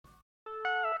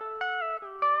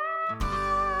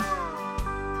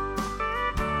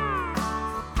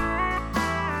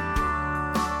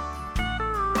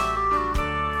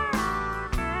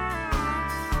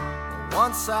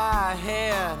Once I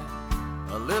had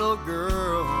a little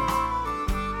girl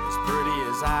as pretty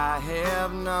as I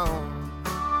have known.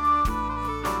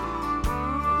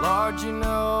 Lord, you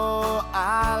know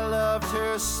I loved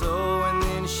her so, and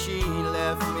then she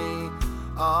left me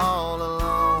all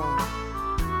alone.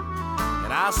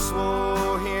 And I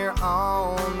swore here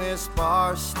on this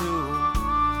bar stool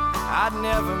I'd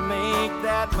never make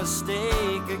that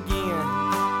mistake again.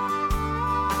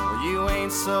 Well, you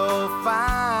ain't so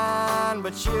fine,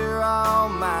 but you're all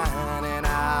mine, and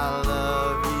I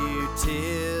love you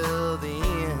till the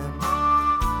end.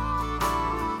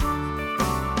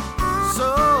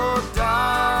 So,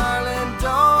 darling,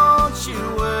 don't you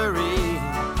worry,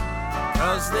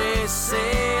 'cause they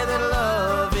say that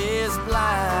love is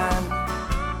blind.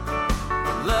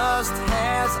 Lust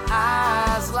has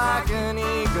eyes like an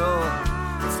eagle.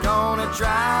 It's gonna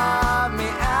drive me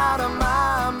out of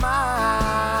my mind.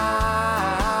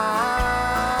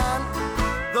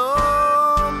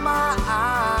 Though my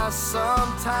eyes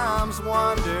sometimes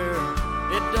wander,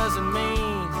 it doesn't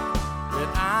mean that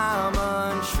I'm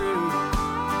untrue.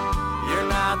 You're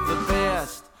not the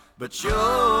best, but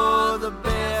you're the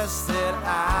best that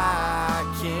I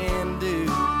can do.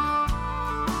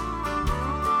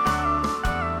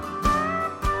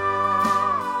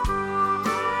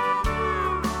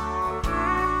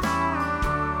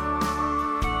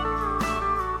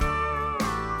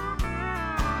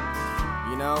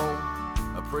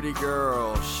 Pretty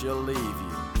girl, she'll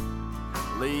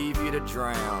leave you to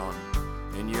drown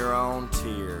in your own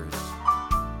tears.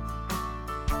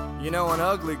 You know, an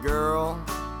ugly girl,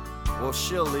 well,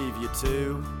 she'll leave you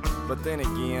too, but then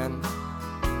again,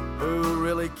 who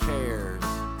really cares?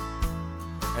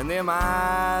 And them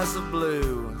eyes of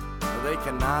blue, they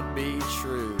cannot be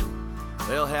true.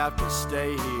 They'll have to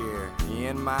stay here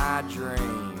in my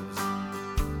dreams.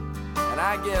 And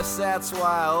I guess that's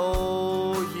why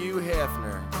old Hugh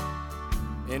Hefner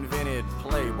invented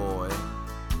Playboy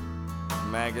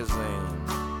magazine.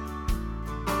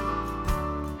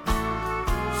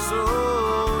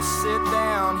 So sit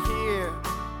down here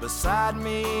beside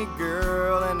me,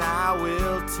 girl, and I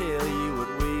will tell you what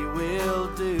we will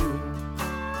do.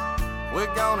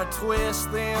 We're gonna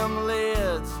twist them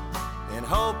lids and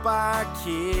hope our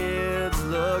kids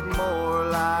look more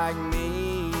like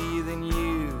me than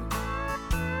you.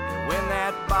 And when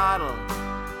that bottle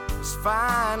is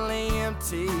finally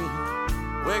empty,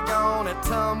 we're gonna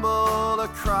tumble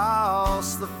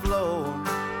across the floor,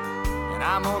 and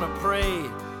I'm gonna pray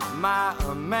my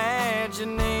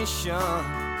imagination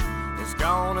is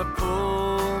gonna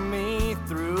pull me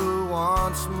through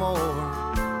once more.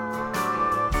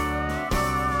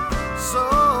 So,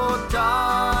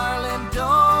 darling,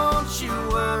 don't you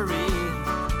worry,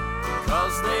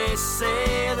 'cause they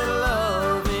say that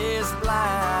love is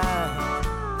blind.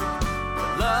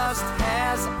 Lust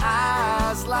has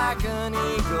eyes like an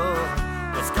eagle.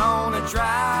 It's gonna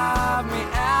drive me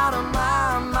out of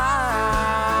my mind.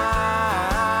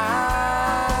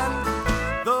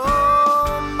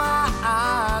 Though my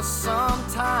eyes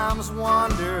sometimes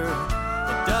wander,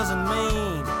 it doesn't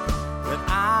mean that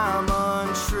I'm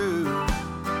untrue.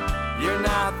 You're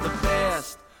not the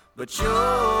best, but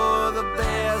you're the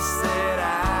best that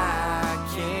I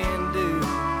can do.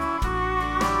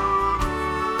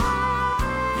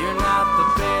 You're not the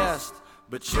best,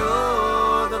 but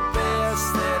you're the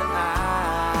best that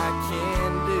I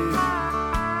can do.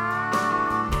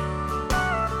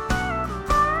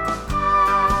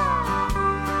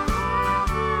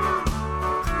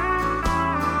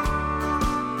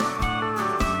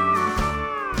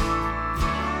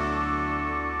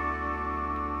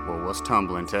 Well, what's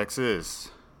tumbling,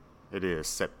 Texas? It is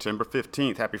September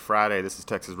 15th. Happy Friday. This is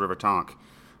Texas River Tonk.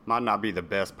 Might not be the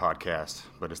best podcast,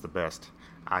 but it's the best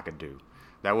I could do.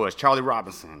 That was Charlie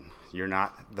Robinson, You're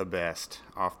Not the Best,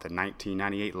 off the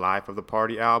 1998 Life of the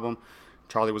Party album.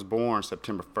 Charlie was born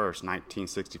September 1st,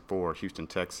 1964, Houston,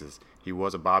 Texas. He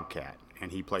was a Bobcat,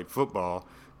 and he played football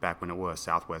back when it was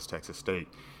Southwest Texas State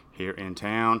here in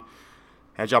town.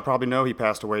 As y'all probably know, he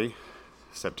passed away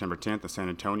September 10th in San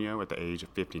Antonio at the age of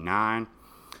 59.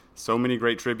 So many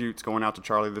great tributes going out to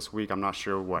Charlie this week. I'm not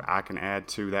sure what I can add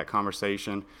to that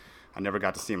conversation. I never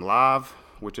got to see him live,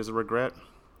 which is a regret,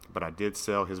 but I did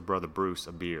sell his brother Bruce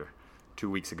a beer 2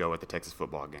 weeks ago at the Texas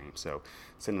football game. So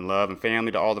sending love and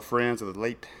family to all the friends of the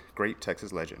late, great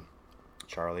Texas legend,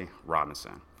 Charlie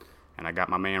Robinson. And I got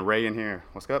my man Ray in here.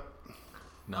 What's up?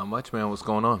 Not much, man. What's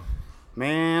going on?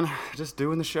 Man, just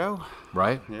doing the show.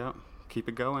 Right? Yeah, keep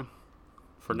it going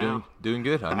for now. Doing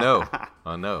good? I know.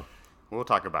 I know. We'll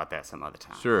talk about that some other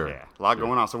time. Sure. Yeah, a lot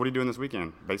going on. So what are you doing this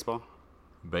weekend? Baseball?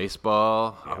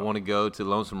 Baseball. Yeah. I want to go to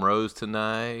Lonesome Rose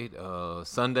tonight.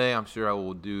 Sunday, I'm sure I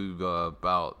will do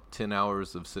about 10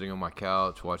 hours of sitting on my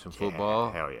couch watching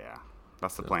football. Hell yeah.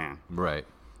 That's the plan. Right.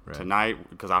 Tonight,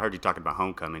 because I heard you talking about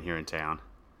homecoming here in town.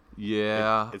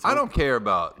 Yeah. I don't care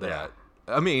about that.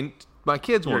 I mean, my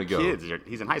kids want to go.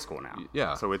 He's in high school now.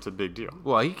 Yeah. So it's a big deal.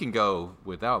 Well, he can go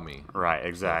without me. Right,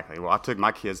 exactly. Well, I took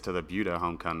my kids to the Buda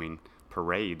homecoming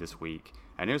parade this week,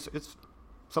 and it's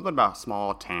something about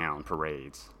small town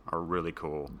parades are really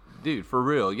cool. Dude, for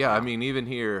real. Yeah, I mean, even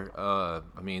here,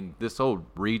 this whole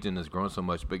region has grown so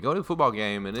much, but go to a football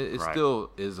game, and it still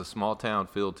is a small town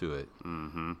feel to it.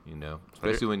 Mm-hmm. You know,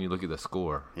 especially when you look at the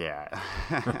score. Yeah.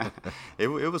 It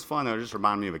was fun, though. It just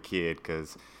reminded me of a kid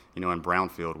because, you know, in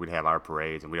Brownfield, we'd have our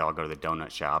parades, and we'd all go to the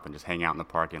donut shop and just hang out in the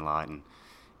parking lot and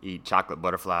eat chocolate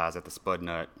butterflies at the Spud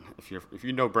Nut. If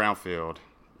you know Brownfield,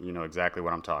 you know exactly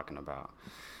what I'm talking about.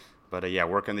 But,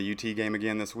 working the UT game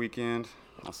again this weekend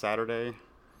on Saturday.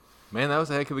 Man, that was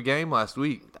a heck of a game last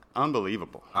week.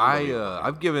 Unbelievable.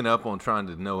 I've given up on trying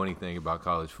to know anything about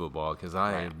college football because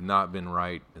I have not been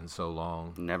right in so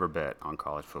long. Never bet on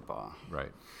college football.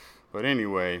 Right. But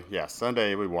anyway,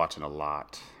 Sunday we're watching a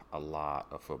lot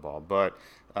of football. But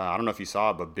I don't know if you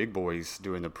saw it, but Big Boy's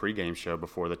doing the pregame show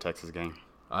before the Texas game.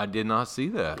 I did not see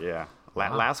that. Yeah.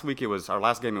 Wow. Last week our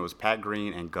last game, it was Pat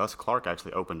Green, and Gus Clark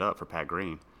actually opened up for Pat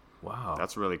Green. Wow.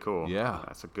 That's really cool. Yeah.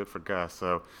 That's good for Gus.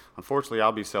 So, unfortunately,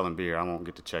 I'll be selling beer. I won't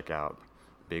get to check out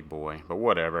Big Boy, but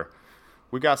whatever.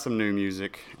 We got some new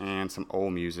music and some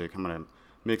old music. I'm going to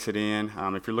mix it in.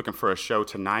 If you're looking for a show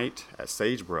tonight at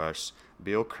Sagebrush,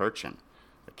 Bill Kirchen,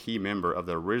 a key member of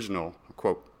the original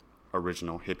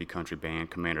hippie country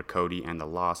band, Commander Cody and the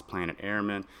Lost Planet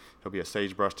Airmen. He'll be at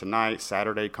Sagebrush tonight,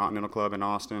 Saturday, Continental Club in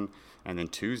Austin, and then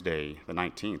Tuesday, the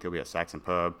 19th, he'll be at Saxon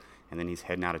Pub, and then he's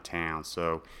heading out of town.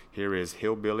 So here is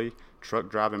Hillbilly Truck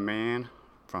Driving Man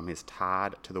from his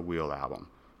Tied to the Wheel album.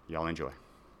 Y'all enjoy.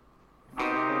 I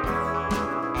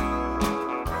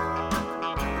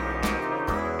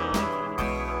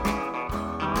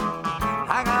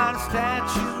got a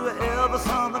statue of Elvis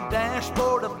on the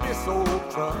dashboard of this old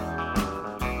truck.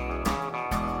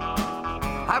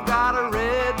 I've got a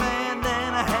red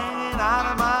bandana hanging out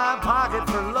of my pocket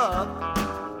for luck.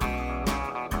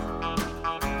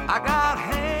 I got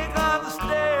Hank on the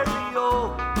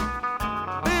stereo,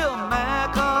 Bill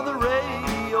Mack on the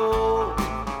radio.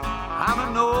 I'm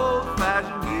an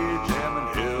old-fashioned beer jamming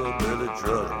hillbilly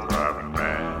truck driving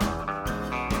man.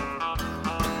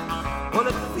 Well,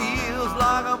 it feels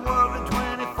like I'm working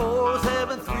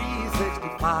 24/7,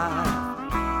 365.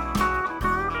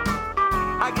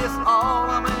 I guess all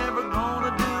I'm ever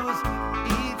gonna do is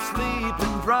eat, sleep,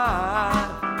 and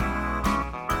drive.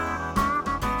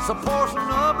 So pour some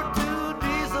number 2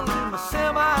 diesel in my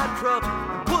semi-truck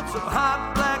and put some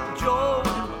hot black Joe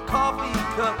in my coffee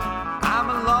cup. I'm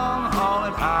a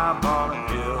long-hauling, high-balling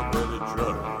hillbilly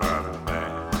truck driving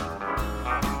man.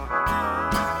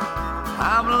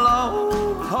 I'm a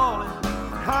long-hauling,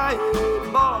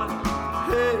 high-balling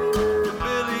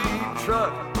hillbilly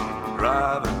truck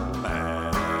driving man.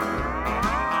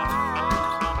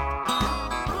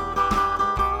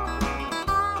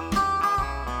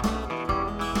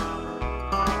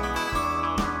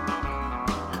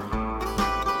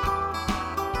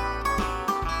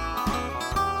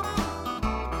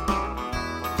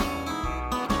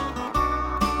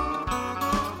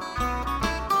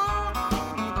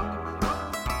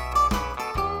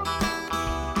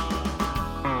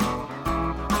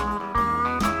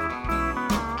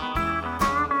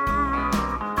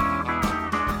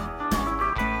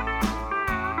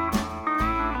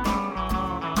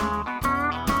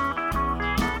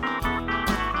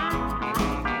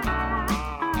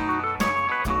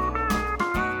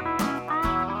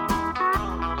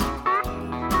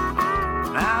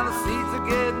 Now the seats are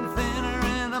getting thinner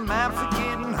and the maps are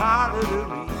getting harder to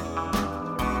read.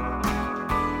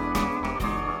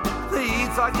 The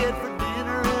eats I get for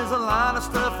dinner is a lot of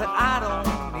stuff that I don't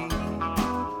need.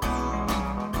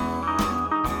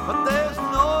 But there's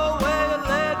no way of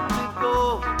letting it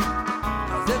go,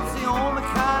 'cause it's the only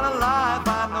kind of life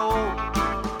I know.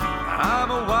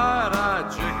 I'm a wide-eyed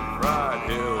chicken fried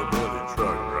hillbilly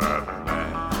truck driving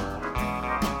man.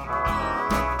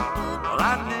 Well,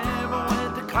 I never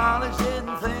went to college,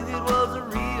 didn't think it was a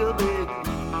real big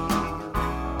deal.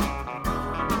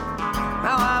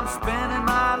 Now I'm spending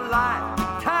my life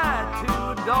tied to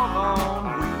a doggone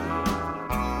wheel.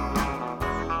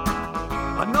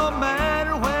 But no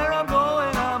matter where I'm going,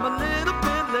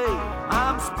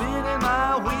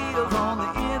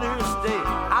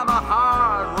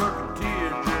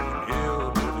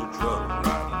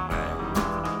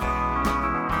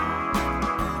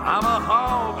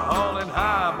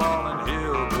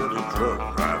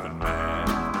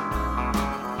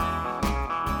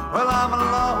 I'm a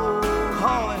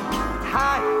low-hauling,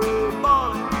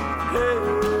 high-balling,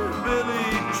 hillbilly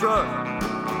truck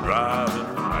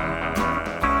driving man.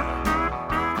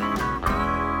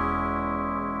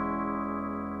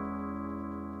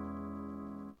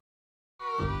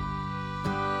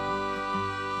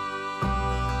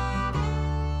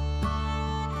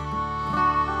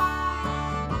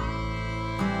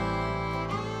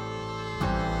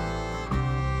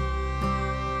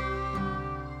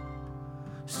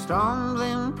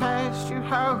 Stumbling past your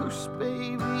house,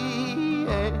 baby,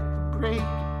 at the break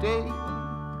of day.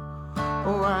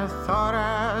 Oh, I thought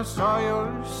I saw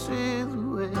your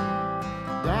silhouette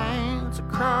dance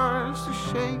across the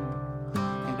shade.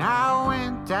 And I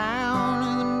went down to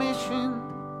the mission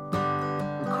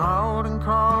and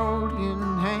called your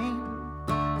name,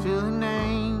 till an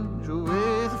angel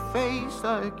with a face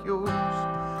like yours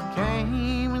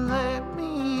came and let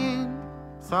me in.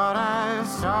 Thought I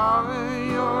saw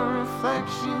your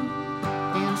reflection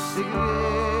in a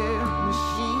cigarette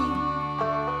machine,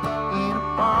 in a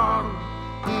bottle,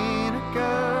 in a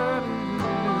gutter,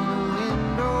 in a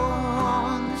window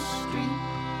on the street,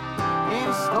 in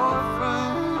a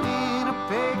storefront, in a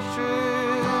picture,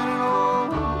 in an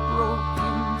old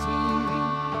broken TV.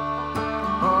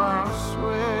 Oh, I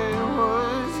swear it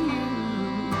was you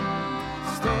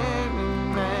staring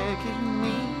back at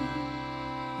me.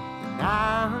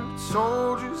 I heard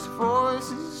soldiers'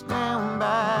 voices down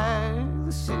by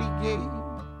the city gate.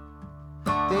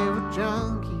 They were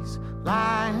junkies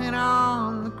lying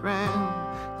on the ground.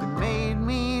 They made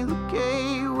me look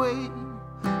away,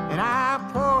 and I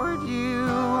poured you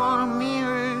on a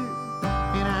mirror,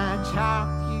 and I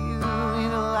chopped you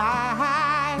into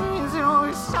lies. And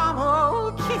over some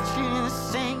old kitchen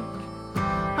sink,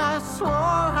 I swore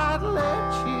I'd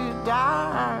let you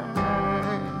die.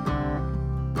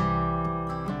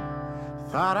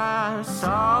 Thought I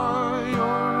saw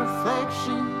your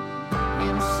reflection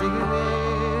in a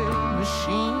cigarette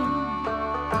machine,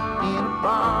 in a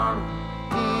bottle,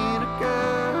 in a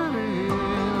gutter, in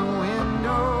a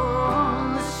window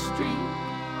on the street,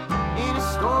 in a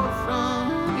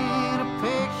storefront, in a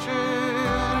picture,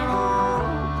 in an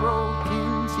old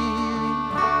broken TV.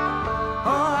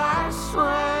 Oh, I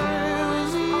swear it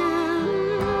was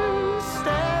you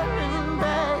staring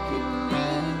back at me.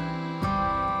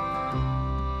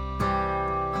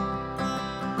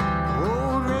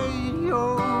 Old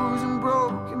radios and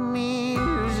broken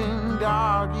mirrors and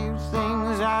argued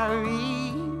things I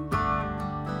read.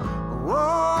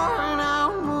 Worn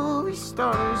out movie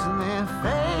stars and their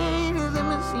faded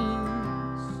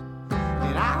limousines.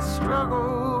 And I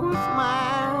struggle with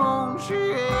my own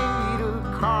charade of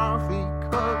coffee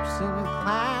cups and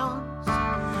clowns.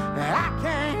 And I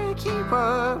can't keep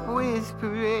up with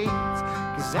parades,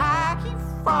 'cause I keep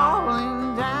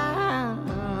falling down.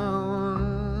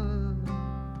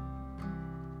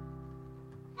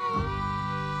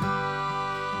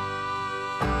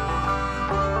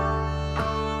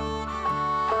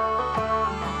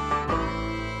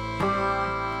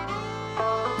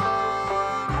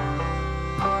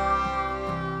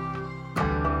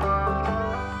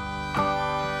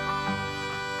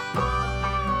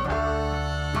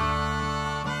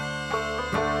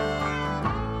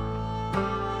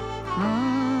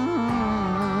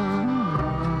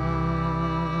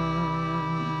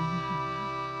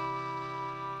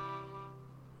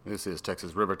 This is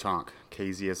Texas River Tonk,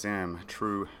 KZSM,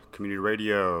 True Community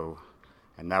Radio.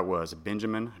 And that was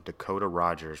Benjamin Dakota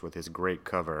Rogers with his great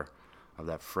cover of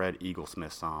that Fred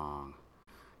Eaglesmith song.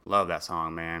 Love that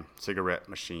song, man. Cigarette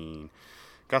Machine.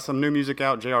 Got some new music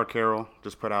out. J.R. Carroll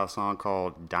just put out a song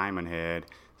called Diamond Head.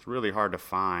 It's really hard to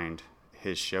find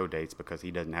his show dates because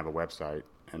he doesn't have a website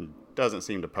and doesn't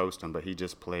seem to post them, but he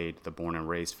just played the Born and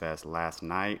Raised Fest last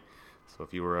night. So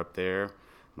if you were up there,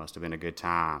 must have been a good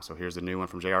time. So here's the new one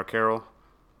from J.R. Carroll,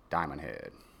 Diamond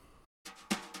Head.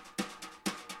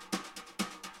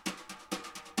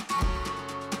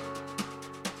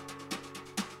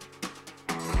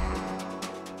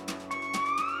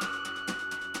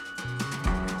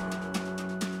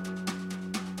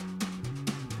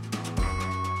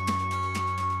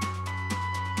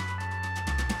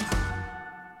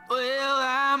 Well,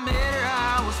 I met her,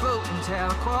 I was floating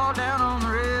Tahlequah down on the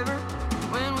river.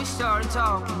 When we started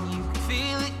talking, you could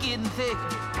feel it getting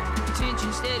thicker.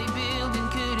 Tension steady building,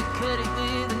 could have cut it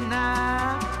with a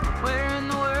knife. Where in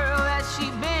the world has she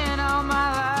been all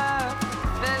my life?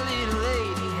 That little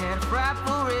lady had a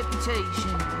frightful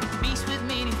reputation. Beast with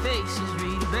many faces,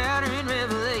 read about her in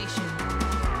Revelation.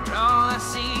 But all I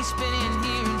see spinning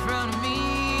here in front of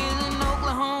me is an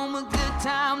Oklahoma good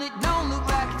time that don't look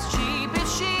like it's cheap. If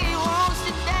she wants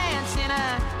to dance, and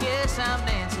I guess I'm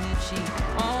dancing. If she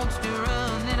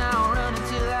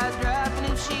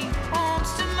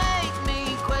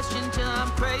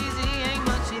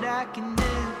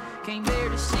can't bear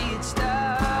to see it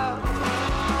stop.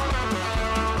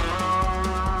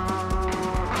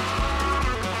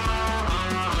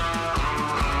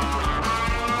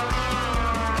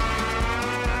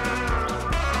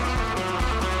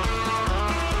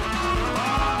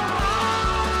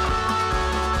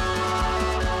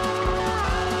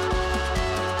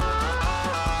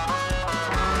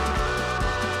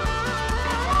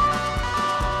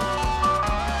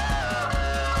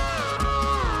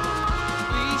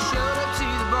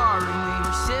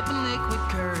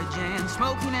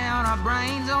 Smoking out our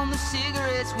brains on the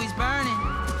cigarettes we's burning.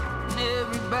 And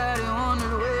everybody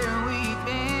wondered where we'd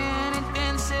been. It's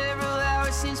been several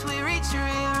hours since we reached the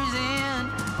river's end.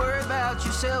 Worry about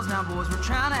yourselves now, boys, we're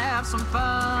trying to have some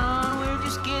fun. We're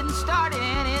just getting started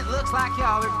and it looks like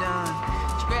y'all are done.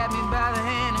 She grabbed me by the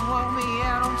hand and walked me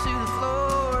out onto the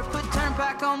floor. Put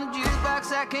Turnpike on the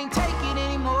jukebox, I can't take it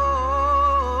anymore.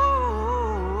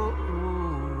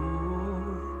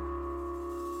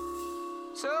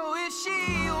 So if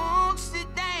she wants to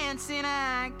dance, then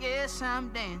I guess I'm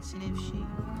dancing. If she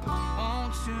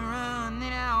wants to run,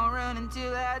 then I'll run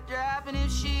until I drop. And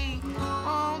if she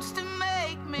wants to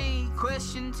make me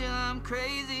question till I'm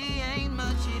crazy, ain't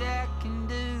much that I can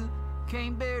do.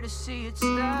 Can't bear to see it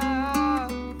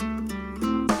stop.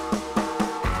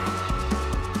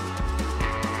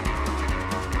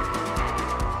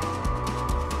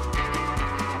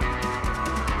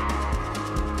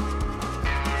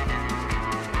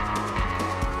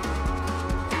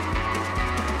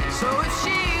 So if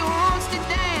she wants to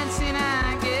dance, then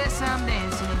I guess I'm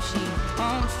dancing. If she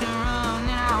wants to run,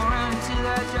 then I'll run till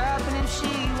I drop. And if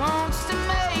she wants to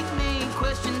make me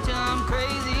question till I'm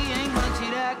crazy, ain't much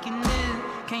that I can do.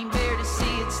 Can't bear to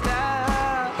see it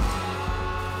stop.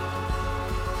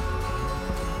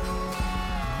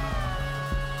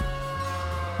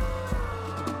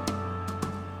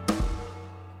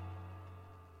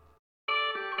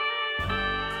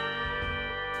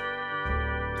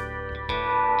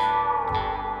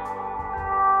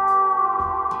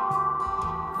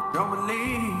 Don't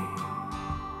believe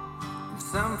in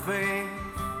some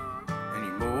things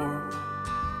anymore,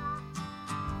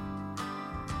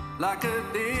 like I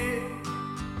did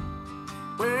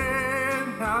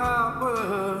when I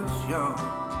was young.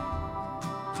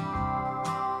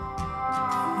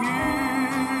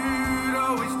 You'd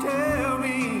always tell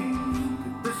me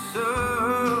that the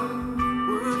sun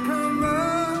would come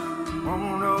up,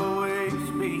 won't always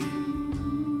be.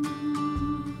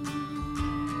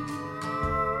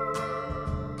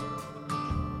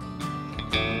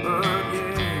 But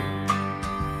yeah,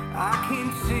 I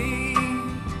can't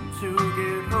seem to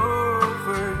get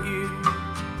over you.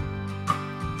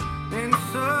 And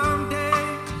some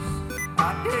days I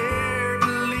dare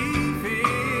believe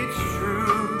it's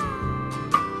true.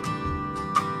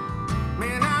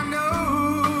 Man, I know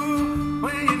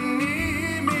when you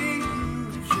need me,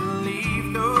 you leave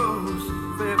those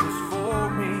feathers for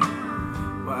me.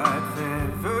 White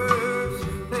feathers,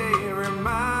 they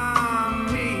remind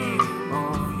me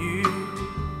of you.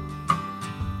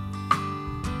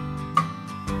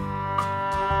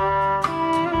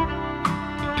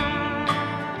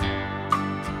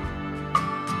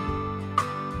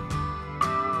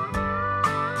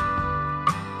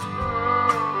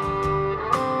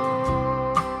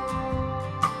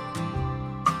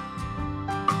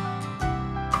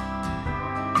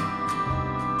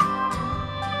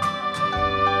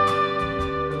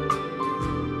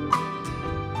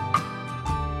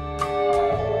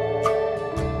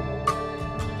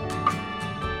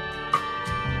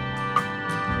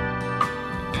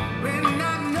 When I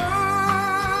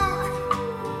know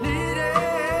it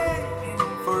ain't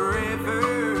forever,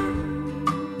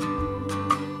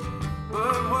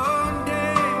 but one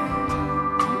day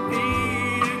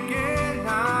meet again,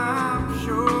 I'm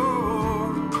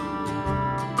sure.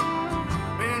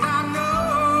 And I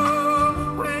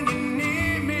know when you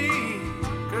need me,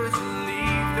 'cause you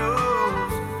leave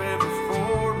those feathers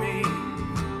for me.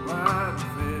 White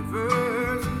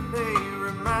feathers, they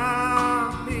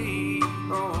remind me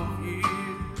of you.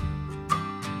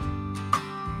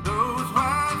 Those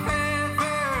white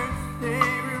feathers, they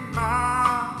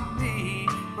remind me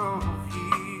of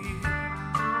you.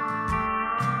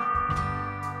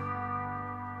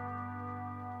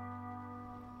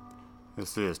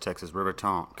 This is Texas River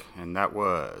Tonk, and that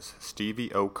was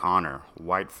Stevie O'Connor,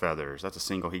 White Feathers. That's a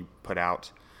single he put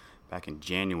out back in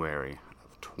January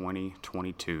of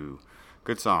 2022.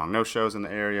 Good song. No shows in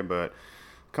the area, but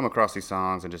come across these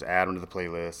songs and just add them to the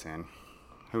playlist, and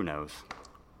who knows?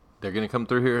 They're going to come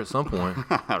through here at some point.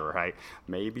 Right.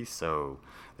 Maybe so.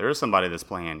 There is somebody that's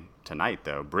playing tonight,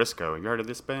 though. Briscoe. Have you heard of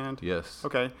this band? Yes.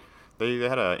 Okay. They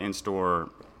had an in-store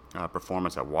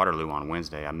performance at Waterloo on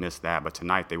Wednesday. I missed that, but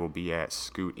tonight they will be at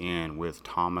Scoot Inn with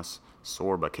Thomas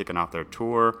Sorba kicking off their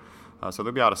tour. So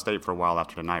they'll be out of state for a while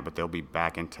after tonight, but they'll be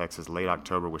back in Texas late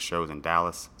October with shows in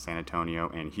Dallas, San Antonio,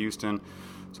 and Houston.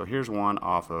 So here's one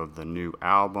off of the new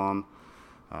album.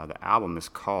 The album is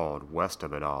called West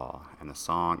of It All, and the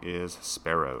song is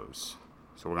Sparrows.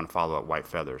 So we're going to follow up White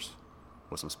Feathers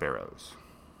with some Sparrows.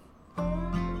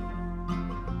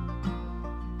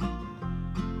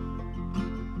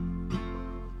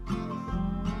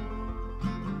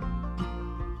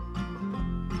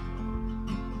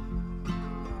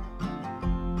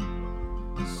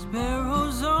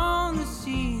 Sparrows on the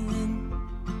ceiling,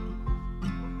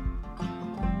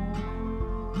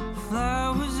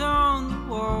 flowers on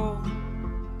the wall.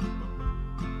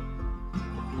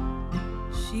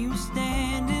 She was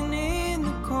standing in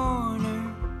the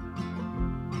corner,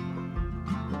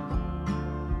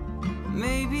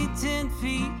 maybe 10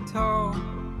 feet tall.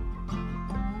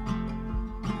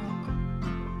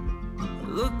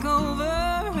 Look over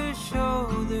her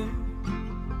shoulder,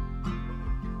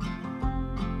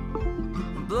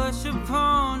 blush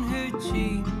upon her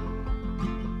cheek.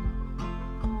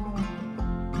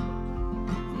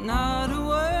 Not a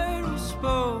word was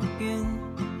spoken,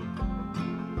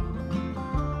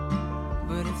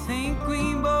 but I think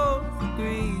we both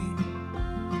agreed.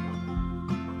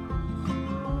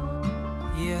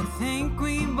 Yeah, I think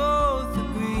we both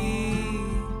agreed.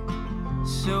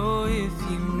 So if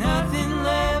you've nothing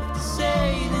left to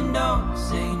say, then don't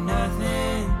say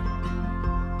nothing.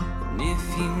 And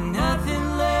if you've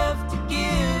nothing left to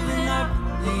give, then I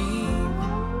believe.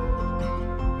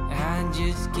 I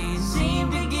just can't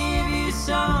seem to give you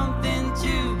something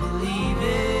to believe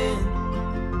in.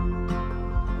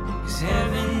 'Cause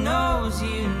heaven knows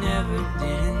you never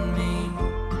did in me.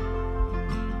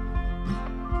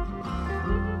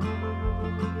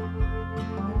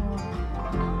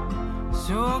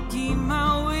 So I'll keep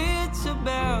my wits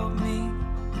about me,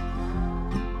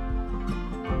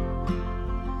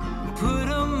 put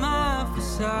on my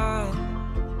facade.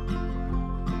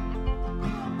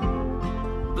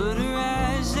 But her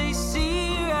eyes, they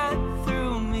see right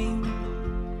through me.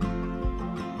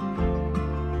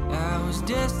 I was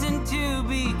destined to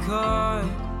be caught.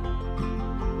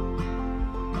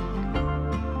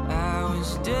 I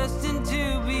was destined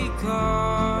to be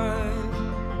caught.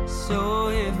 So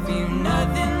if you've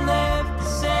nothing left to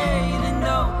say, then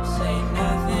don't say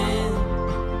nothing.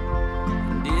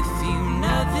 And if you've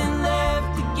nothing left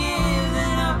to give,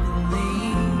 then I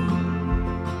believe.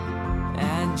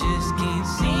 I just can't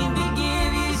seem to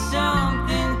give you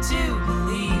something to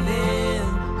believe in.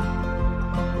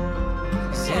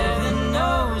 'Cause heaven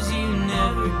knows you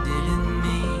never did in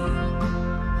me.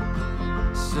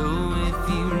 So if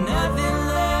you've nothing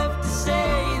left to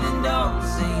say, then don't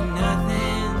say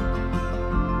nothing.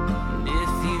 And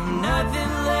if you've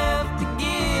nothing left to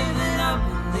give, then I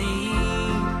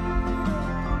believe.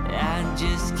 I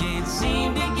just can't seem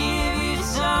to give you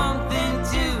something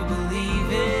to believe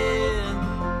in.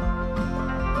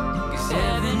 'Cause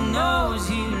heaven knows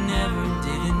you never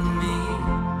did in me.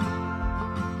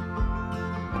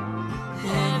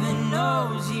 Heaven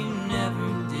knows you never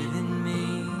did in me.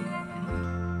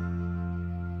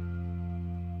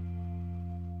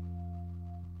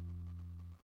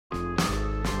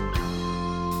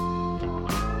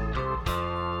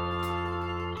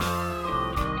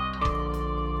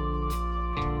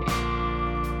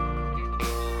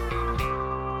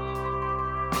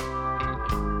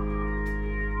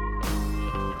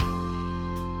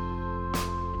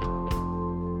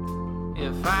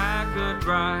 If I could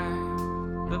write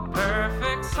the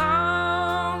perfect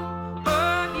song,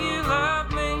 would you love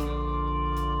me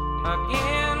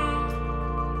again?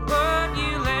 Would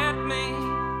you let me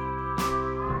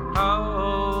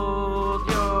hold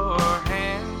your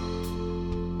hand?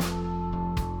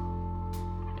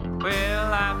 Will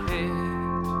I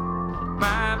pitch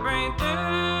my brain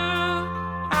through?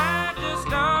 I just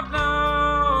don't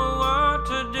know what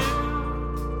to do.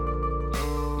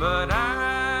 But I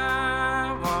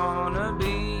wanna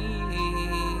be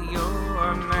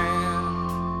your man.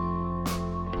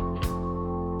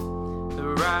 The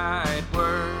right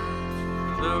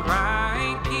words, the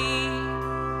right key,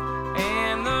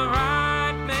 and the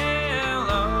right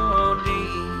melody.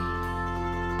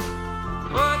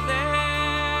 Would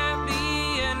there be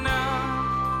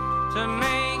enough to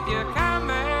make you come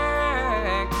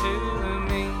back to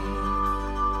me?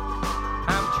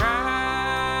 I've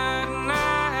tried and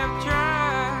I've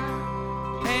tried,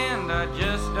 and I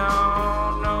just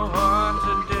don't know what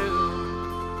to do.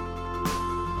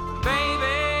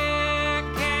 Baby,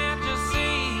 can't you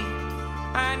see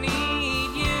I need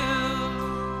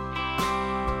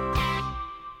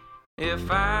If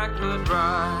I could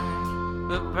write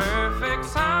the perfect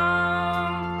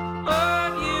song,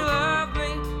 would you love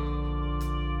me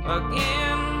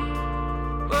again?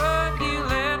 Would you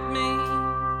let me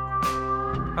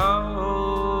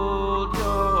hold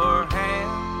your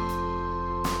hand?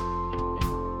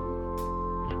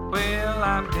 Will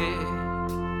I pick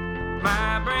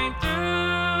my brain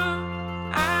through?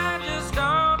 I just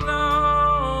don't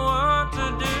know what to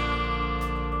do,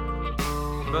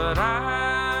 but I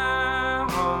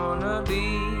wanna be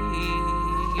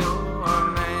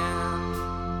your man.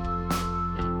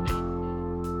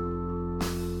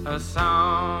 A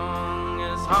song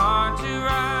is hard to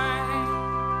write.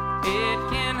 It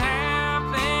can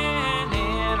happen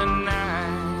in a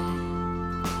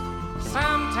night.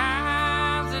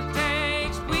 Sometimes it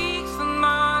takes weeks and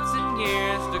months and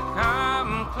years to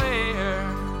come clear,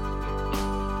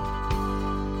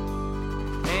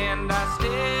 and I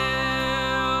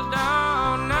still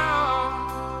don't know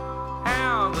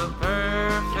how the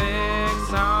perfect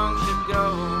song should go.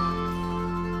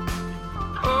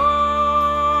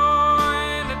 Oh,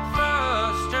 and it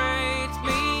frustrates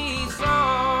me so.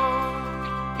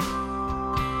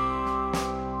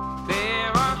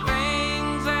 There are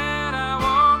things that I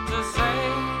want to say,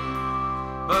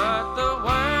 but the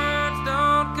words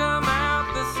don't come out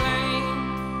the same.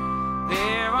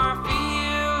 There are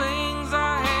feelings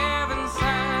I have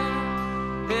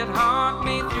inside that haunt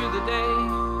me through the day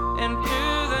and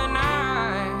through the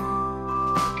night.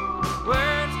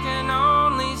 Words can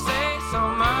only say so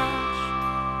much,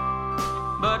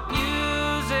 but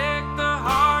music the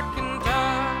heart can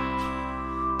touch.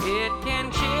 It can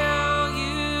chill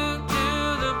you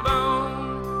to the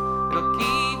bone. It'll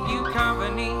keep you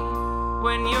company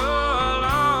when you're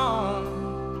alone.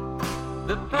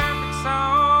 The perfect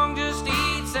song just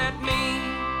eats at me,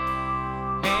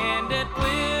 and it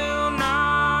will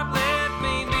not let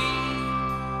me be.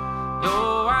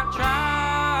 Though I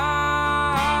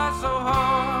try so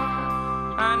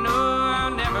hard, I know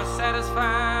I'll never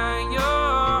satisfy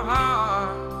your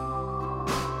heart.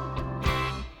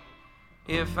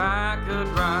 If I could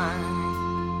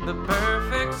write the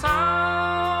perfect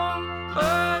song,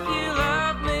 would you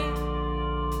love me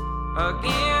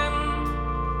again?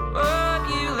 Would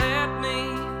you let me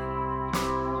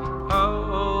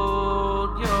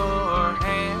hold your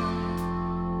hand?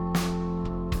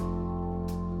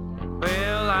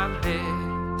 Well, I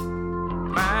picked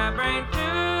my brain through.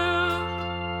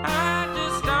 I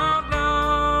just don't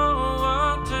know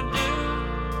what to do,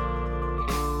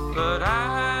 but I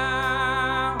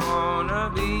wanna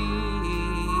be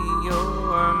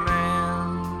your man.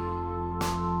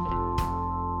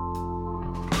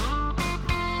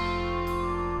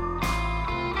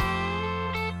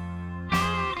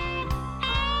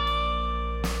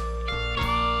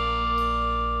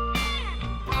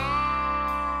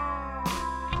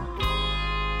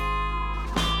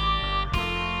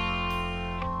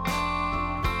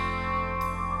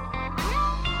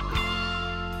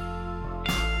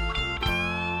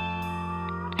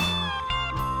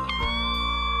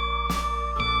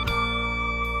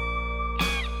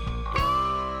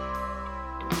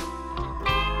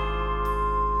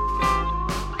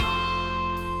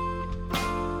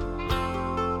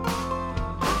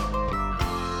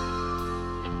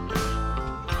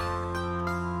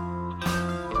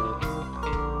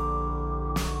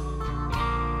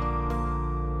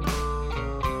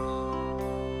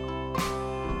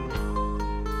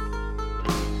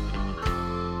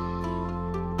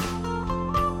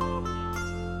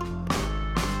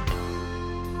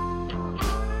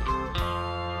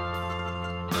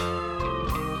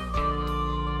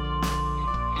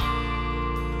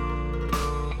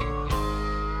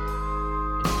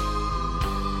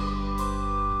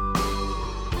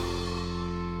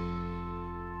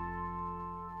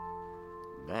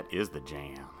 That is the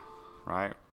jam,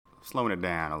 right? Slowing it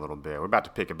down a little bit. We're about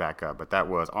to pick it back up, but that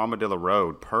was Armadillo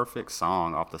Road, perfect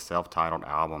song off the self-titled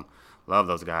album. Love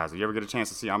those guys. If you ever get a chance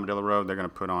to see Armadillo Road, they're going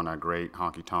to put on a great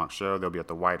honky-tonk show. They'll be at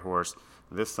the White Horse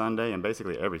this Sunday and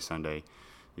basically every Sunday.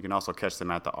 You can also catch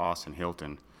them at the Austin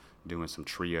Hilton doing some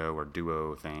trio or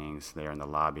duo things there in the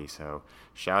lobby. So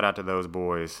shout out to those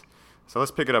boys. So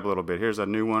let's pick it up a little bit. Here's a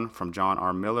new one from John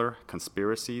R. Miller,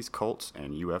 Conspiracies, Cults,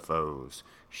 and UFOs.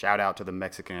 Shout out to the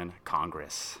Mexican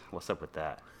Congress. What's up with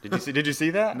that? Did you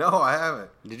see that? No, I haven't.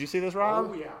 Did you see this,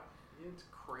 Rob? Oh, yeah. It's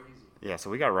crazy. Yeah, so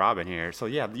we got Robin here. So,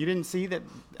 yeah, you didn't see that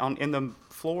in the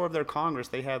floor of their Congress,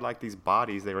 they had, like, these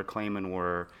bodies they were claiming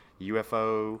were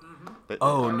UFO. Mm-hmm.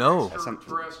 Oh, no.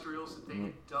 Extraterrestrials that they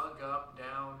had dug up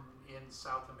down in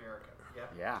South America. Yeah.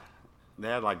 Yeah. They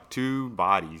had like 2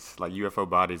 bodies, like UFO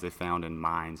bodies they found in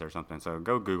mines or something. So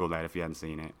go Google that if you hadn't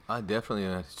seen it. I definitely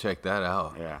have to check that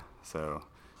out. Yeah, so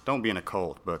don't be in a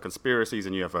cult, but conspiracies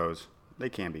and UFOs, they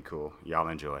can be cool. Y'all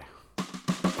enjoy.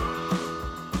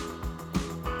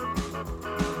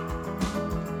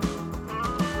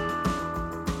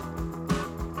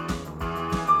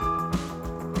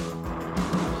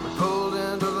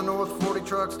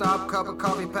 Truck stop, cup of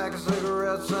coffee, pack of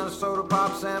cigarettes, and a soda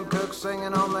pop. Sam Cooke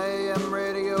singing on the AM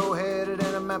radio, headed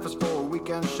into Memphis for a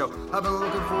weekend show. I've been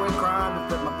looking for a crime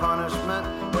to fit my punishment.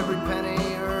 Every penny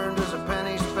earned is a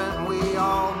penny spent, and we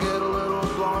all get a little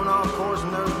blown off course.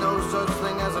 And there's no such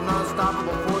thing as an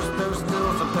unstoppable force. There's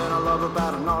still something I love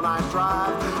about an all-night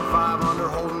drive. 5 under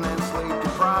holding and sleep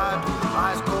deprived.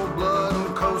 Ice cold blood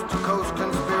and coast-to-coast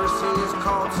conspiracies,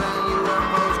 cults and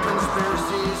UFOs,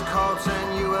 conspiracies, cults and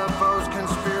UFOs,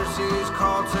 conspiracies,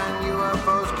 cults and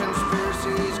UFOs,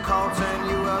 conspiracies, cults and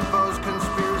UFOs,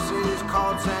 conspiracies,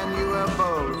 cults and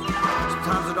UFOs.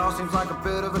 Sometimes it all seems like a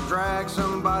bit of a drag.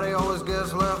 Somebody always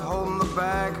gets left holding the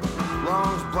bag.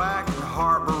 Lungs black and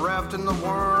heart bereft, and the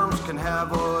worms can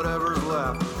have whatever's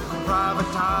left.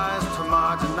 Privatized,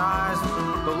 homogenized,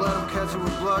 don't let them catch you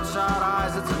with bloodshot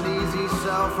eyes. It's an easy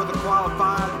sell for the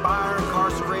qualified buyer.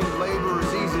 Incarcerated labor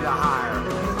is easy to hire.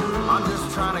 I'm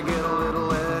just trying to get a little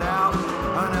let out.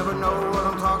 I never know what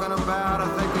I'm talking about. I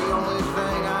think the only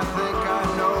thing I think I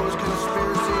know is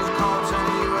conspiracies, cults, and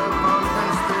UFOs.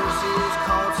 Conspiracies,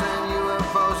 cults, and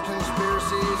UFOs.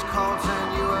 Conspiracies, cults, and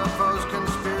UFOs.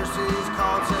 Conspiracies,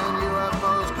 cults, and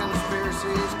UFOs.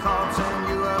 Conspiracies, cults, and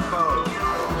UFOs.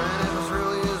 And if it's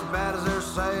really as bad as they're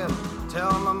saying,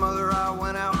 tell my mother I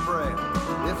went out praying.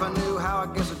 If I knew how, I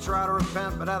guess I'd try to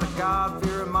repent. But how the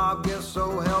God-fearing mob gets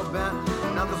so hell-bent,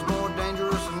 nothing's more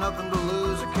dangerous and nothing to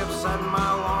lose. I kept setting my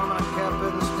alarm and I kept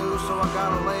it in snooze. So I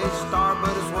got a late start,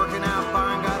 but it's working out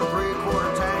fine. Got a 3/4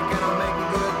 tank and I'm making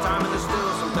good time. And there's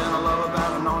still something I love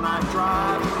about an all-night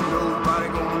drive. Nobody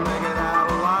gonna make it out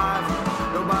alive.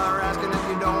 Nobody asking if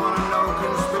you don't wanna know.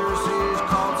 Conspiracies,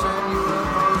 cults, and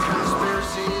UFOs.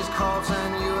 Conspiracies, cults,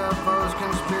 and UFOs.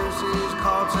 Conspiracies,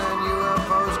 cults, and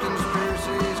UFOs.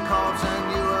 Conspiracies, cults, and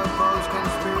UFOs.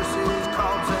 Conspiracies,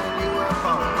 cults, and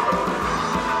UFOs.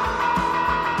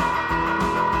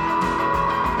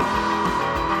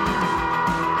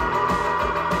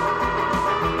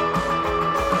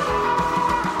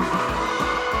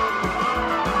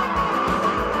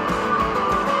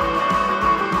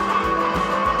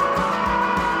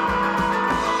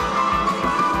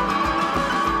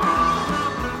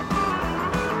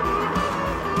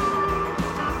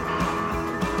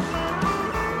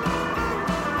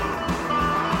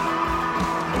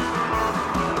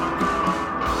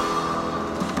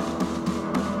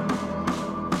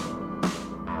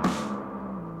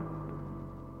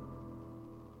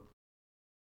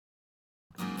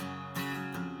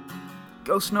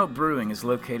 Ghost Note Brewing is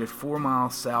located 4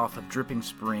 miles south of Dripping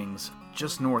Springs,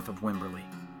 just north of Wimberley.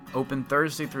 Open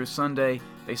Thursday through Sunday,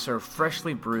 they serve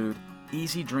freshly brewed,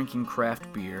 easy-drinking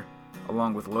craft beer,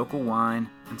 along with local wine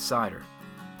and cider.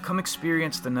 Come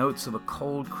experience the notes of a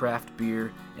cold craft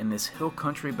beer in this hill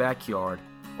country backyard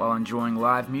while enjoying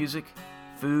live music,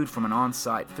 food from an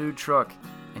on-site food truck,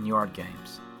 and yard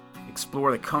games.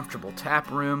 Explore the comfortable tap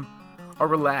room or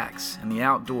relax in the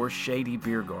outdoor shady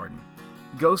beer garden.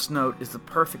 Ghost Note is the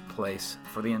perfect place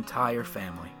for the entire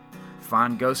family.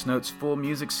 Find Ghost Note's full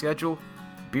music schedule,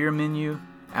 beer menu,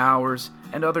 hours,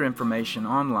 and other information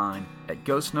online at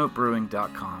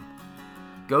ghostnotebrewing.com.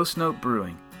 Ghost Note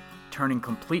Brewing, turning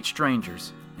complete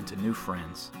strangers into new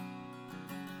friends.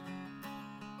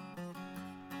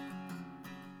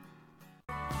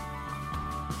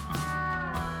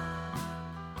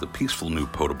 The peaceful new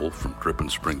potable from Dripping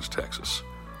Springs, Texas.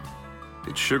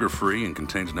 It's sugar-free and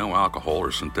contains no alcohol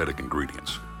or synthetic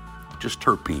ingredients, just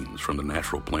terpenes from the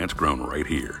natural plants grown right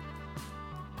here.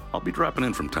 I'll be dropping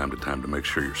in from time to time to make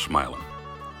sure you're smiling.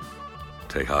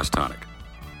 Tejas Tonic,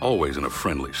 always in a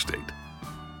friendly state.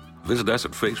 Visit us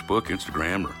at Facebook,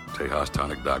 Instagram, or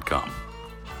tejastonic.com.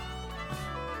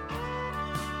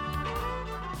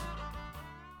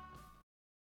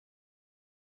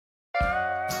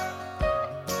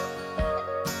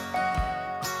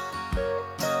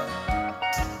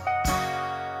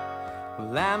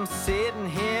 Well, I'm sitting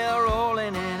here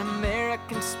rolling an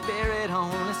American Spirit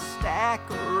on a stack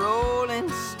of Rolling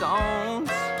Stones.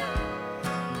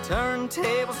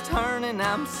 Turntables turning,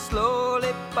 I'm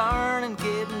slowly burning,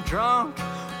 getting drunk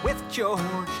with George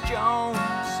Jones.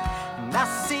 And I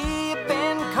see you've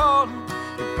been calling,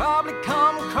 you'll probably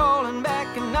come crawling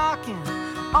back and knocking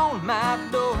on my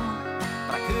door.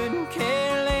 But I couldn't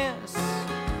care less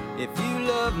if you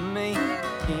love me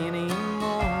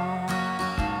anymore.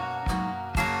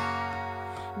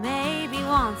 Maybe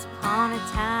once upon a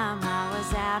time I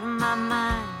was out of my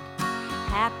mind,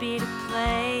 happy to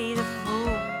play the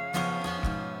fool,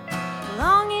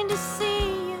 longing to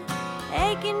see you,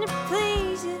 aching to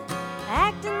please you,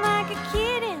 acting like a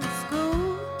kid in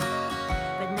school.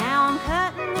 But now I'm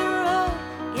cutting the road,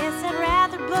 guess I'd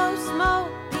rather blow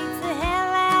smoke, beats the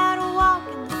hell out of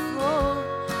walking the floor.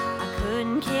 I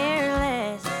couldn't care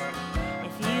less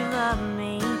if you love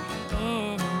me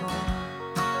anymore.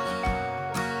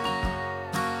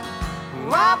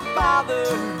 Why bother?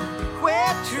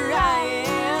 Quit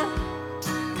trying.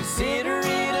 Consider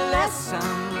it a lesson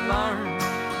learned.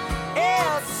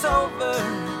 It's over.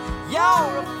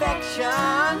 Your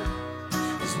affection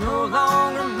is no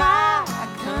longer my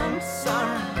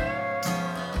concern.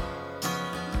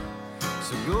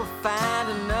 So go find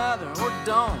another or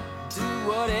don't do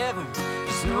whatever.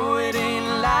 Just know it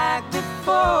ain't like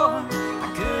before. I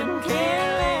couldn't care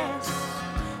less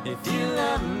if you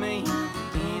love me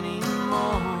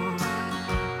anymore.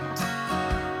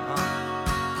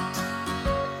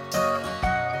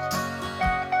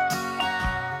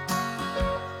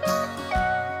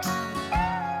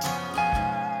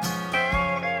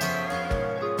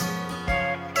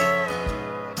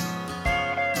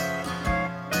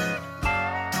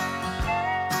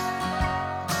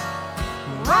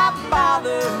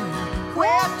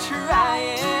 Quit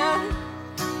trying.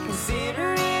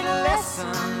 Consider it a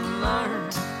lesson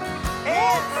learned.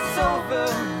 It's over.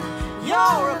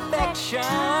 Your affection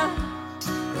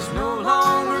is no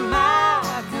longer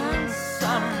my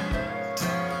concern.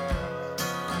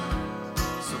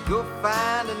 So go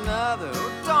find another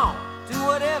or don't do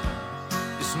whatever.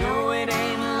 Just know it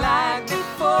ain't like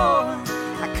before.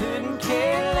 I couldn't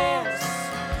care less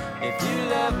if you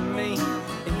love me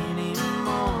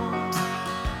anymore.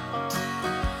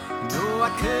 I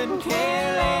couldn't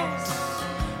care less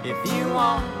if you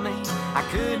want me. I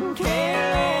couldn't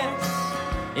care less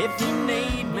if you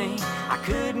need me. I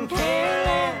couldn't care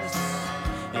less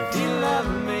if you love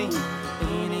me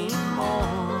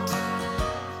anymore.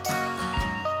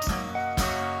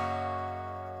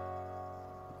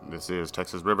 This is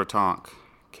Texas River Tonk,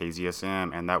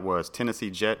 KZSM, and that was Tennessee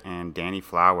Jet and Danny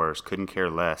Flowers, Couldn't Care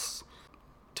Less.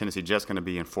 Tennessee Jet's going to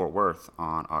be in Fort Worth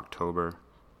on October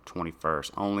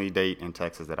 21st. Only date in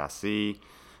Texas that I see.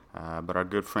 But our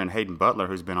good friend Hayden Butler,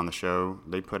 who's been on the show,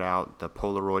 they put out the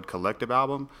Polaroid Collective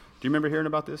album. Do you remember hearing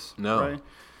about this? No. Right?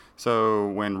 So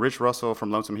when Rich Russell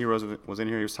from Lonesome Heroes was in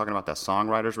here, he was talking about that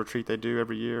songwriters retreat they do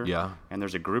every year. Yeah. And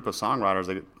there's a group of songwriters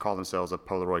that call themselves a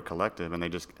Polaroid Collective, and they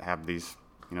just have these,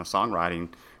 songwriting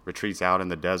retreats out in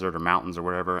the desert or mountains or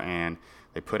wherever, and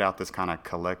they put out this kind of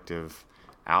collective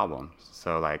album.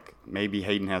 So like maybe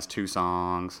Hayden has 2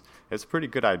 songs. It's a pretty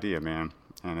good idea, man,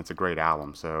 and it's a great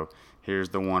album. So here's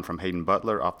the one from Hayden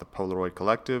Butler off the Polaroid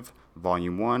Collective,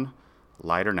 Volume 1,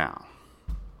 Lighter Now.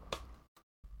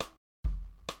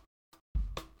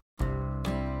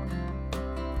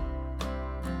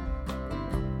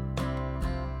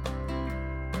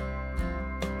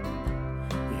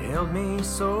 You held me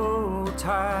so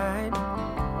tight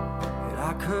that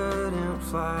I couldn't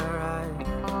fly right,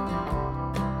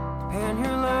 and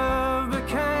your love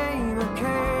became a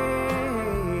cage.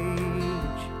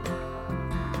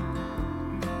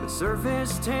 The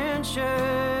surface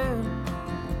tension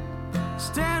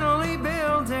steadily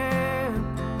building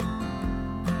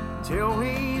till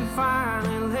we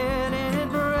finally let it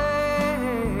break.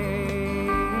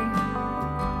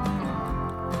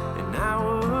 And I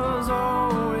was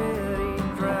already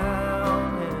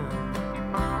drowning,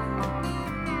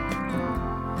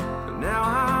 but now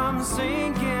I'm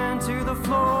sinking to the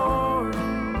floor,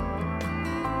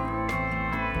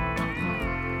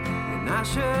 and I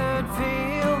should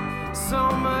feel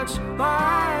so much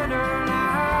lighter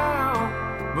now,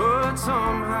 but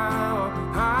somehow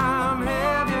I'm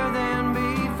heavier than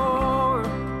before.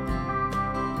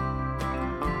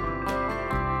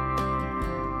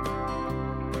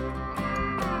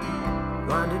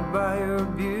 Blinded by your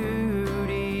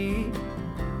beauty,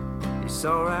 you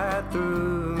saw right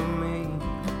through me.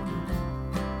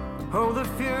 Oh, the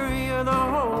fury of the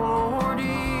whole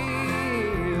ordeal.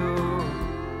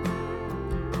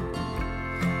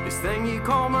 This thing you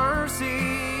call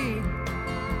mercy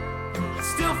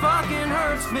still fucking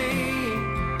hurts me.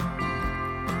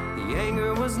 The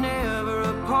anger was never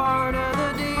a part of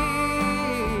the deal,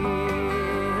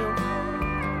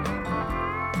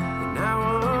 and I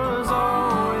was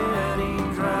already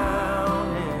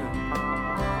drowning,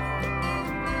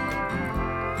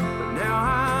 but now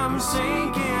I'm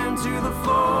sinking to the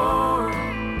floor,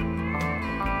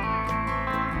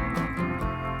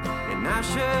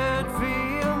 should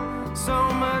feel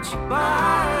so much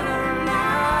lighter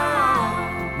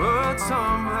now, but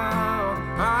somehow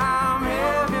I'm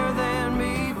heavier than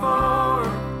before.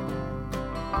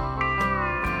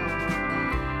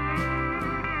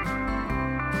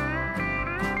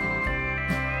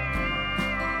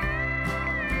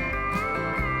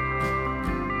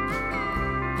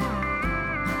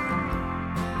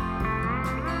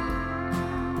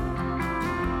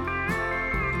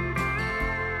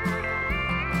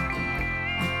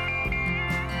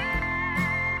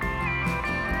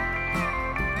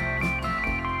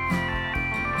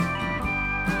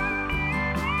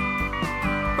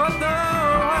 But the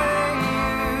way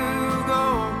you go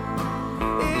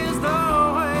is the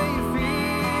way you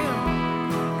feel,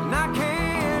 and I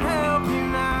can't help you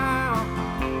now,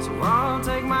 so I'll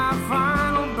take my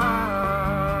final bow.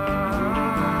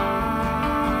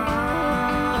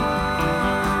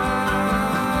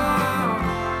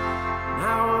 And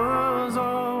I was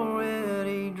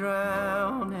already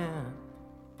drowning,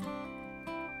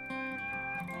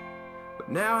 but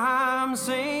now I'm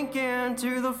sinking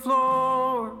to the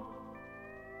floor.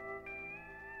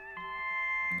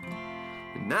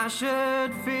 And I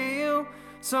should feel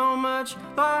so much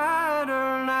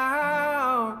lighter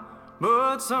now,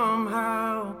 but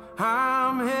somehow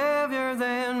I'm heavier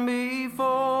than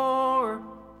before.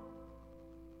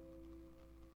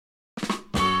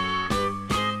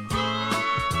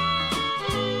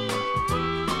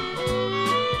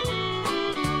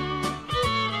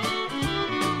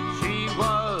 She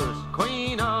was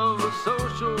queen of the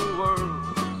social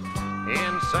world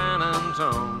in San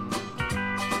Antonio.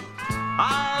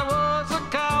 I was a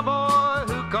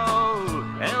cowboy who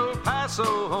called El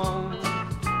Paso home.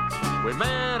 We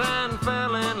met and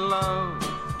fell in love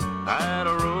at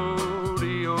a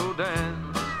rodeo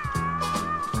dance.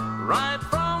 Right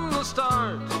from the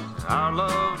start, our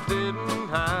love didn't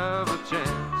have a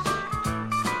chance.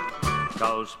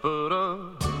 'Cause put a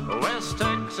West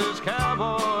Texas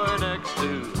cowboy next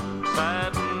to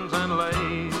satins and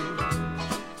lace,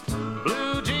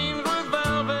 blue jeans with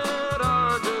velvet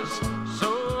are just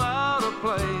so out of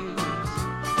place.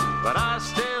 But I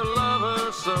still love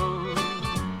her so,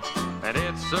 and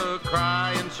it's a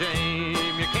crying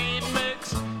shame you can't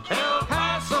mix El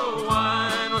Paso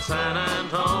wine with San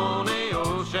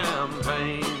Antonio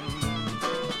champagne.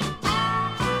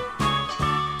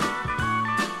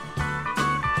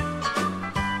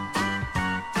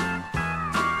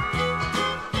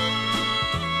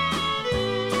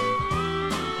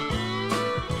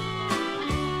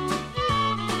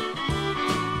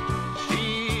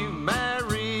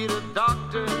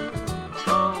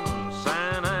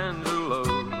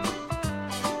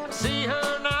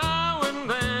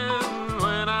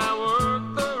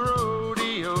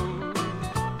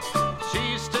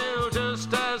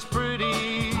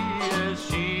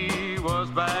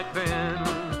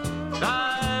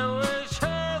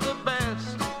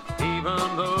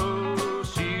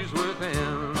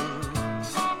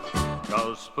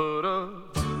 Put a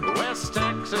West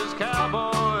Texas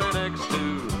cowboy next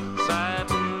to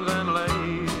satins and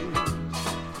lace,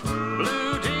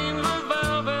 blue jeans with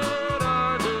velvet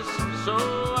are just so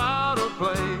out of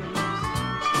place.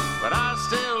 But I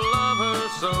still love her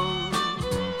so,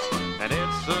 and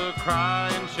it's a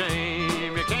crying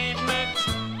shame you can't mix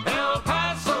El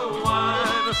Paso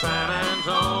wine with San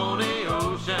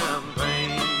Antonio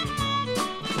champagne.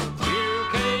 You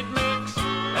can't mix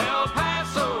El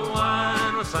Paso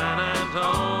wine with San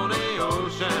Antonio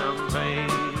champagne.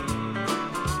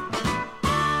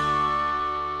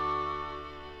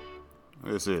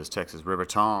 This is Texas River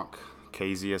Tonk,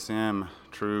 KZSM,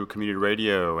 True Community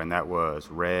Radio, and that was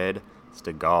Red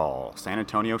Stegall, San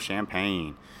Antonio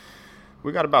Champagne.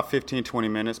 We got about 15-20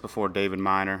 minutes before David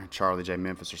Miner and Charlie J.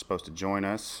 Memphis are supposed to join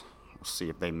us. We'll see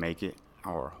if they make it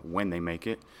or when they make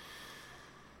it.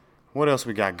 What else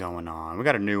we got going on? We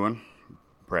got a new one.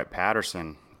 Brett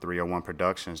Patterson, 301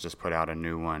 Productions, just put out a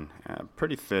new one.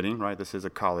 Pretty fitting, right? This is a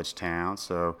college town,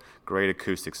 so great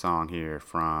acoustic song here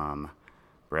from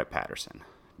Brett Patterson,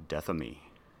 Death of Me.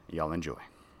 Y'all enjoy.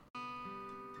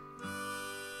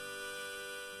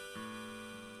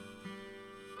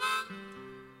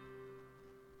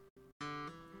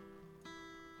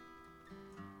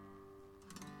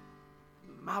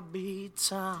 Might be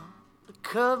time to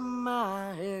cut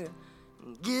my hair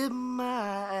and get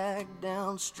my act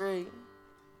down straight.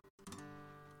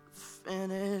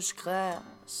 Finish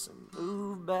class and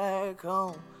move back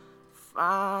home.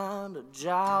 Find a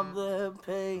job that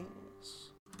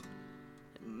pays.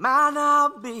 It might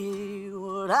not be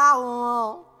what I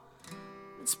want,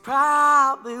 it's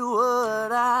probably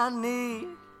what I need.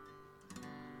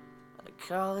 I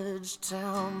college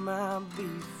town might be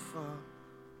fun,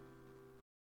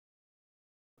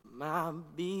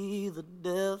 might be the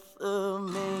death of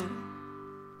me.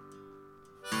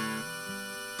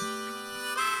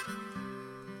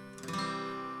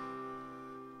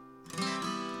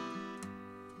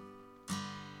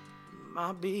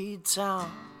 Might be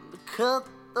time to cut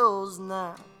those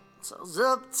nights. I was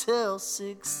up till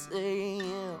 6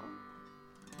 a.m.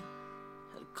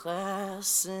 Had a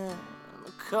class in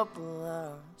a couple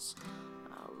hours.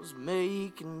 I was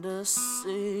making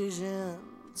decisions.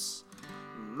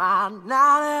 Might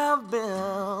not have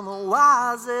been the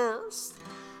wisest.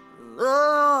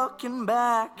 Looking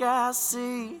back, I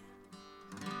see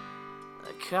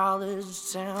a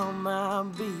college town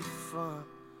might be fun,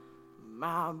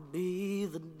 might be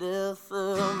the death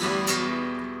of me.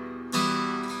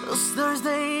 Those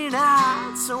Thursday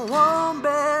nights in one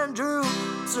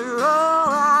bedrooms are all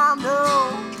I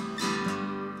know,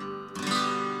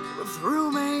 with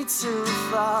roommates who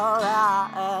thought I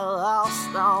had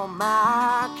lost all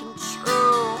my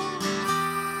control.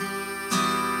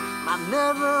 Might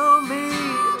never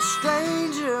meet a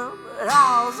stranger, but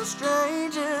I was a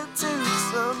stranger to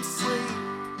some sleep.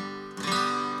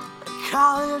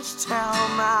 College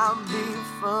town might be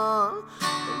fun,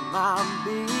 it might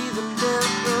be the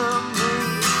death of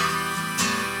me.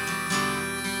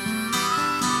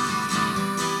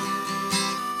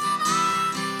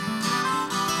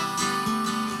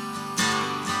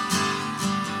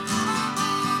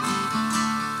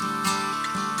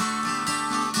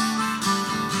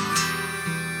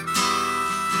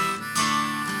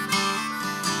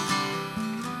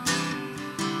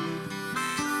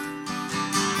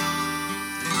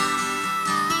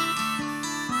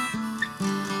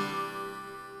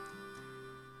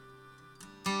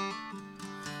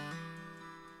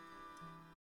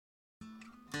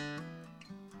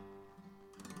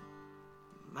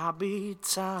 Might be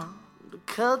time to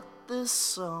cut this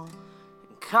song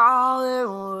and call it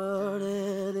what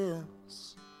it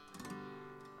is.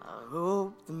 I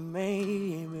hope that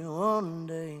maybe one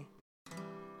day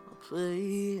I'll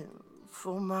play it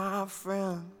for my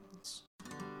friends.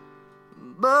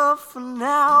 But for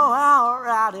now I'll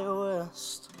ride it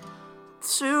west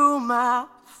to my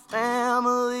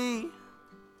family.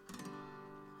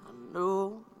 I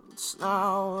know it's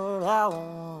not what I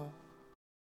want,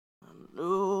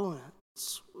 know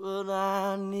it's what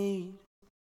I need.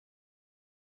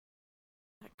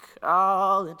 A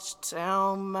college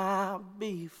town might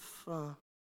be fun,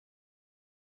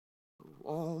 it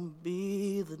won't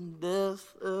be the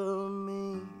death of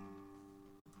me.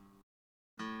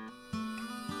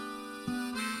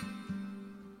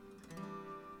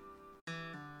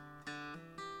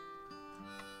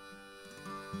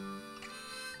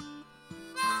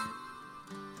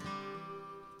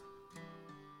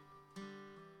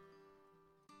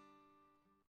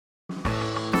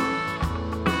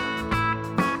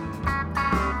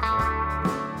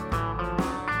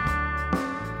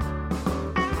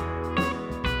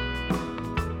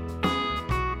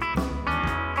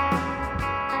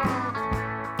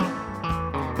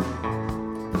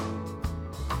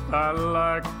 I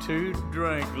like to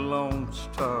drink Lone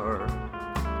Star.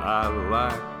 I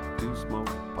like to smoke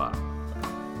pot.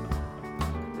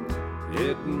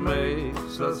 It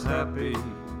makes us happy.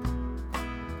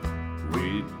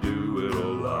 We do it a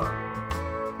lot.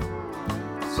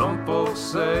 Some folks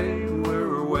say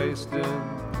we're wasting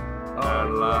our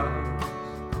lives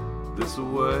this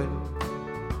way.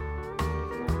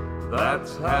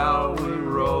 That's how we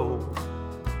roll.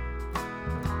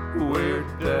 We're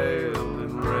Dale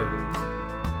and Ray.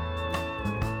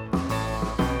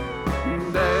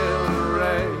 Dale and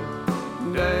Ray,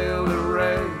 Dale and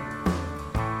Ray.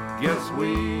 Guess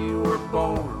we were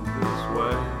born this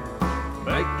way,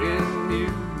 making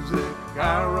music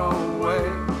our own way.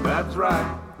 That's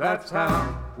right, that's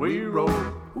how we roll.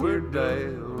 We're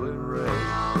Dale and Ray.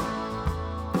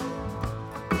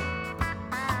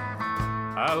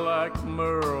 I like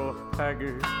Merle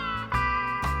Haggard,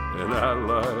 And I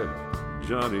like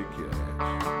Johnny Cash.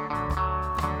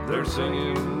 Their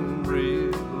singing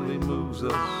really moves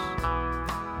us.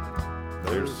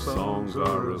 Their songs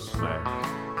are a smash.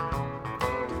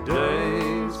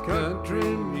 Today's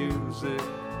country music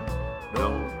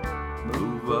don't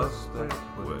move us that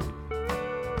way.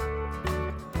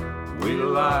 We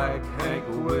like Hank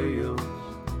Williams,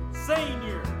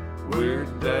 Senior. we're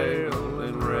Dale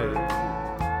and Ray.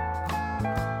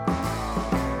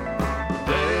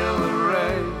 Dale and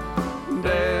Ray,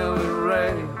 Dale and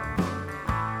Ray.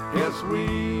 Guess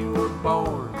we were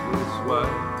born this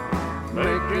way,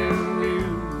 making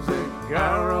music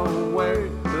our own way.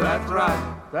 That's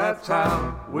right, that's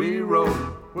how we roll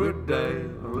with Dale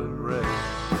and Ray.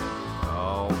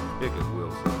 Oh, Pickett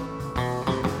Wilson.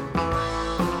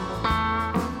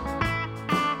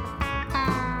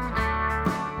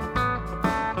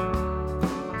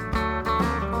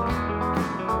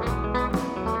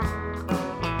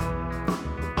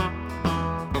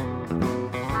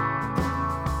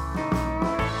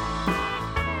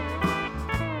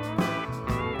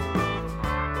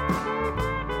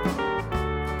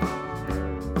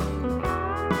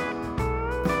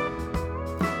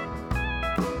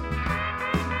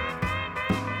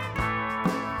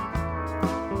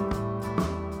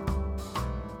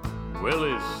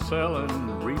 Willie's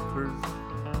selling reapers.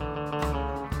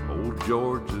 Old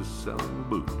George is selling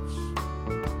boots.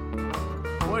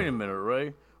 Wait a minute,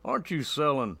 Ray. Aren't you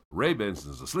selling? Ray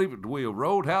Benson's asleep at the wheel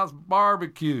Roadhouse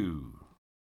Barbecue.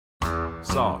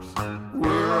 Sauce.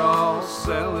 We're all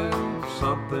selling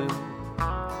something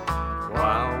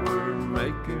while we're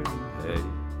making hay.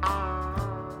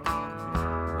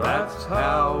 That's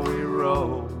how we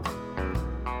roll.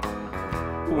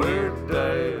 We're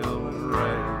Dale and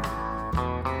Ray.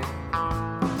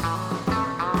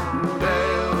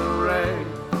 Dale and Ray,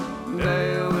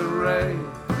 Dale and Ray.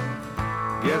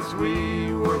 Guess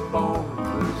we were born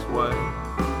this way,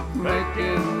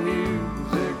 making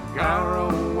music our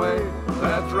own way.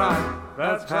 That's right,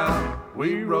 that's how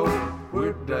we roll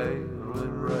with Dale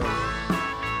and Ray.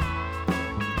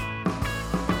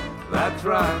 That's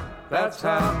right, that's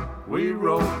how we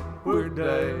roll with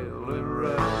Dale and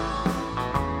Ray.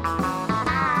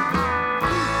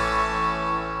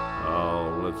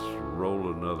 Oh, let's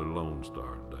roll another Lone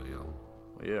Star, Dale.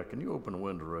 Yeah, can you open the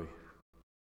window, Ray?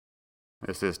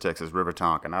 This is Texas River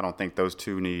Tonk, and I don't think those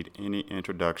two need any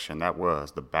introduction. That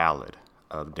was the ballad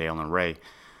of Dale and Ray.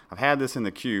 I've had this in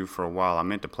the queue for a while. I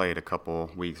meant to play it a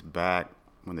couple weeks back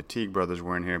when the Teague brothers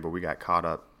were in here, but we got caught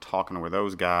up talking with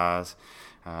those guys.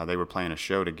 They were playing a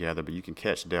show together, but you can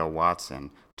catch Dale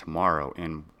Watson tomorrow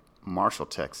in Marshall,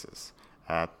 Texas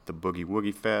at the Boogie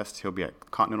Woogie Fest. He'll be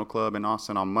at Continental Club in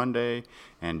Austin on Monday,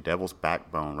 and Devil's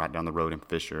Backbone right down the road in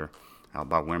Fisher out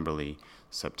by Wimberley,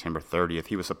 September 30th.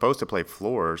 He was supposed to play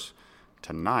Floors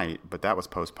tonight, but that was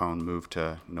postponed, moved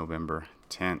to November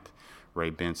 10th. Ray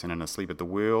Benson and Asleep at the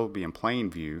Wheel be in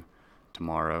Plainview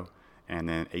tomorrow, and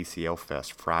then ACL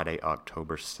Fest Friday,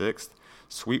 October 6th.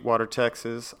 Sweetwater,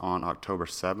 Texas on October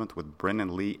 7th with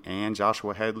Brendan Lee and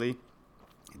Joshua Headley.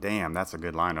 Damn, that's a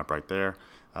good lineup right there.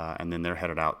 And then they're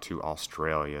headed out to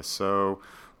Australia. So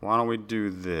why don't we do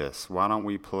this? Why don't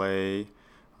we play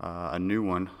a new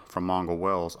one from Mongol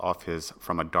Wells off his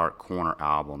From a Dark Corner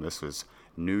album. This was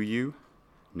Knew You,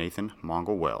 Nathan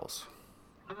Mongol Wells.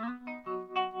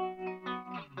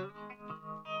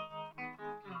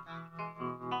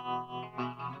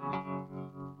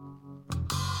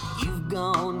 You've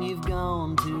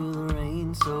gone to the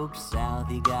rain-soaked south.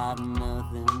 You got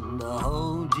nothing to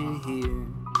hold you here.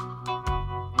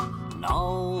 And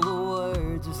all the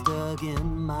words are stuck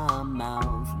in my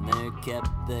mouth, and they're kept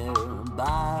there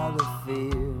by the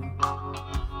fear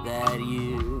that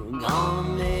you're gonna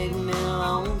make me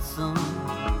lonesome.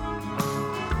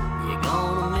 You're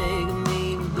gonna make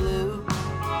me blue.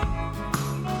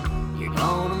 You're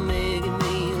gonna make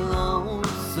me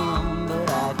lonesome, but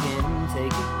I can't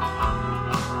take it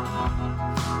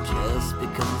just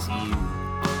because it's you.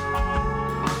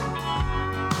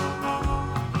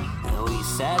 And we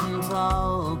sat and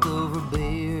talked over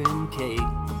beer and cake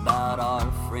about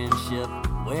our friendship,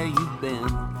 where you've been.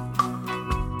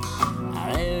 Now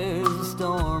there's a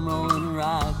storm rolling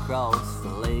right across the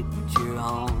lake, but you're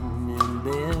home in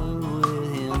bed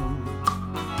with him.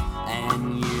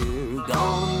 And you're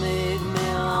gonna make me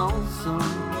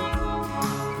lonesome.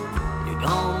 You're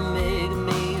gonna make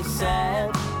me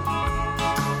sad.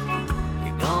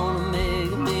 You're gonna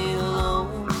make me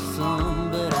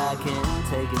lonesome, but I can't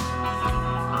take it.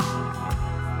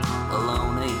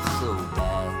 Alone ain't so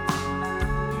bad.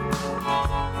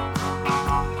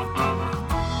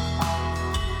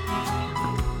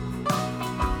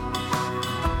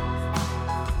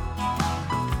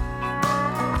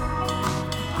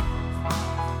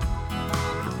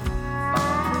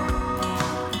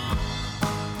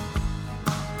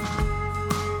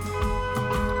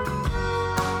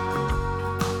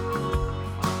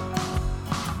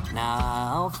 Now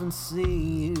I often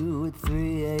see you at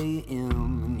 3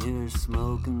 a.m. and you're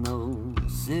smoking those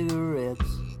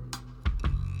cigarettes.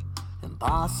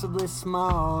 Impossibly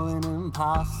small and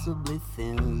impossibly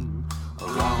thin,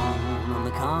 alone on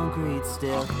the concrete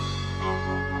step.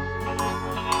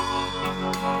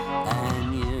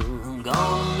 And you're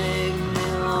gonna make me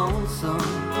lonesome.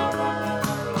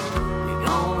 You're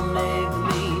gonna make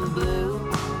me blue.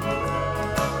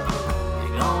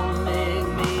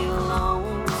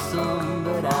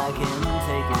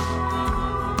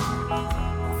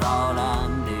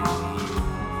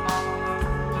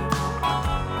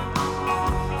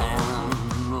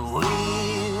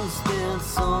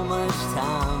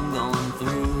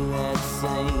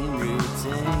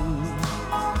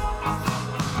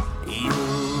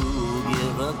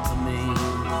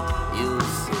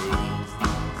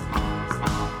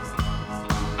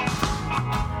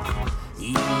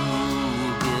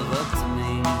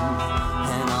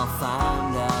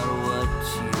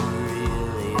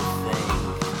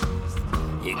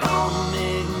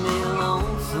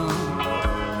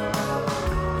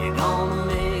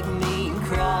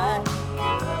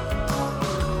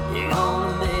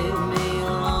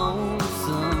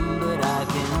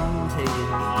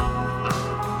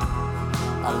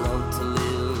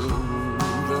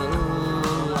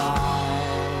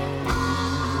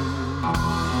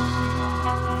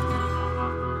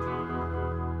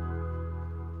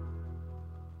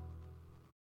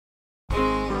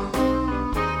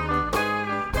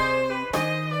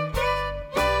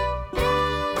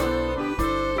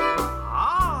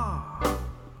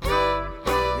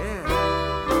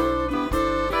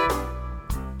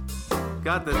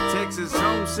 got the Texas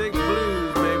homesick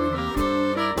blues, baby.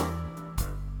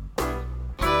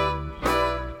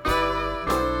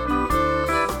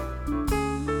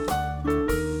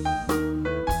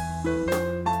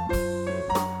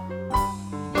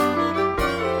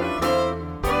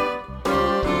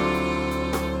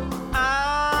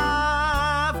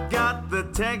 I've got the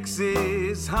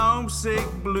Texas homesick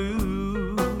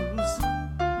blues.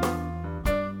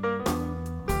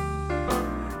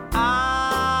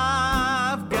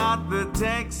 I've got the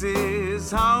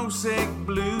Texas homesick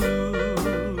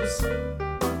blues.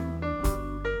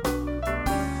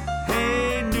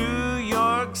 Hey, New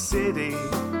York City,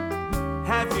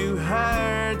 have you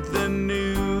heard the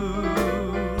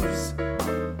news?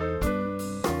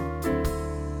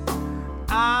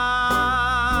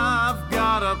 I've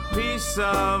got a piece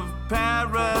of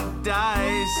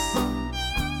paradise.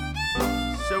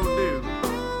 So do.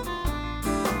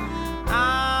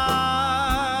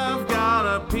 I've got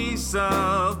a piece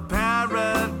of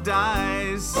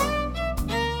paradise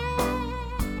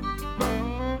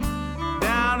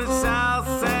down in South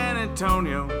San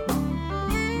Antonio.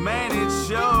 Man, it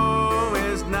sure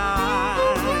is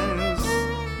nice.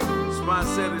 That's why I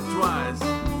said it twice.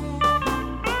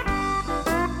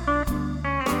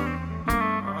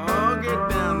 Oh, get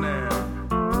down there.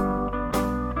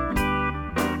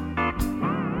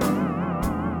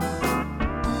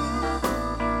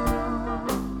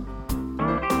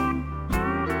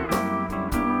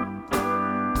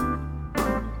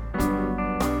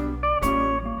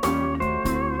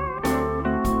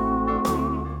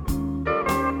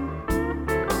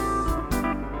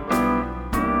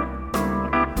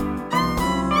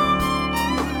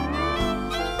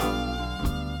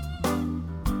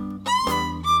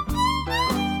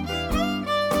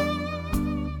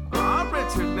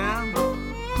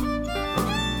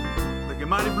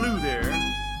 Mighty blue there.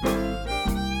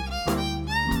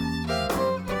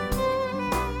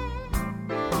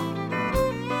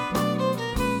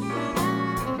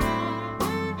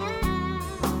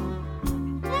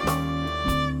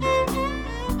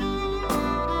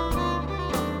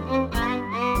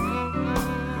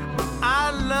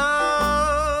 I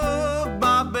love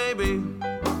my baby.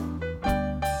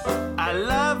 I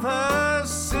love her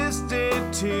sister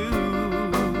too.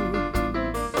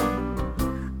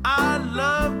 I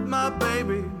love my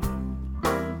baby.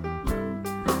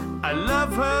 I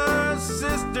love her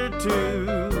sister too.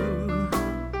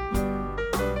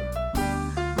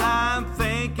 I'm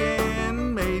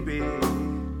thinking maybe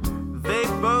they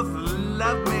both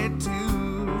love me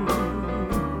too.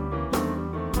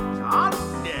 Oh,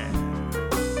 yeah.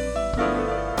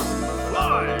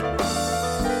 Floyd.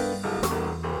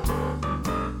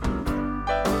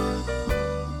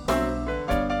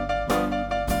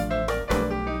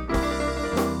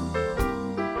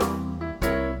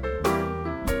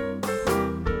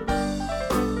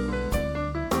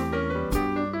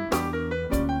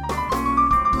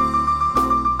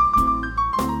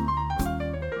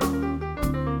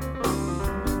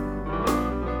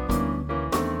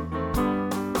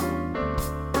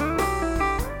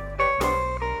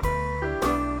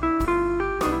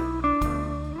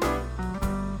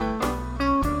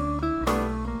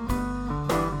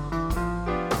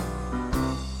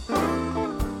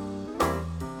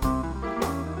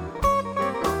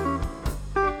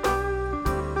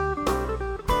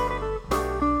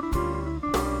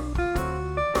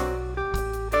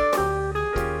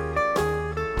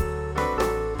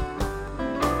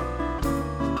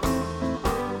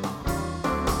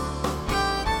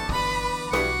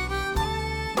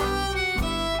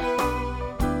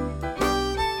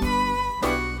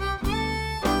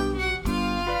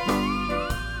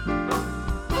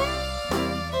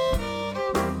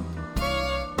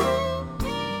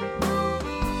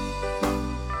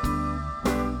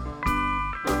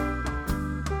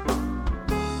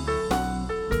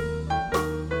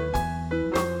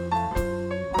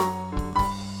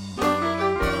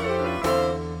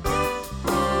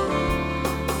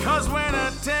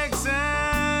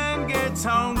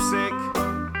 Homesick,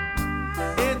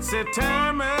 it's a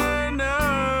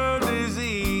terminal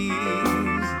disease.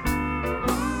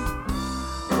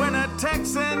 When a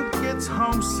Texan gets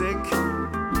homesick,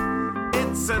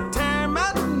 it's a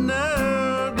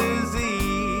terminal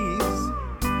disease.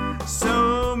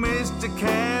 So, Mr.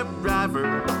 Cab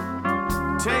Driver,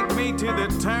 take me to the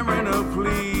terminal,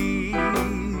 please.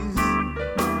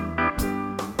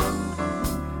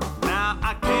 Now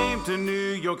I came to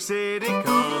New York City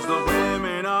 'cause the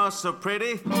women are so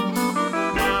pretty.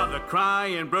 Now they're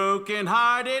crying broken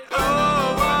hearted.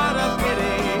 Oh, what a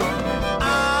pity.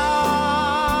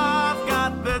 I've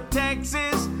got the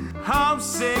Texas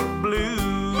homesick blues.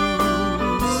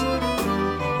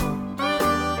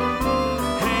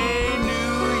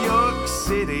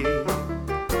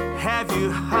 you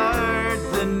heard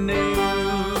the news.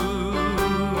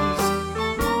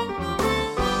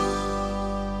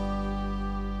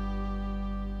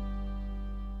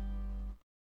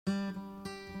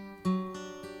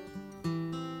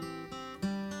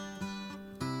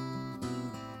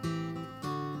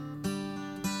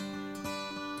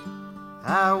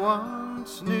 I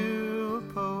once knew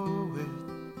a poet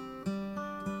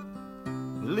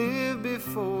who lived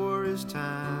before his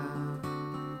time.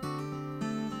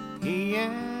 He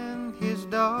and his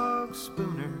dog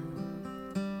Spooner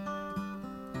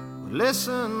would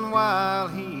listen while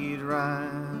he'd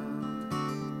rhyme.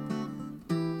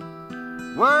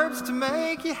 Words to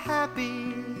make you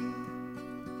happy,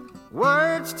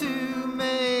 words to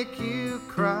make you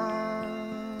cry.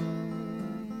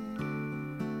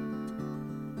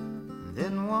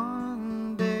 Then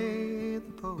one day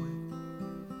the poet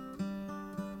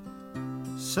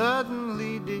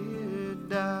suddenly did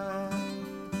die,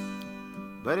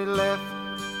 but he left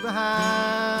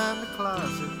behind a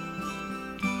closet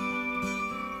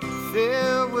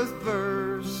filled with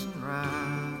verse and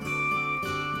rhyme.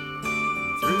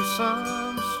 Through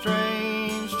some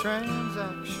strange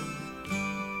transaction,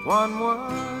 one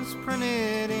was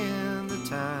printed in the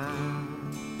Times.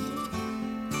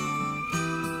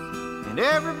 And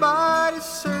everybody's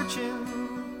searching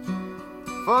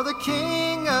for the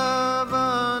king of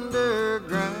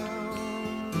underground.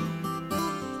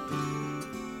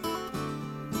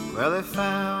 Well, they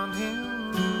found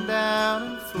him down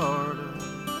in Florida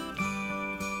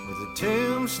with a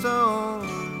tombstone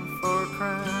for a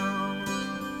crown.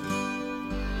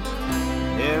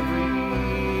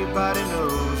 Everybody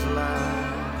knows a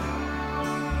line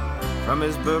from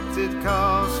his book that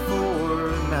costs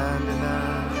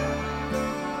 $4.99.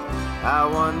 I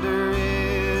wonder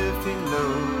if he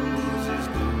knows he's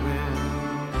doing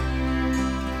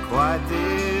quite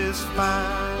this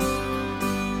fine,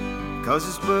 'cause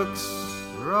his books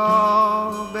are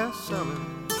all bestsellers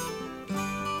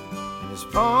and his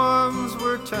poems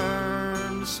were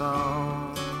turned to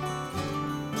song.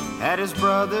 Had his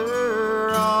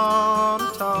brother on a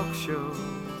talk show,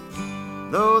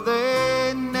 though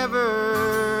they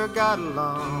never got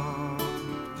along.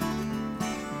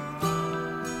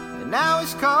 Now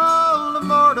he's called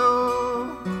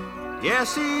immortal.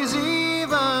 Yes, he's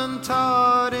even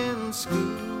taught in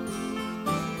school.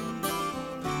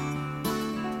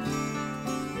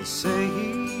 They say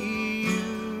he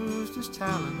used his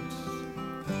talents,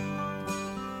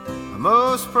 a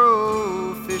most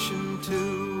proficient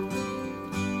tool,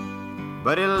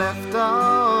 but he left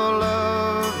all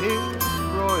of his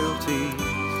royalties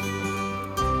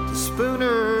to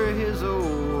Spooner, his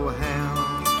old hound.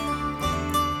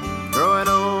 Growing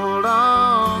old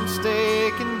on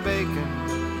steak and bacon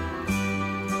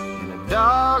in a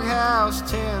doghouse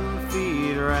 10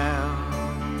 feet around.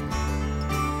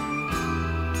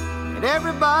 And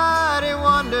everybody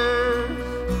wonders,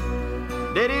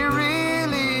 did he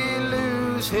really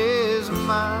lose his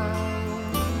mind?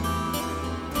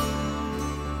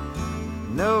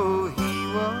 No, he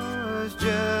was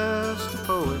just a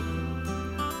poet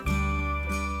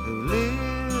who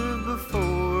lived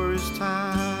before his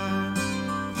time.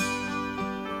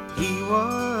 He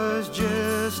was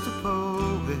just a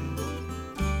poet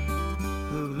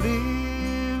who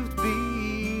lived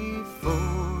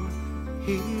before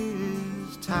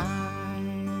his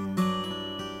time.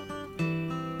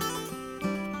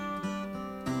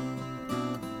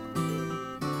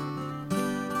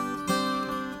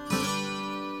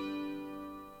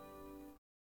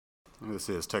 This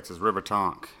is Texas River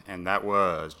Tonk, and that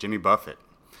was Jimmy Buffett,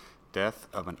 Death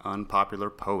of an Unpopular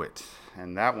Poet.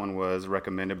 And that one was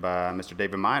recommended by Mr.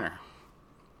 David Miner.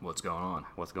 What's going on?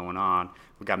 What's going on?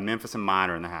 We got Memphis and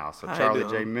Miner in the house. So How Charlie you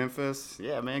J. doing? Memphis.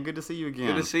 Yeah, man, good to see you again.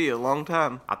 Good to see you. A long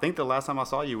time. I think the last time I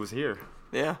saw you was here.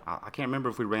 Yeah. I can't remember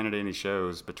if we ran into any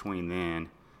shows between then.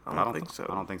 I don't think so.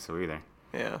 I don't think so either.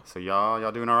 Yeah. So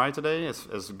y'all doing all right today?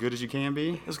 As good as you can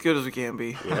be? As good as we can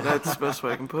be. Yeah. That's the best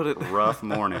way I can put it. Rough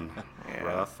morning. Yeah.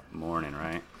 Rough morning,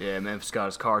 right? Yeah, Memphis got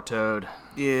his car towed.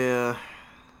 Yeah.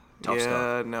 Tough yeah,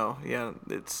 stuff. no. Yeah,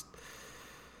 it's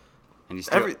And you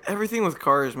still everything with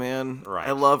cars, man. Right.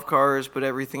 I love cars, but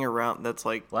everything around that's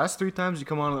like, Last 3 times you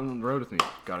come on the road with me,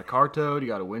 got a car towed, you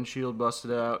got a windshield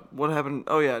busted out. what happened?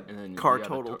 Oh yeah, And then car you got a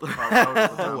totaled. car totaled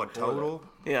the time Oh, a before that. total?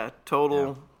 Yeah,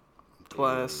 total,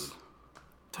 glass,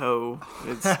 tow.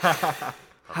 It's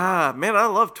man, I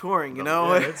love touring. You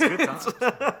know, Yeah, it's good times.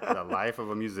 The life of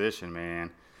a musician,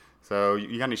 man. So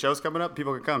you got any shows coming up?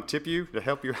 People can come tip you to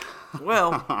help you.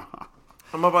 well,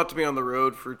 I'm about to be on the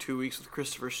road for 2 weeks with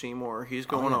Christopher Seymour. He's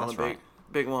going yeah, on a that's big, right.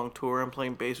 big long tour. I'm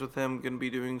playing bass with him. Going to be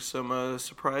doing some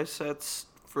surprise sets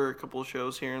for a couple of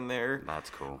shows here and there. That's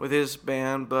cool. With his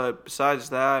band, but besides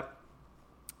that,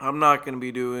 I'm not going to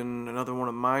be doing another one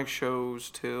of my shows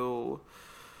till...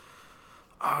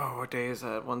 Oh, what day is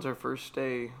that? When's our first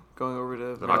day going over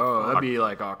to... that'd be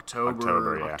like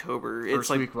October. Yeah. October. First It's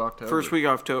like week of October. First week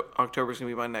of October is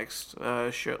going to be my next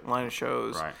line of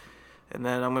shows. Right. And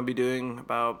then I'm going to be doing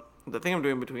about... I think I'm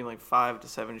doing between like 5 to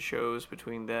 7 shows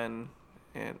between then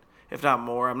and... If not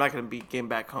more, I'm not going to be getting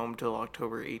back home till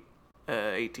October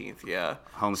 18th, yeah.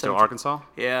 Home still 17th. Arkansas?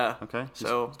 Yeah. Okay.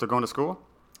 So... Still going to school?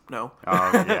 No.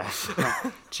 Oh, yeah.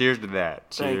 Cheers to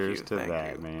that. Cheers to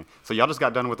that, man. So y'all just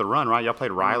got done with the run, right? Y'all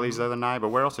played Riley's the other night, but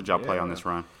where else did y'all play on this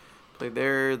run? Played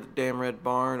there, the Damn Red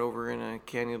Barn over in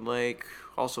Canyon Lake.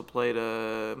 Also played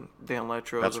Dan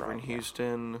Letro's over in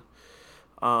Houston.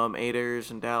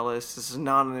 Aiders in Dallas. This is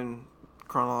not in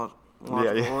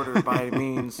chronological order by any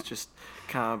means. Just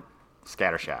kind of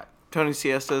scattershot. Tony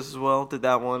Siestas as well. Did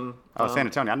that one. Oh, San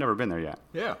Antonio. I've never been there yet.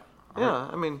 Yeah. Yeah,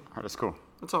 I mean. That's cool.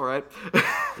 It's all right.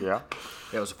 Yeah.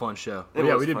 It was a fun show. We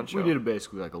did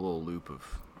basically like a little loop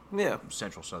of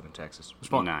central southern Texas. It was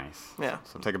fun. Nice. Yeah.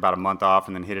 So take about a month off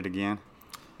and then hit it again.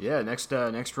 Yeah. Next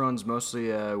run's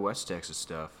mostly West Texas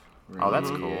stuff. Oh,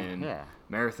 that's cool. Yeah.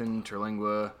 Marathon,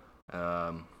 Terlingua. 2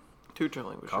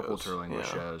 Terlingua shows. Couple Terlingua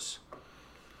shows.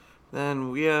 Then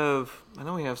we have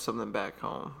something back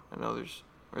home. I know there's,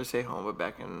 or say home, but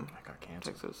back in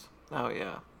Texas. Oh,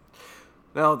 yeah.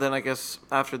 No, then I guess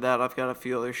after that, I've got a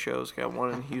few other shows. Got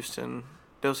one in Houston,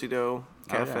 Do-Si-Do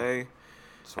Cafe.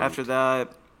 After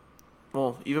that,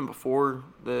 well, even before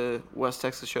the West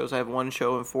Texas shows, I have one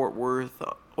show in Fort Worth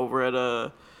over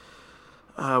at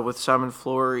with Simon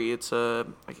Flory. It's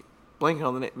blanking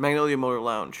on the name, Magnolia Motor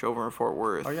Lounge over in Fort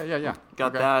Worth. Oh, yeah.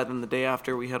 Got that, and the day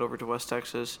after we head over to West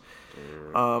Texas.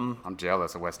 Dude, I'm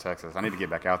jealous of West Texas. I need to get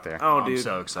back out there. Oh, dude. I'm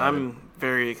so excited. I'm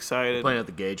very excited. We're playing at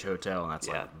the Gage Hotel, and that's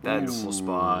that's beautiful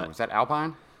spot. Is that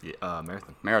Alpine? Yeah,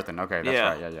 Marathon. Marathon, okay,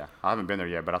 that's right, yeah. I haven't been there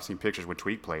yet, but I've seen pictures when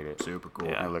Tweak played it. Super cool.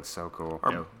 Yeah. It looks so cool.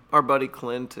 Our buddy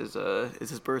Clint is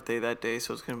his birthday that day,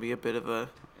 so it's gonna be a bit of a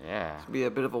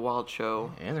wild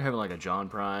show. And they're having like a John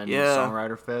Prine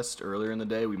Songwriter Fest earlier in the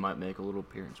day. We might make a little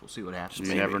appearance. We'll see what happens.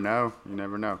 You never know.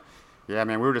 Yeah,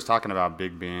 man, we were just talking about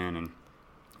Big Ben, and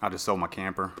I just sold my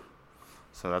camper.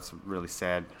 So that's a really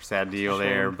sad deal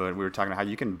there. But we were talking about how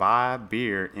you can buy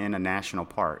beer in a national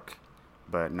park,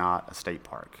 but not a state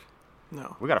park.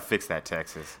 No. We got to fix that,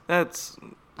 Texas. That's,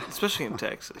 especially in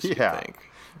Texas, you think.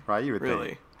 Right, you would really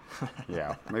think.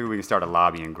 Yeah, maybe we can start a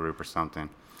lobbying group or something.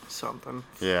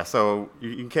 Yeah, so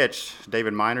you can catch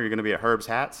David Miner. You're going to be at Herb's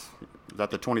Hats. Is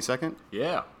that the 22nd?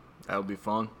 Yeah, that would be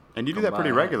fun. And you do that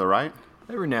pretty regular, right?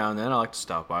 Every now and then I like to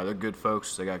stop by. They're good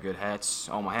folks. They got good hats.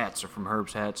 All my hats are from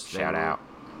Herb's Hats. Shout out.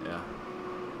 Yeah.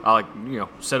 I like,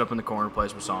 set up in the corner, play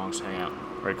some songs, hang out.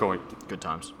 Very cool. Good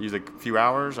times. Usually a few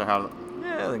hours or how?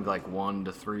 Yeah, I think like 1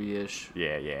 to 3-ish.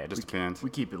 Yeah, it just depends.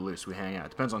 We keep it loose. We hang out. It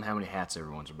depends on how many hats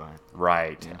everyone's buying.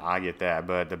 Right. Yeah. I get that.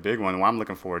 But the big one, what I'm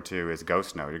looking forward to is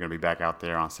Ghost Note. You're going to be back out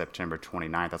there on September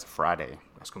 29th. That's a Friday.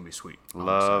 That's going to be sweet.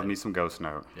 Love me some Ghost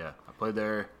Note. Yeah. I played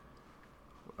there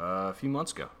a few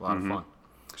months ago. A lot of fun.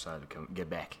 Excited to get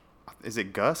back. Is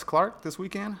it Gus Clark this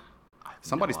weekend?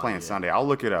 Somebody's playing Sunday. I'll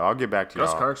look it up. I'll get back to you.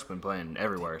 Gus Clark's been playing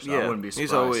everywhere, so I wouldn't be surprised.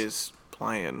 He's always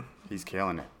playing. He's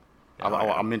killing it.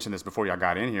 I'll mention this before y'all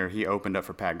got in here. He opened up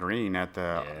for Pat Green at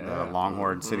the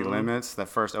Longhorn City Limits, that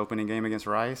first opening game against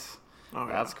Rice. Oh,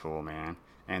 yeah. That's cool, man.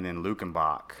 And then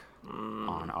Lukenbach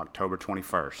on October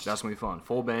 21st. That's going to be fun.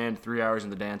 Full band, 3 hours in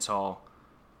the dance hall.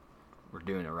 We're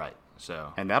doing it right.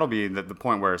 And that'll be the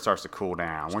point where it starts to cool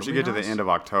down. Once you get to the end of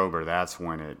October, that's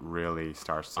when it really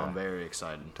starts to... I'm very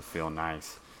excited. ...to feel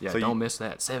nice. Yeah, so don't miss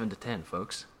that. 7 to 10,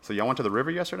 folks. So y'all went to the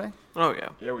river yesterday? Oh, yeah.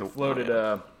 Yeah, we floated...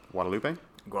 Guadalupe?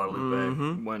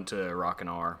 Guadalupe. Went to Rock and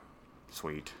R.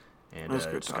 Sweet. And just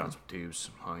got some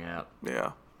tubes, hung out.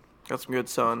 Yeah. Got some good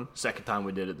sun. Second time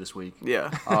we did it this week.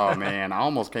 Yeah. Oh, man. I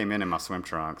almost came in my swim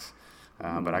trunks.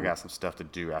 But I got some stuff to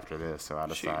do after this, so I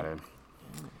decided...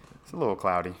 It's a little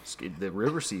cloudy. The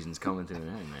river season's coming to an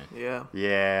end, man. Yeah.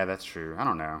 Yeah, that's true. I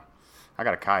don't know. I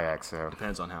got a kayak, so...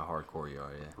 Depends on how hardcore you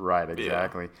are, yeah. Right,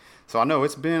 exactly. Yeah. So I know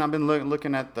I've been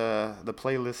looking at the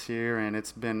playlist here, and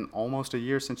it's been almost a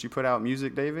year since you put out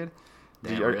music, David.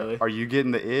 Really? Are you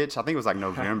getting the itch? I think it was like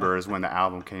November is when the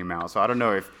album came out. So I don't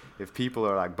know if people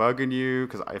are like bugging you,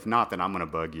 because if not, then I'm going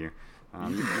to bug you.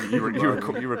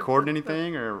 You recording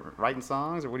anything or writing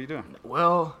songs, or what are you doing?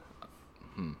 Well,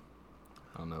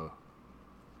 I don't know.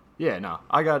 Yeah, no.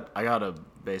 I got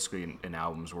basically an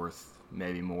album's worth,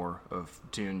 maybe more, of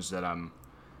tunes that I'm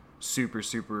super,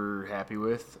 super happy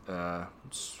with.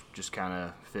 Just kind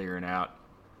of figuring out,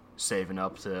 saving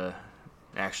up to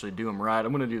actually do them right.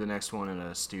 I'm going to do the next one in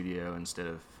a studio instead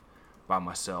of by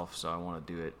myself, so I want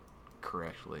to do it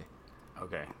correctly.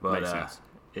 Okay, but makes sense.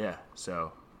 Yeah,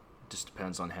 so it just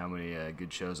depends on how many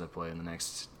good shows I play in the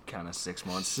next kind of 6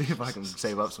 months, see if I can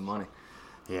save up some money.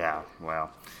 Yeah,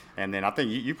 well, and then I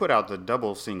think you put out the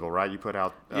double single, right? You put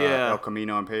out El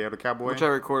Camino and Peyote Cowboy, which I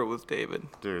recorded with David.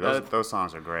 Dude, those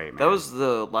songs are great, man. That was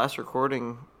the last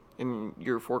recording in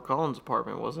your Fort Collins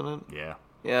apartment, wasn't it? Yeah.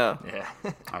 Yeah.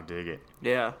 I dig it.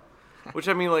 Yeah, which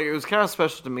I mean, like, it was kind of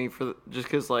special to me just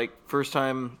because, like, first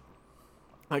time,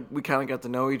 like, we kind of got to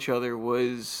know each other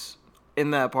was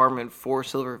in that apartment for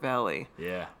Silver Valley.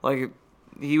 Yeah. Like,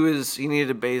 he needed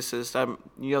a bassist.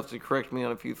 You have to correct me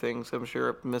on a few things. I'm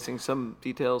sure I'm missing some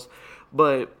details,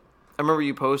 but I remember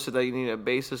you posted that you needed a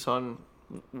bassist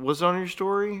was it on your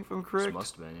story, if I'm correct? It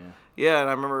must have been, yeah. Yeah, and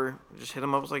I remember just hit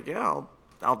him up. I was like, yeah,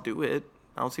 I'll do it.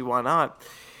 I don't see why not.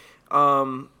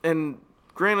 And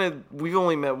granted, we've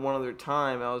only met one other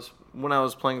time. When I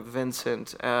was playing with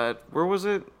Vincent at, where was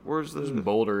it? It was in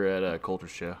Boulder at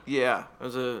Coulter's show. Yeah,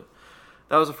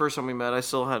 that was the first time we met. I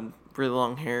still had really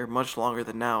long hair, much longer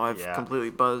than now. I've completely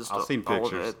buzzed. I've seen all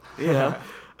pictures. Of it. Yeah,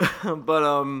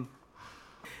 but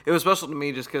it was special to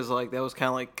me just because, like, that was kind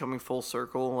of like coming full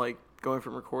circle, like going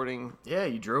from recording. Yeah,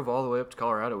 you drove all the way up to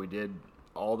Colorado. We did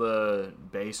all the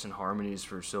bass and harmonies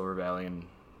for Silver Valley and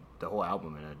the whole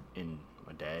album in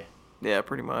a day. Yeah,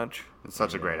 pretty much. It's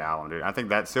such a great album, dude. I think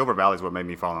that Silver Valley is what made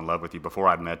me fall in love with you. Before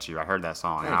I'd met you, I heard that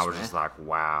song, and I was just like,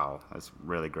 wow, that's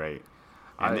really great.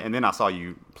 And then I saw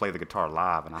you play the guitar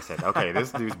live, and I said, okay,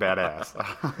 this dude's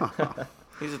badass.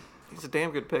 He's a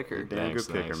damn good picker. Damn good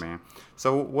picker, man.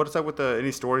 So what's up with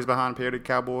any stories behind Peyote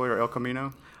Cowboy or El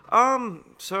Camino?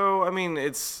 So, I mean,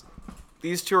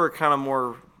 these two are kind of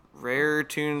more rare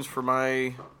tunes for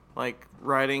my, like,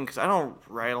 writing, because I don't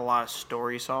write a lot of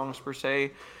story songs, per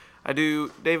se. I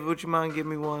do. David, would you mind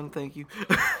giving me one? Thank you.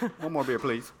 One more beer,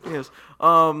 please. Yes.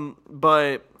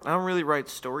 But I don't really write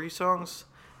story songs.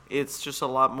 It's just a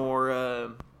lot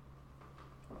more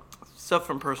stuff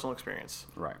from personal experience.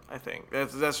 Right. I think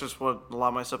that's just what a lot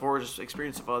of my stuff, or just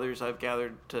experience of others I've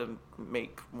gathered to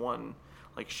make one,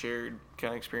 like, shared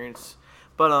kind of experience.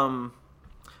 But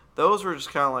those were just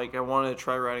kind of like, I wanted to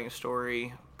try writing a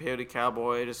story. Peyote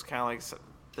Cowboy, just kind of like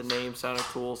the name sounded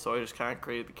cool, so I just kind of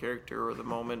created the character or the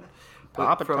moment.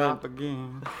 Pop it top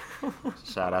again.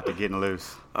 Shout out to Getting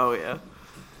Loose. Oh yeah.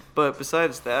 But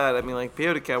besides that, I mean, like,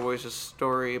 Peyote Cowboy is a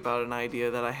story about an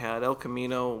idea that I had. El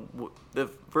Camino, the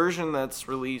version that's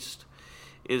released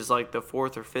is like the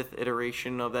 4th or 5th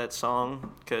iteration of that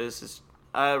song. Because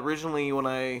originally, when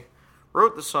I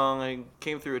wrote the song, I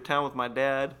came through a town with my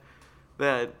dad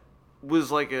that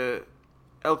was like a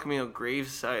El Camino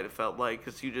gravesite, it felt like.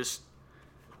 Because it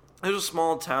was a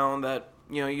small town that,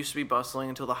 you know, used to be bustling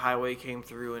until the highway came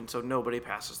through, and so nobody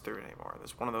passes through it anymore.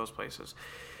 It's one of those places.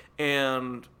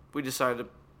 And we decided to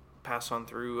pass on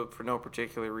through for no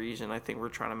particular reason. I think we're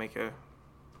trying to make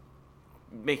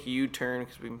a U-turn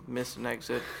because we missed an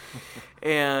exit.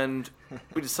 And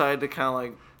we decided to kind of,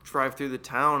 like, drive through the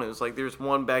town. It was like there's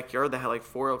one backyard that had like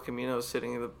 4 El Caminos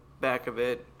sitting in the back of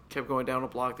it. Kept going down a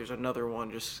block. There's another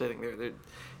one just sitting there. The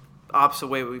opposite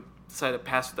way, we decided to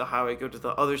pass through the highway, go to the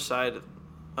other side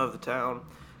of the town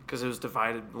because it was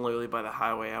divided literally by the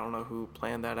highway. I don't know who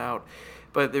planned that out.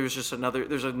 But there was just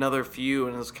another few,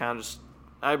 and it was kind of just,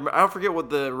 I don't forget what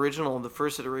the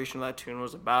first iteration of that tune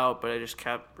was about, but I just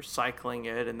kept recycling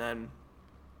it, and then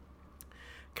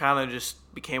kind of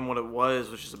just became what it was,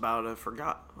 which is about a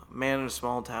man in a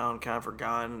small town, kind of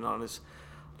forgotten on his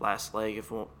last leg, if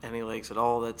any legs at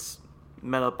all, that's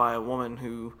met up by a woman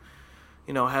who,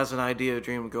 you know, has an idea, a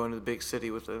dream of going to the big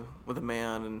city with a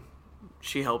man, and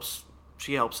she helps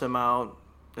him out,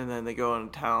 and then they go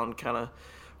into town, kind of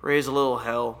raise a little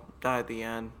hell, die at the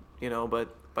end, you know.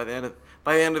 But by the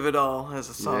end of it all, as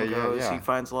the song goes, he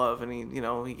finds love, and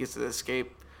he gets to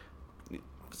escape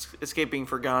being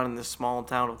forgotten in this small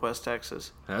town of West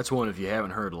Texas. That's one if you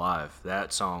haven't heard live.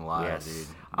 That song live, dude.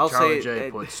 Charlie J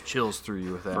puts chills through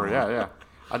you with that.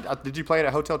 Yeah. Did you play it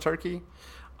at Hotel Turkey?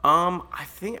 I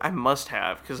think I must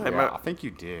have, because I think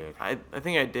you did. I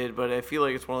think I did, but I feel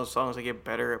like it's one of those songs I get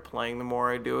better at playing the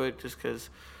more I do it, just because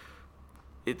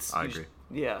it's. I agree.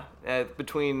 Yeah,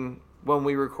 between when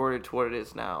we recorded to what it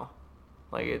is now,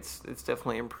 like it's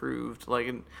definitely improved,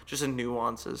 like just in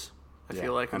nuances. I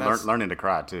feel like, and learning to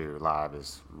cry too live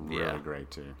is really great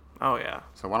too. Oh yeah.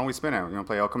 So why don't we spin it? You want to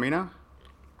play El Camino?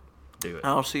 Do it.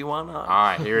 I'll see why not. All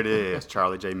right, here it is.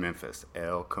 Charlie J. Memphis,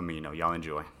 El Camino. Y'all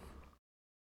enjoy.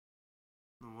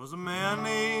 There was a man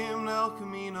named El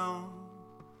Camino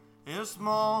in a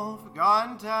small,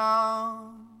 forgotten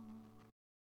town.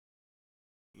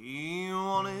 He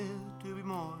wanted to be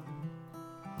more,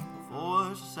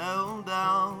 forced to settle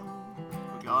down,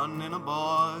 forgotten in a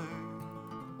bar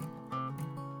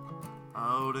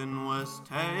out in West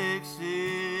Texas.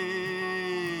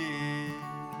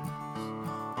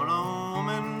 But a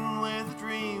woman with a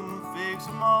dream fixed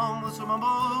a mom with some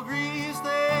humble grease.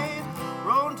 They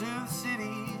rode to the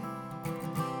city.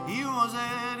 He was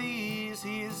at ease.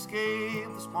 He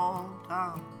escaped the small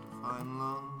town to find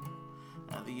love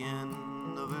at the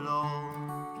end of it all.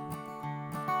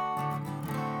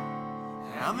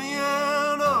 At the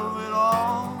end of it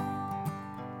all,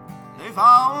 they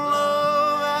found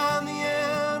love at the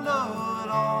end of it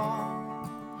all.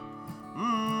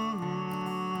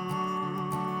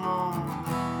 Oh,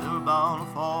 they were bound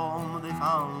to fall, but they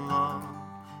found love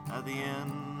at the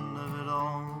end of it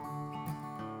all.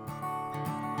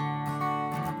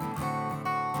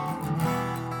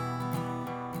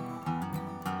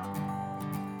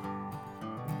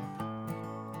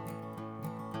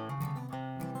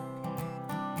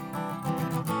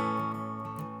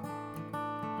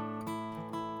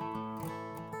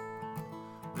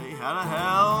 Had a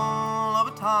hell of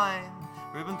a time,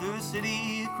 ripping through the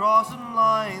city, crossing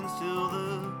lines till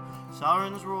the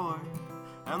sirens roared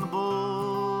and the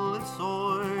bullets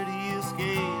soared. He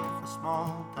escaped the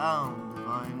small town to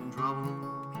find trouble,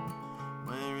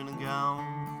 wearing a gown.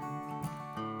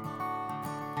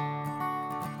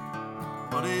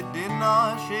 But it did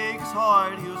not shake his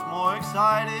heart. He was more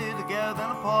excited together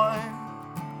than apart.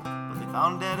 But they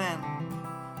found a dead end,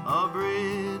 a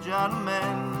bridge out of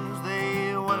men's.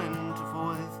 They went into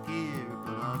fourth gear,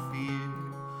 but I fear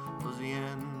was the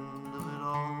end of it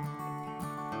all.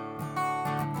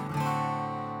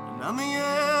 And at the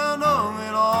end of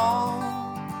it all,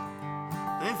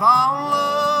 they found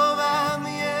love at the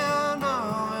end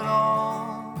of it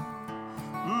all.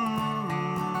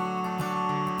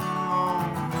 Oh,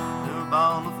 they were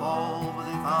bound to fall, but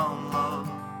they found love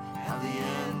at the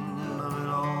end of it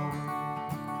all.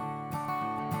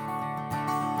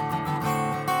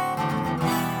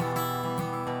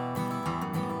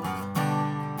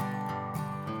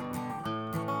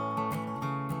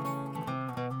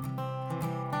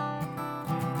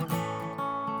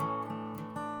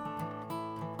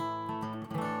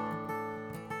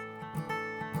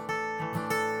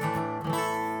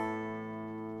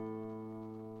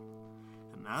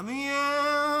 At the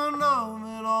end of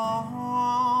it all,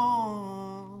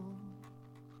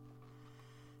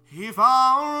 he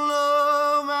found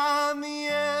love at the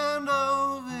end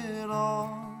of it all.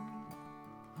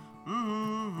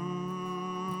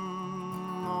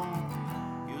 Oh,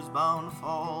 he was bound to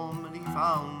fall, but he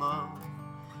found love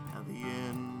at the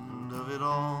end of it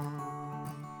all.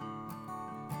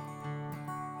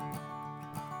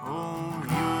 Oh,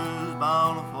 he was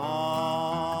bound to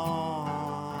fall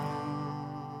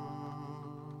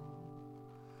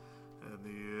at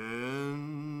the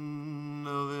end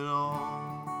of it all.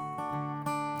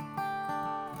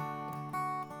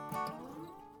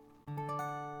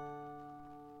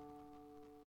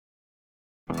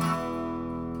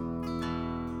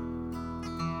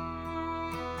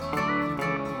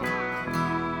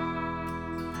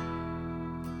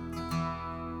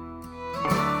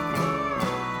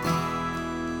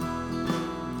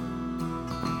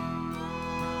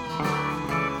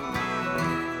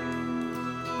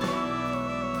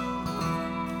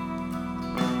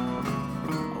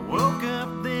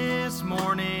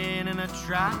 I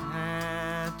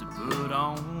tried to put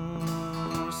on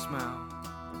a smile.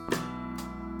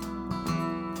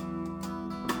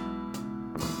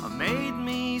 I made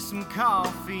me some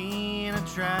coffee and I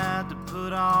tried to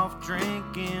put off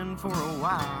drinking for a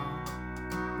while.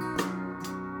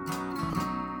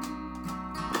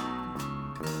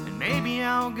 And maybe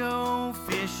I'll go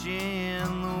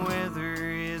fishing, the weather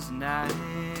is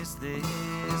nice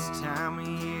this time of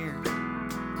year.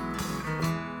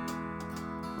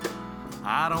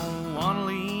 I don't want to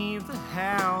leave the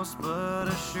house, but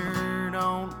I sure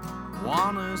don't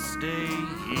want to stay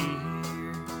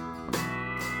here.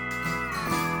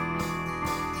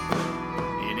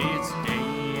 And it's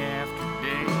day after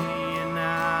day, and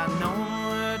I know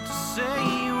what to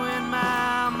say when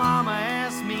my mama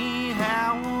asks me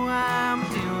how I'm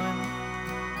doing.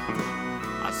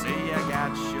 I say I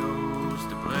got shows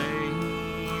to play,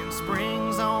 and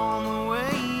spring's on the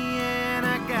way, and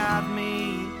I got me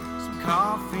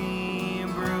coffee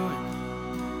and brewing.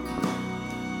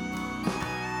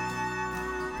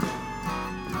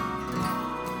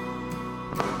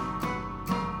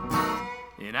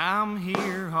 And I'm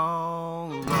here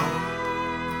all alone.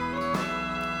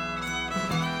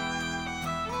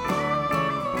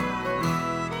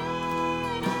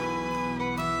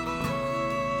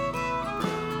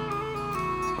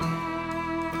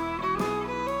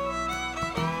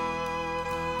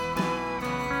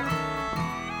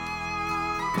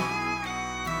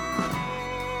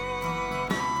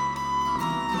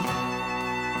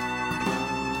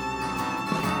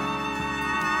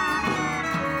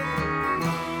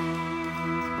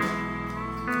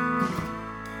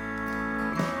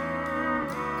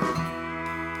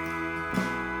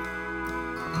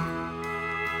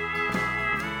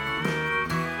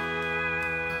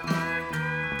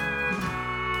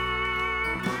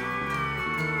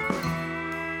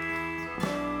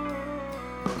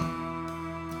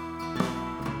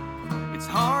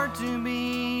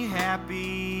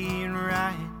 happy and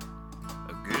write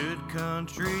a good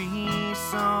country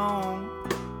song.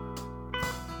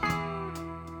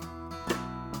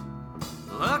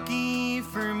 Lucky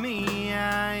for me,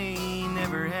 I ain't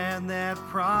never had that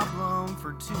problem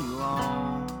for too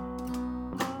long.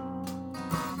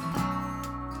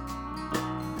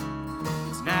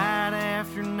 It's night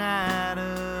after night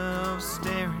of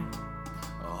staring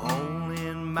a hole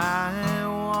in my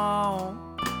wall,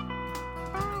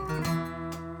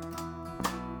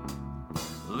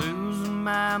 losing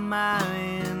my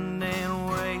mind and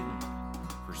waiting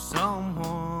for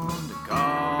someone to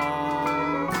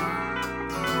call.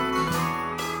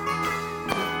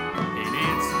 And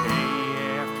it's day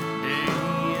after day,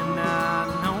 and I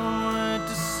know what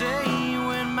to say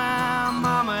when my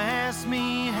mama asks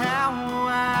me how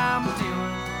I'm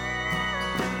doing.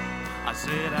 I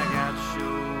said I got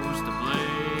shows to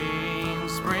play, and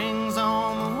spring's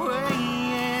on the way,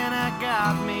 and I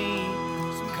got me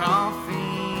some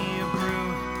coffee brewing.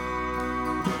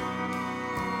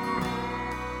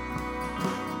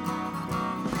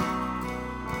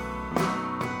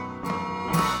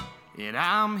 And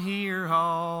I'm here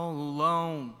all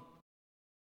alone.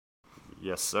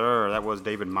 Yes, sir. That was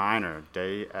David Miner,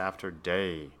 Day After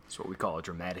Day. That's what we call a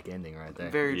dramatic ending right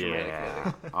there. Very dramatic.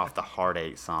 Yeah, off the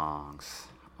Heartache songs.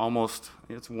 Almost,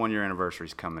 it's 1 year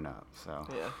anniversary's coming up, so.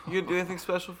 Yeah. You gonna do anything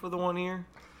special for the 1 year?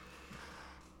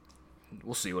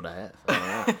 We'll see what I have.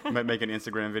 I don't know. Might make an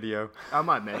Instagram video. I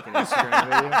might make an Instagram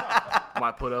video.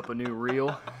 Might put up a new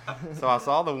reel. So I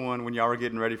saw the one when y'all were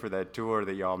getting ready for that tour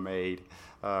that y'all made,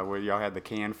 where y'all had the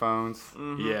can phones.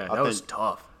 Mm-hmm. Yeah, that was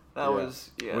tough. That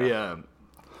was, yeah. We,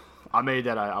 I made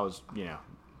that. I was,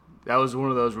 that was one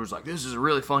of those where it's like, this is a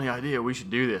really funny idea. We should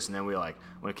do this. And then we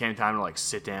when it came time to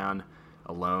sit down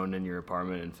alone in your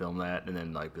apartment and film that, and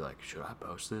then be like, should I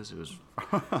post this? It was,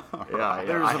 yeah.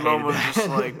 There was a moment just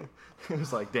like, it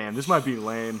was like, damn, this might be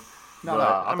lame. No,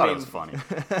 I thought it was funny.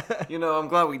 I'm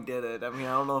glad we did it. I mean,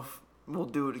 I don't know if we'll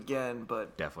do it again,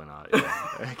 but definitely not.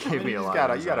 Yeah. It gave me a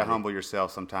lot. You gotta humble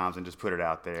yourself sometimes and just put it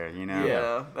out there.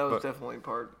 Yeah, that was definitely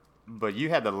part. But you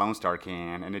had the Lone Star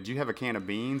can, and did you have a can of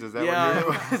beans? Is that what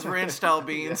you it's ranch style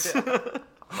beans.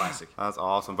 Classic. That's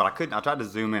awesome. But I tried to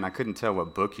zoom in. I couldn't tell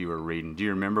what book you were reading. Do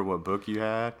you remember what book you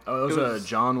had? Oh, it was a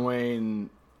John Wayne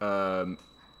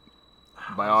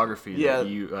biography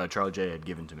that Charlie J had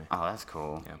given to me. Oh, that's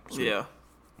cool. Yeah.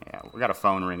 Yeah, we got a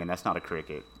phone ringing. That's not a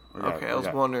cricket. I was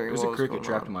wondering. There's a cricket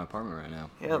trapped in my apartment right now.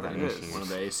 Yeah, there is. One of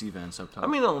the AC vents up top. I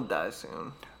mean, it'll die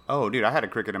soon. Oh, dude, I had a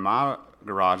cricket in my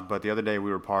garage, but the other day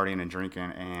we were partying and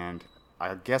drinking, and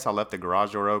I guess I left the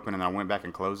garage door open, and I went back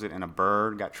and closed it, and a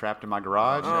bird got trapped in my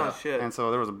garage. Oh, shit. And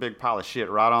so there was a big pile of shit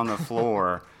right on the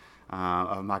floor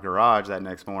of my garage that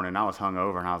next morning. I was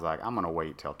hungover, and I was like, I'm going to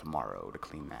wait till tomorrow to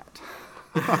clean that.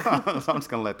 So I'm just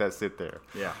going to let that sit there.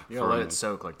 Yeah, you got to let it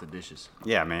soak like the dishes.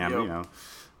 Yeah, man,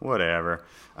 whatever.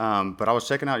 But I was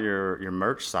checking out your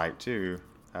merch site, too.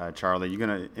 Charlie,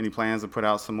 you any plans to put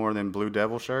out some more of them Blue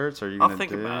Devil shirts? Or you gonna I'll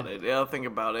think about it. Yeah, I'll think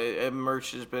about it.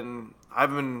 Merch has been.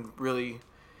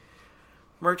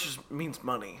 Merch means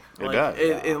money. It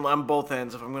does. On both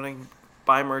ends. If I'm gonna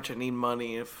buy merch, I need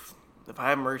money. If I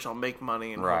have merch, I'll make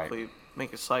money and hopefully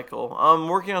make a cycle. I'm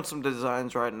working on some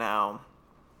designs right now.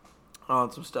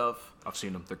 On some stuff. I've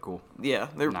seen them. They're cool. Yeah,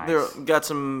 they're got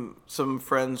some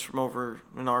friends from over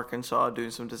in Arkansas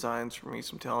doing some designs for me.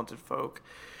 Some talented folk.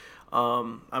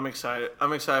 I'm excited.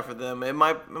 I'm excited for them. It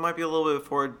might be a little bit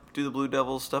before I do the Blue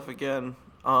Devils stuff again.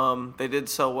 They did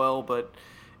sell well, but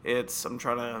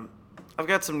I've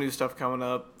got some new stuff coming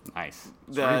up. Nice.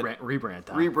 Rebrand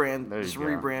time.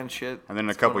 Rebrand shit. And then in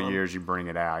a couple years, you bring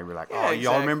it out. You'll be like,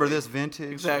 y'all remember this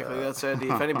vintage? Exactly. That's the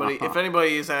idea. If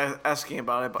anybody is asking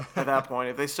about it at that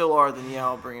point, if they still are, then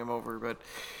I'll bring them over. But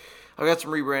I've got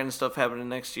some rebranding stuff happening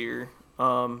next year,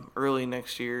 early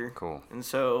next year. Cool. And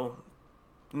so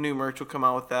new merch will come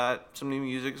out with that. Some new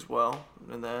music as well.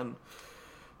 And then,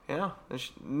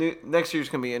 next year's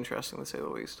going to be interesting, to say the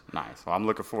least. Nice. Well, I'm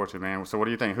looking forward to it, man. So what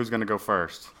do you think? Who's going to go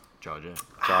first?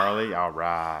 Charlie. All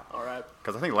right.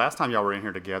 Because I think last time y'all were in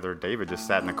here together, David just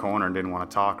sat in the corner and didn't want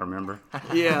to talk, remember?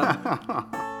 Yeah.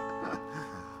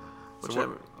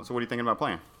 So what are you thinking about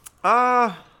playing?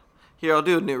 Here, I'll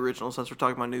do a new original since we're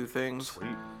talking about new things. Sweet.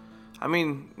 I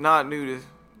mean, not new to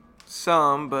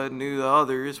some, but new to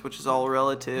others, which is all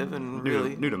relative and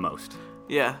new to most.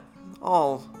 Yeah, it's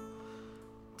all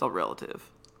relative.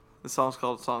 The song's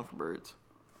called "Song for Birds."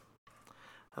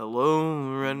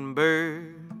 Hello, red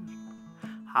bird,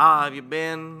 how have you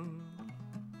been?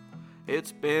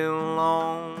 It's been a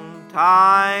long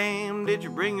time. Did you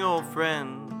bring your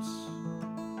friends?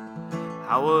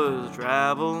 How was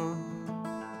travel?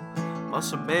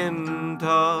 Must have been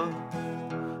tough.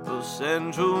 Those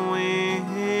central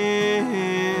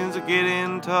winds are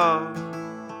getting tough.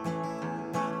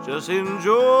 Just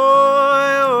enjoy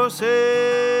yourself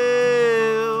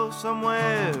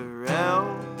somewhere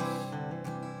else.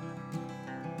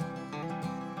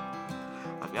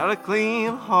 I've got a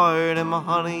clean heart and my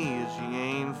honey, she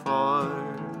ain't far.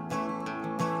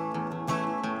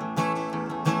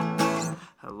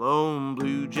 Hello,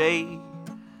 blue jay,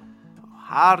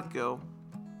 how'd it go?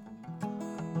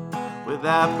 With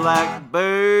that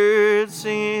blackbird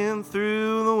singing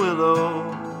through the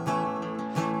willow.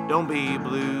 Don't be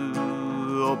blue,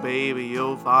 oh baby,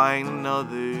 you'll find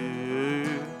another.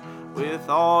 With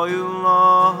all your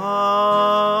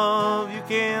love, you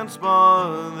can't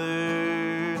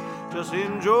smother. Just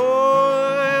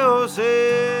enjoy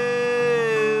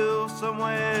yourself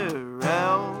somewhere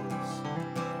else.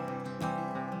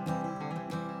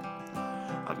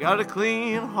 I've got a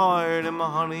clean heart and my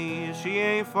honey, she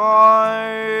ain't far.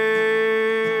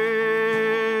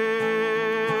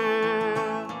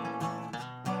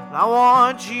 I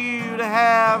want you to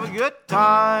have a good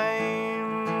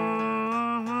time,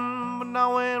 but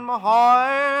not when my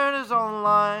heart is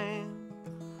online.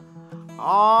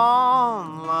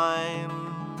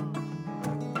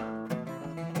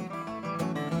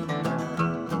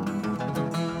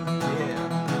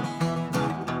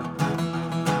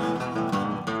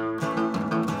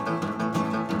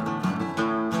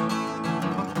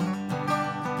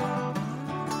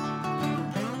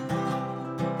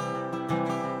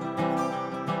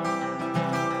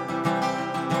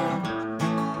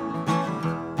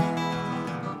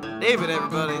 David,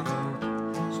 everybody.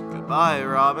 So goodbye,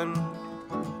 Robin.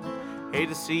 Hate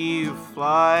to see you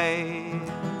fly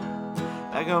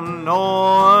back up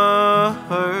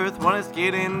north when it's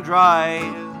getting dry.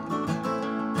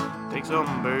 Take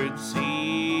some bird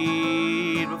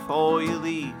seed before you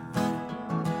leave,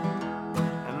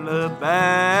 and the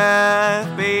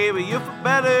bath, baby, you're for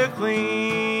better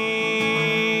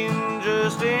clean.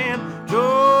 Just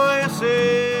enjoy yourself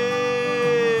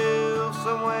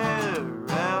somewhere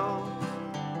else.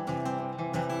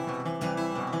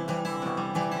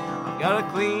 I've got a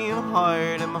clean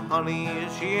heart and my honey,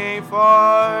 she ain't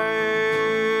far.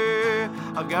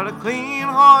 I've got a clean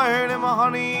heart and my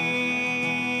honey,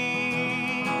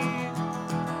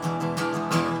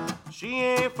 she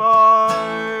ain't far.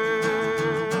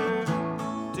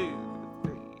 2,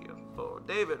 3, 4,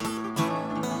 David.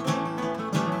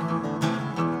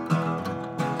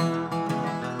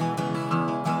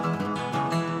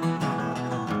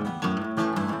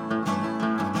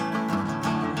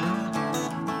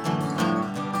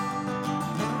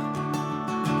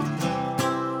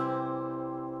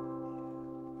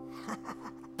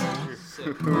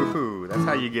 Ooh, that's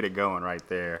how you get it going right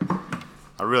there.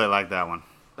 I really like that one.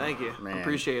 Thank you. Man.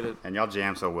 Appreciate it. And y'all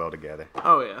jam so well together.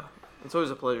 Oh, yeah. It's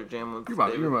always a pleasure jamming with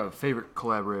David. You're my favorite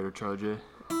collaborator, Charlie J.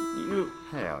 You,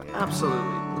 Hell yeah. absolutely.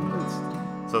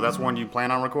 So that's one you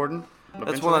plan on recording?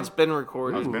 That's one that's been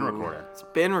recorded. Oh, it's been recorded. It's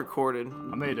been recorded.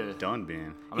 I made a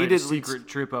did secret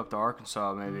trip up to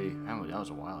Arkansas. Maybe that was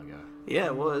a while ago. Yeah,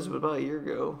 it was, but about a year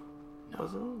ago.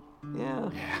 Was it? Yeah.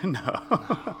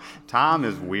 No. Time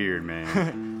is weird,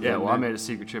 man. Yeah, well, I made a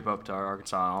secret trip up to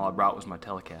Arkansas, and all I brought was my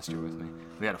Telecaster with me.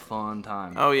 We had a fun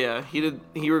time. Oh yeah,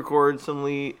 he recorded some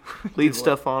lead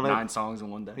stuff on it. 9 songs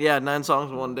in one day. Yeah, 9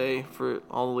 songs in one day for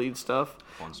all the lead stuff.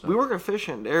 Fun stuff. We work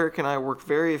efficient. Eric and I work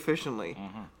very efficiently.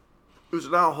 Mm-hmm. There's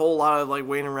not a whole lot of like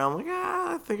waiting around, like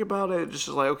think about it. Just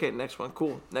like, okay, next one,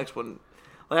 cool, next one.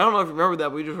 Like, I don't know if you remember that,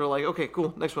 but we just were like, okay,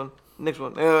 cool, next one.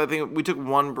 I think we took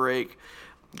one break,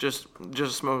 just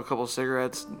smoke a couple of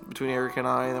cigarettes between Eric and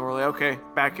I, and then we're like, okay,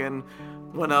 back in,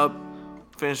 went up,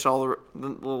 finished all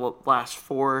the last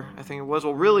 4, I think it was.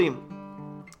 Well, really,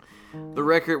 the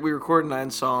record, we recorded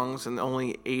 9 songs, and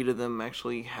only 8 of them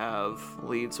actually have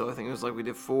leads, so I think it was like we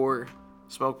did 4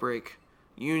 smoke break,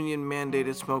 union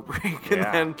mandated smoke break, and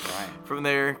then from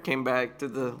there came back to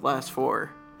the last 4,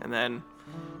 and then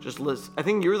just list. I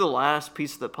think you were the last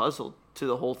piece of the puzzle to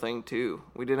the whole thing too.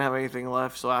 We didn't have anything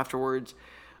left, so afterwards,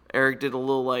 Eric did a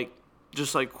little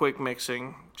just quick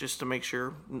mixing, just to make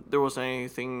sure there wasn't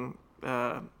anything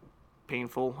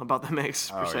painful about the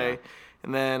mix per se. Yeah.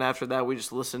 And then after that, we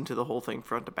just listened to the whole thing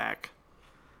front to back,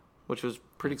 which was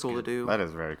pretty cool to do. That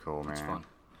is very cool, man. That's fun.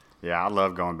 Yeah, I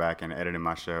love going back and editing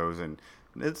my shows, and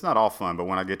it's not all fun, but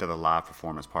when I get to the live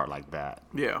performance part like that,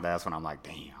 that's when I'm like,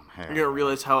 damn. You're gonna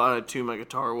realize how out of tune my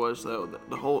guitar was, though.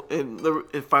 The whole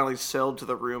it finally sailed to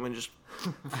the room and just.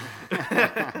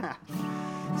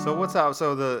 So what's up?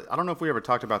 So I don't know if we ever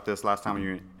talked about this last time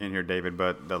you were in here, David,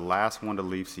 but the last one to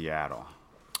leave Seattle.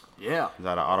 Yeah. Is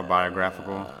that an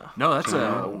autobiographical? No, that's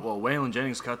Waylon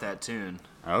Jennings cut that tune.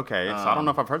 Okay, so I don't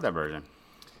know if I've heard that version.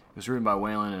 It was written by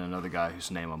Waylon and another guy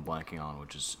whose name I'm blanking on,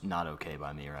 which is not okay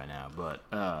by me right now. But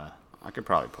I could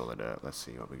probably pull it up. Let's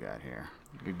see what we got here.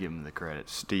 You could give him the credit.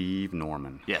 Steve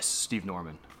Norman. Yes, Steve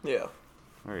Norman. Yeah.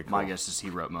 Very cool. My guess is he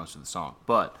wrote most of the song.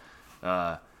 But,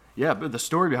 but the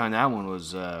story behind that one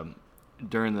was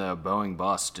during the Boeing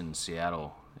bust in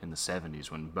Seattle in the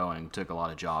 70s when Boeing took a lot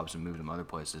of jobs and moved them other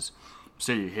places. The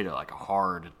city hit a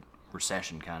hard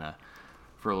recession kind of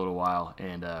for a little while,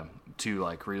 and two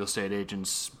real estate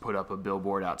agents put up a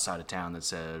billboard outside of town that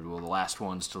said, well, the last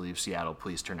ones to leave Seattle,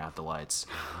 please turn out the lights.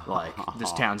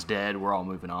 This town's dead, we're all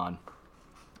moving on.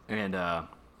 And I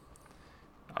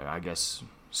guess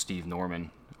Steve Norman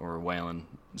or Waylon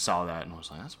saw that and was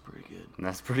like, that's pretty good.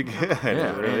 That's pretty good.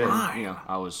 Yeah, really.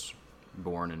 I was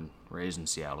born and raised in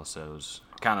Seattle, so it was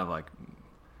kind of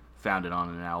found it on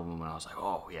an album, and I was like,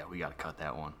 oh, yeah, we got to cut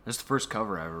that one. This is the first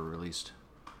cover I ever released.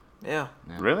 Yeah.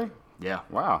 Really? Yeah.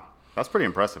 Wow. That's pretty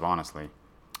impressive, honestly.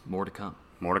 More to come.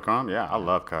 More to come? Yeah, I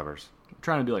love covers. I'm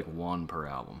trying to do one per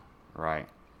album. Right.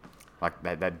 Like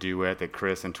that duet that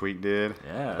Chris and Tweak did.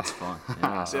 Yeah, that's fun.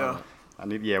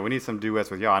 Yeah. We need some duets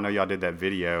with y'all. I know y'all did that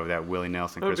video, that Willie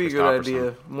Nelson, That would Chris be a good Christopherson.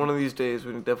 idea. One of these days,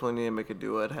 we definitely need to make a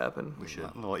duet happen. We should.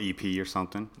 A little EP or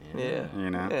something. Yeah. You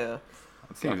know? Yeah.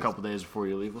 A couple days before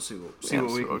you leave, we'll see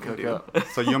what we can cook up.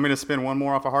 So you want me to spin one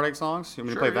more off of Heartache Songs? You want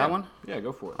me to play that one? Yeah,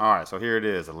 go for it. All right, so here it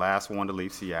is, the last one to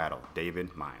leave Seattle,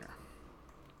 David Miner.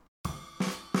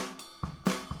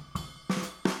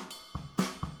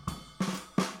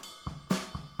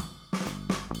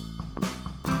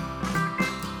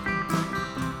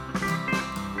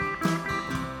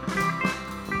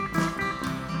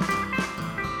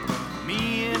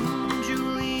 Me and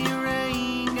Julie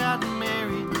Ray got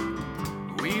married.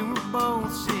 We were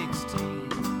both 16.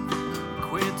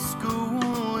 Quit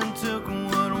school and took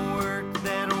what work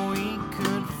that we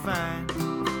could find.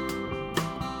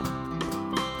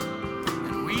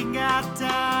 And we got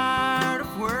tired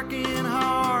of working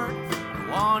hard and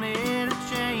wanted a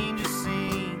change of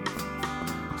scene.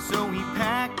 So we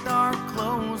packed our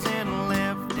clothes and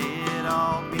left it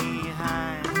all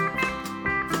behind.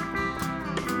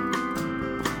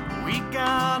 We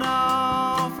got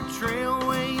off a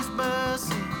Trailways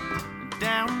bus in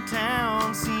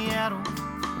downtown Seattle.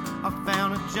 I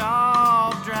found a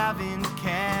job driving a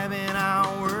cab and I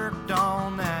worked all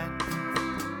night.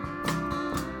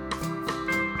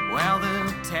 While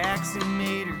the taxi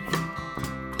meter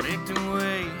clicked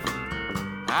away,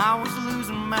 I was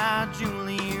losing my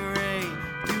Julie Ray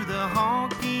to the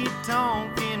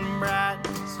honky-tonk in bright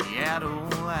Seattle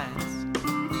lights.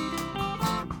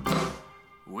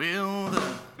 Will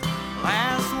the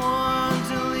last one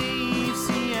to leave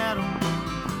Seattle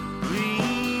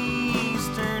please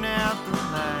turn out the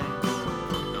lights?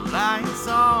 The lights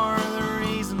are the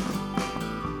reason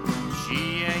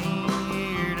she ain't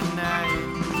here tonight.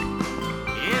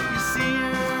 If you see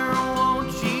her,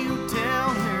 won't you tell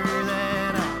her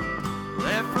that I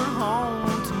left for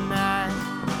home tonight?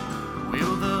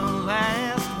 Will the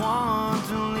last one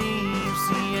to leave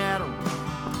Seattle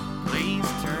please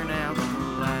turn out the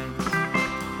lights?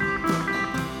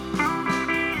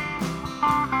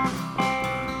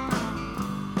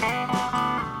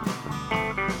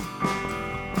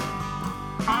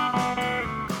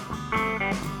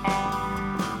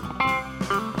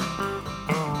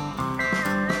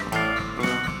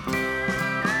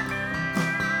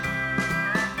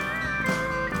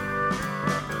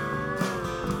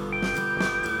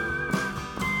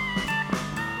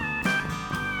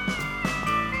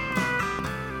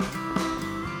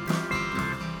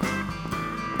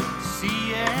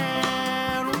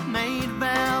 Seattle made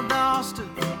Valdosta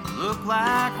look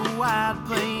like a white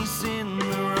place in the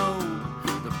road.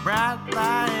 The bright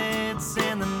lights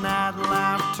and the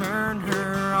nightlife turned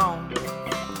her on.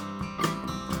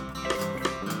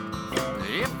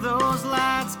 If those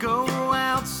lights go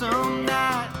out some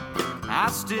night, I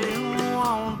still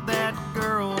want that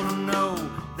girl to know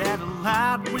that a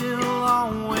light will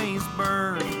always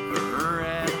burn for her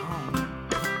at home.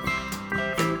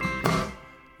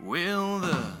 Will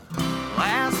the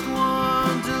last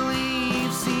one to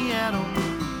leave Seattle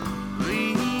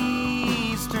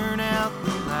please turn out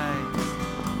the lights?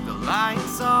 The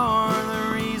lights are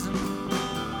the reason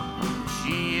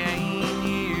she ain't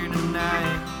here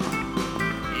tonight.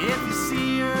 If you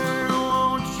see her,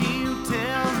 won't you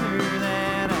tell her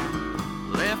that I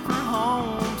left for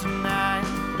home tonight?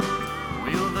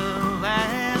 Will the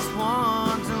last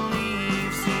one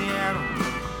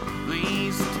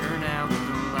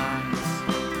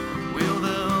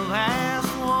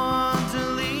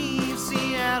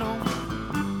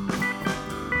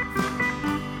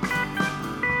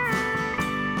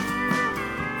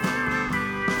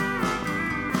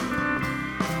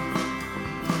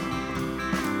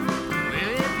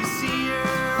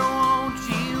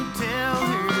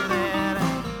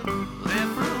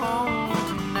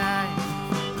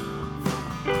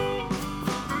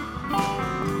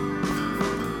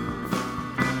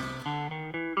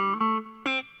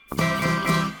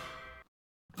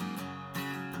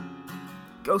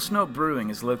Ghost Note Brewing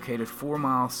is located 4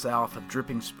 miles south of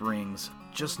Dripping Springs,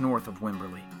 just north of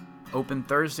Wimberley. Open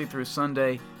Thursday through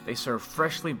Sunday, they serve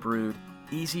freshly brewed,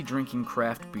 easy-drinking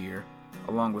craft beer,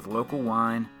 along with local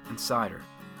wine and cider.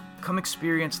 Come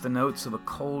experience the notes of a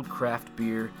cold craft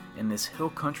beer in this hill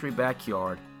country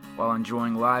backyard while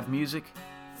enjoying live music,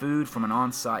 food from an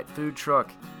on-site food truck,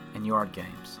 and yard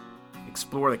games.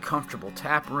 Explore the comfortable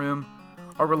tap room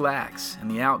or relax in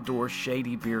the outdoor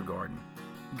shady beer garden.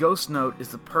 Ghost Note is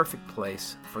the perfect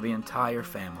place for the entire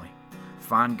family.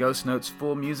 Find Ghost Note's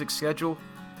full music schedule,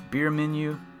 beer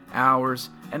menu, hours,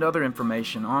 and other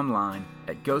information online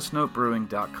at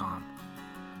ghostnotebrewing.com.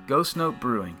 Ghost Note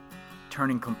Brewing,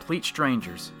 turning complete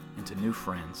strangers into new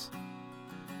friends.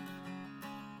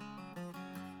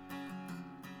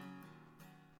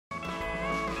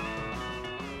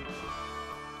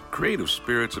 Creative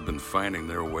spirits have been finding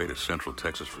their way to Central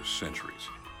Texas for centuries,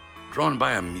 drawn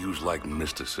by a muse-like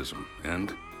mysticism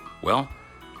and, well,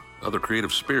 other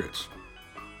creative spirits.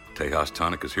 Tejas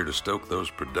Tonic is here to stoke those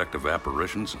productive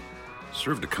apparitions and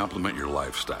serve to complement your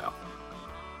lifestyle.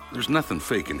 There's nothing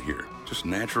fake in here, just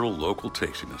natural local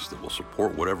tastiness that will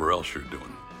support whatever else you're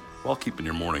doing, while keeping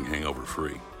your morning hangover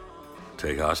free.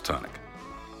 Tejas Tonic,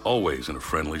 always in a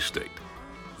friendly state.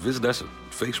 Visit us at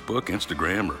Facebook,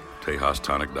 Instagram, or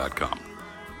TejasTonic.com.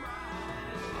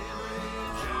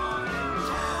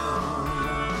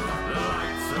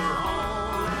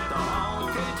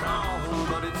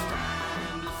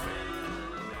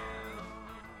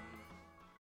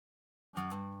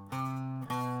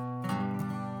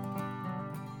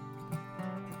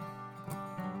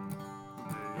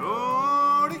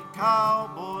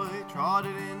 Cowboy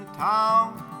trotted into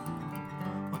town,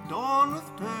 adorned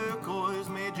with turquoise,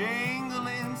 made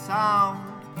jingling sound.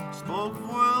 Spoke of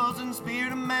worlds and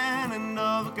spirit of man and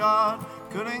of God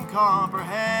couldn't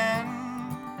comprehend.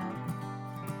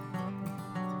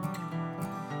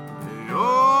 The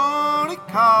old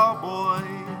cowboy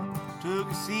took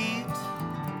a seat,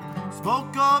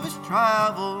 spoke of his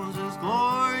travels, his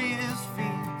glorious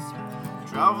feats.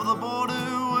 Traveled the border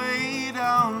way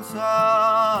down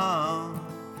south,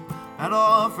 and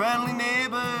all friendly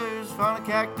neighbors found a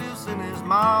cactus in his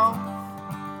mouth.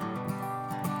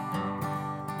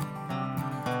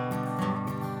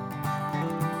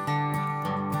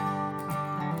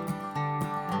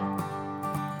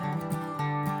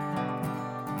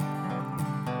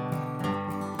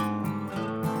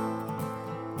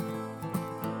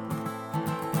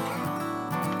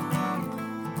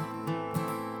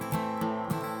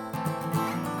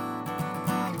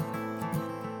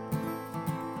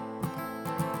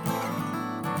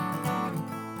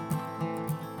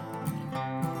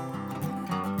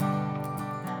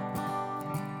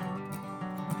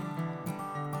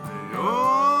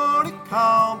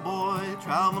 Cowboy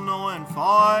traveled knowing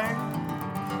far,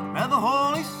 met the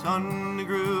holy sun that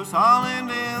grew silent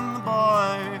in the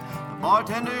bar. The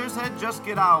bartender said, just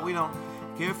get out, we don't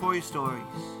care for your stories,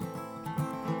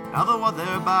 neither what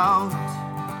they're about.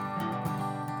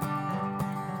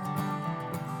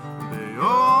 The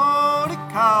old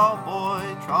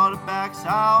cowboy trotted back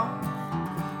south,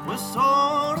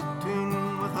 whistled a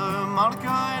tune with a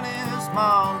harmonica in his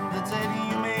mouth that said,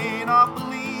 you may not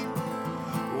believe,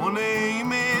 one day you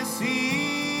may see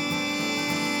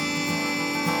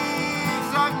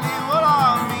exactly what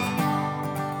I mean.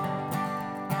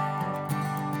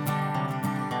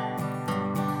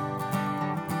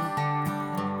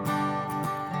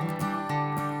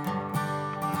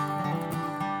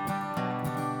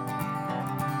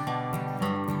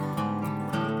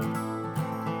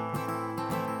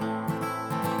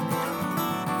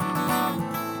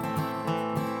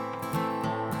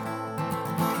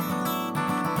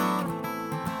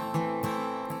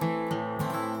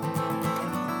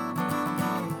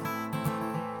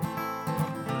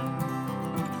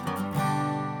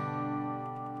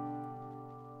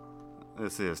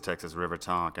 This is Texas River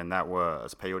Tonk, and that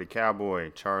was Peyote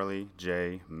Cowboy, Charlie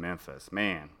J. Memphis.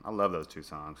 Man, I love those two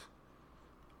songs.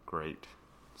 Great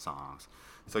songs.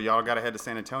 So y'all got to head to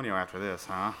San Antonio after this,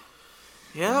 huh?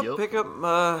 Yeah, pick up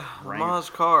Ma's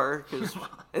car, because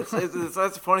it's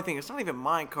that's the funny thing. It's not even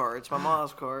my car. It's my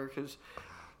Ma's car, because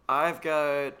I've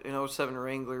got an 07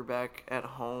 Wrangler back at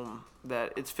home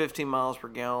that it's 15 miles per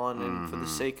gallon, and for the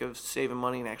sake of saving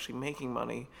money and actually making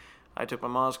money, I took my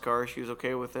Ma's car. She was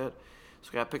okay with it. So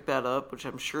I got to pick that up, which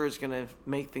I'm sure is going to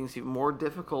make things even more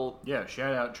difficult. Yeah,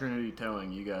 shout out Trinity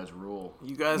Towing. You guys rule.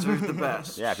 You guys are the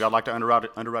best. Yeah, if y'all like to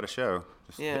underwrite a show,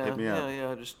 just hit me up.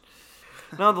 Yeah. Just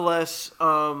nonetheless,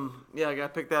 I got to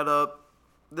pick that up.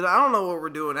 Then I don't know what we're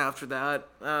doing after that.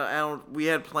 We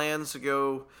had plans to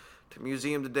go to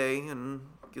museum today and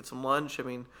get some lunch. I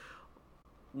mean,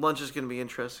 lunch is going to be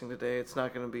interesting today. It's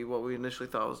not going to be what we initially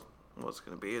thought was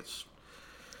going to be.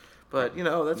 But,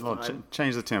 that's fine.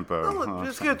 Change the tempo. Well,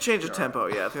 just going to change the tempo,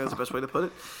 yeah. I think that's the best way to put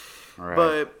it. All right.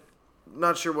 But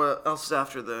not sure what else is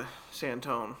after the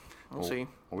Santone. We'll see.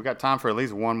 Well, we got time for at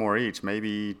least one more each,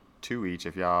 maybe 2 each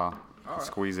if y'all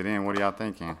squeeze it in. What are y'all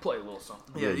thinking? Play a little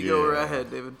something. Yeah, you go right ahead,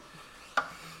 David.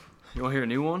 You want to hear a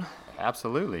new one?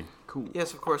 Absolutely. Cool.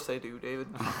 Yes, of course they do, David.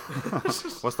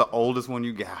 What's the oldest one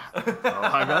you got?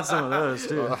 I got some of those,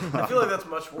 too. I feel like that's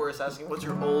much worse, asking what's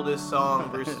your oldest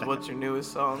song versus what's your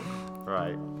newest song.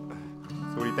 Right.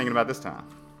 So what are you thinking about this time?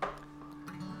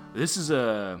 This is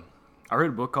I read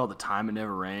a book called The Time It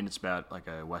Never Rained. It's about like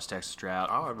a West Texas drought.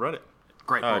 Oh, I've read it.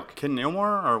 Great book. Ken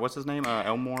Elmore, or what's his name?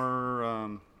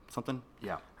 Elmore something?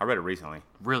 Yeah. I read it recently.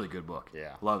 Really good book.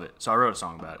 Yeah. Love it. So I wrote a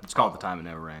song about it. It's called The Time It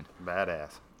Never Rained.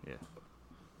 Badass. Yeah.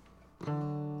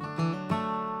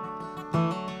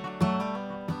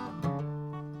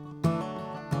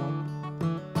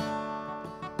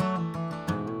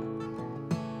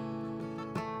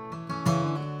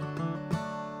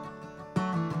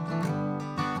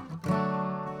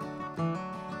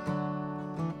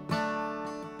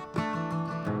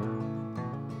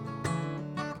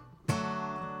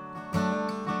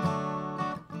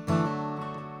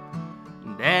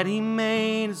 Daddy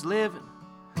made his living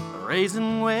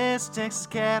raising West Texas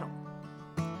cattle.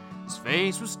 His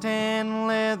face was tan and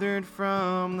leathered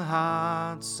from the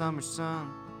hot summer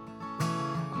sun.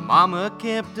 Mama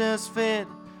kept us fed,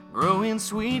 growing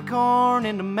sweet corn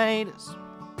and tomatoes.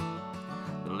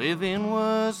 The living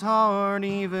was hard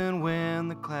even when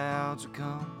the clouds would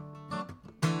come.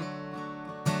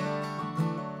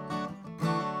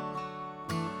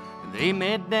 They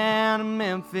met down in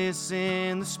Memphis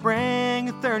in the spring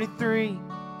of '33.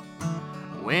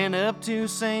 Went up to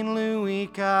St. Louis,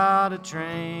 caught a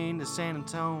train to San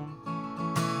Antonio.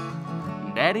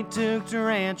 Daddy took to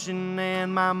ranching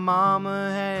and my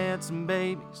mama had some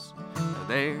babies.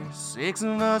 There's 6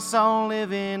 of us all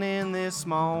living in this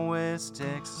small West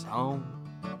Texas home.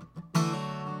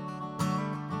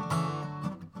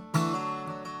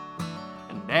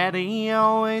 And Daddy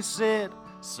always said,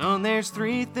 son, there's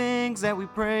 3 things that we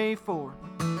pray for: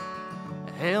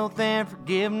 health and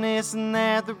forgiveness, and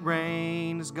that the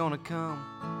rain is gonna come.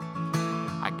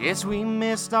 I guess we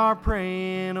missed our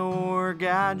praying, or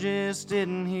God just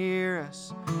didn't hear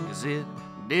us, 'cause it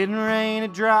didn't rain a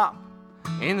drop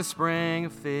in the spring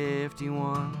of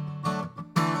 '51.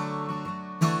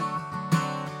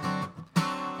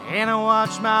 And I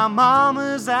watched my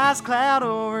mama's eyes cloud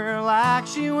over like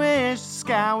she wished the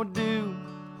sky would do.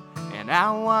 And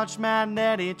I watched my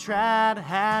daddy try to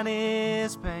hide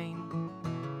his pain.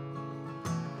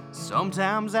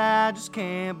 Sometimes I just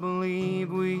can't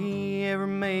believe we ever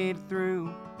made it through.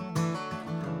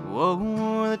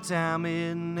 Whoa, the time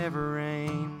it never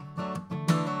rained.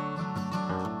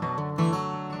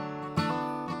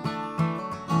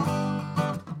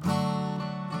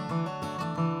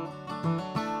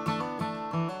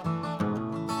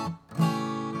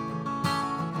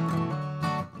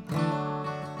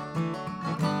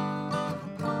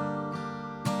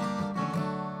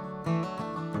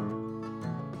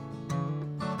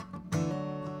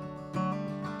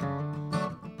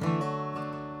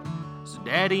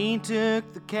 Daddy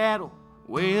took the cattle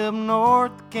way up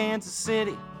north to Kansas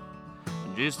City,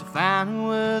 just to find it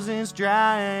was as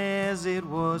dry as it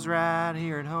was right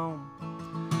here at home.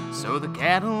 So the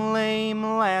cattle lay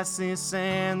molasses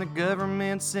and the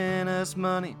government sent us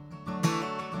money,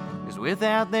 'cause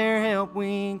without their help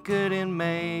we couldn't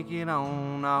make it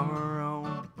on our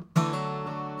own.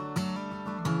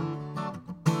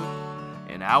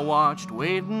 And I watched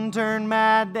Wade turn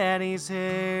my daddy's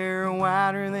hair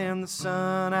whiter than the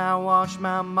sun. I watched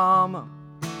my mama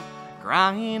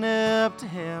crying up to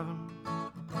heaven.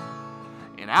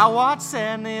 And I watched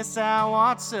sadness, I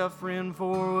watched suffering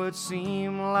for what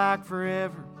seemed like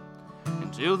forever,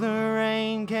 until the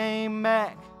rain came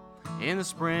back in the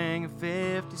spring of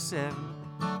 '57.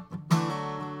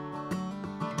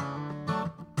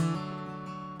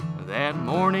 That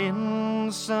morning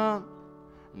the sun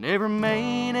never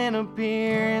made an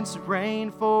appearance. It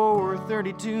rained for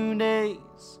 32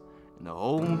 days, and the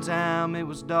whole time it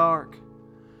was dark.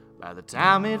 By the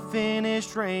time it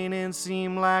finished raining,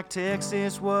 seemed like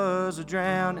Texas was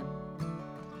a-drowning.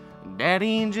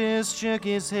 Daddy just shook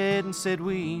his head and said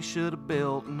we should have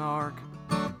built an ark.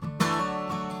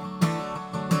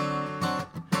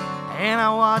 And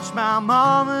I watched my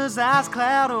mama's eyes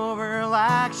cloud over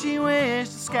like she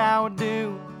wished the sky would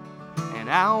do. And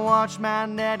I watched my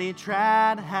daddy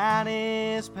try to hide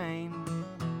his pain.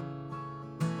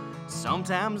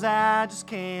 Sometimes I just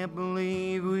can't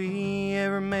believe we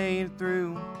ever made it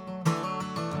through.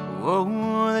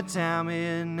 Oh, the time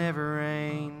it never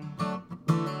rained.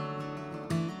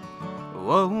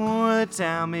 Oh, the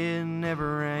time it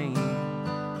never rained.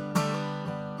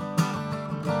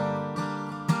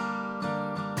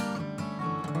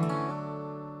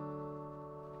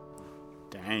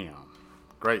 Damn.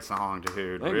 Great song,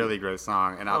 dude. Thank Really you. great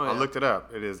song. And I looked it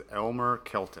up. It is Elmer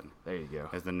Kelton. There you go.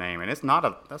 Is the name. And that's not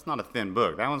a thin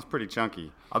book. That one's pretty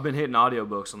chunky. I've been hitting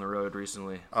audiobooks on the road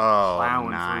recently. Oh, Plowing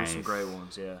nice. through some great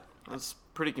ones, yeah. That's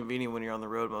pretty convenient when you're on the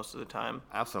road most of the time.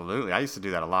 Absolutely. I used to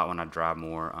do that a lot when I drive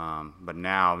more. But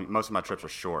now most of my trips are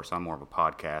short, so I'm more of a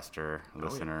podcaster,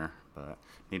 listener. But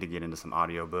need to get into some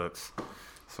audiobooks.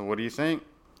 So what do you think?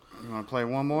 You want to play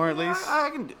one more at least? I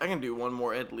can do one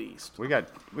more at least. We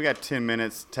got 10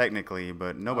 minutes technically,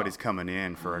 but nobody's coming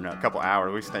in for a couple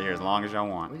hours. We can stay here as long as y'all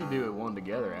want. We can do it one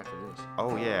together after this.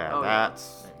 Oh yeah,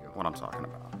 that's what I'm talking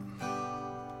about.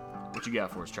 What you got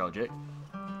for us, Charlie Jake?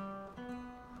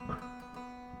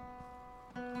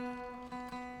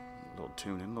 Little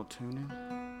tuning.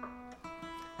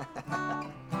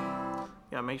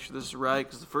 Yeah, make sure this is right,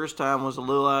 because the first time was a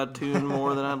little out of tune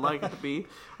more than I'd like it to be.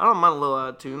 I don't mind a little out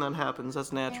of tune. That happens.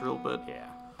 That's natural, but... Yeah.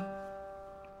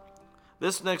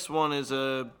 This next one is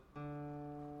kind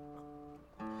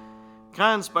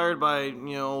of inspired by,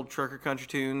 old trucker country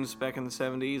tunes back in the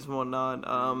 70s and whatnot.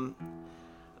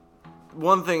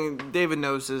 One thing, David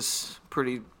knows this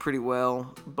pretty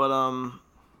well, but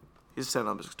he's setting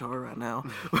up his guitar right now.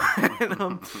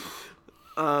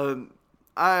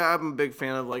 I'm a big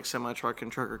fan of like semi-truck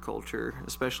and trucker culture,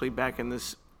 especially back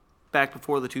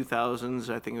before the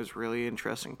 2000s. I think it was a really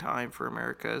interesting time for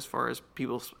America as far as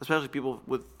people, especially people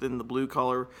within the blue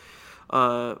collar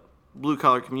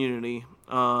community.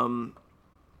 It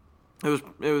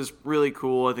was really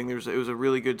cool. I think it was a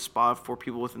really good spot for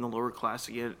people within the lower class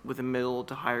to get within middle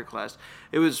to higher class.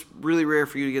 It was really rare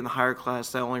for you to get in the higher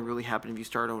class. That only really happened if you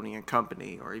started owning a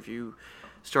company or if you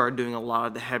started doing a lot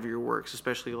of the heavier works,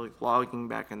 especially like logging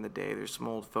back in the day. There's some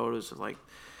old photos of like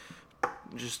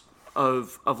just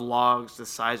of logs the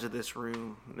size of this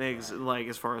room, like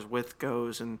as far as width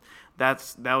goes, and that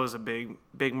was a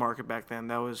big market back then.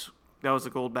 That was the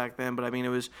gold back then, but I mean it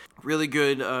was really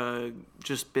good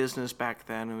just business back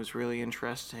then. It was really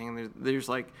interesting. There's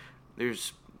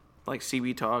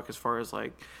CB talk as far as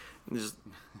like there's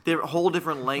a whole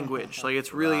different language. Like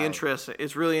it's really interesting.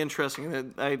 It's really interesting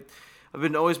that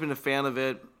I've always been a fan of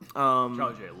it.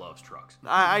 Charlie J loves trucks.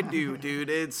 I do, dude.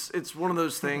 It's one of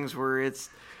those things where it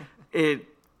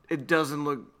doesn't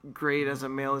look great as a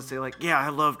male to say like, yeah, I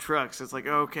love trucks. It's like,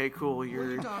 okay, cool. What are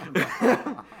you talking about?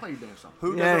 I thought you doing something.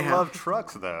 Who doesn't love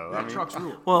trucks though? I mean, trucks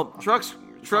rule. Well, trucks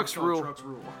rule. Trucks rule.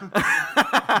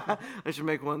 I should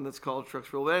make one that's called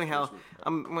Trucks Rule. But anyhow,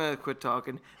 I'm gonna quit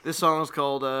talking. This song is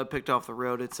called "Picked Off the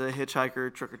Road." It's a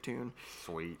hitchhiker trucker tune.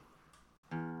 Sweet.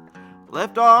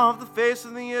 Left off the face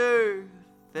of the earth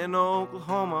in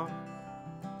Oklahoma.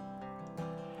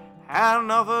 Had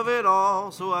enough of it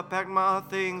all, so I packed my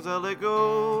things, I let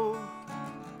go.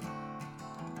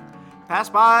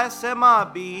 Passed by a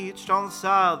semi-beached on the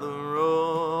side of the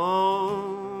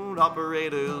road.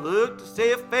 Operator looked to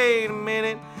say, "Wait a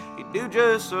minute," he do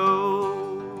just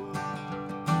so.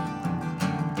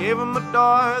 Gave him a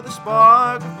dart, the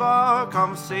spark of our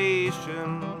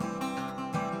conversation.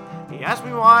 He asked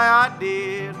me why I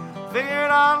did,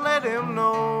 figured I'd let him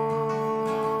know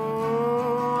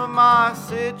my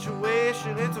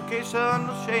situation. It's okay, son,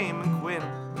 no shame and quit.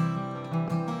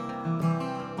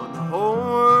 When the whole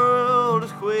world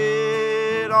has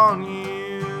quit on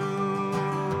you,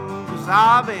 'cause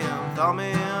I've been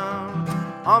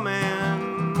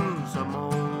humming some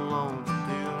old lonesome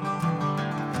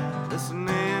tune,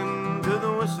 listening to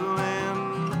the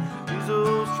whistling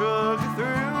diesels trucking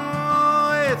through.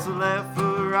 It's a left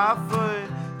foot, right foot,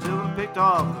 till I'm picked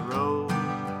off the road.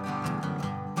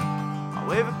 I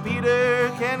wave at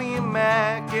Peter, Kenny, and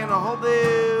Mac, and I hope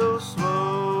they'll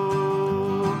slow.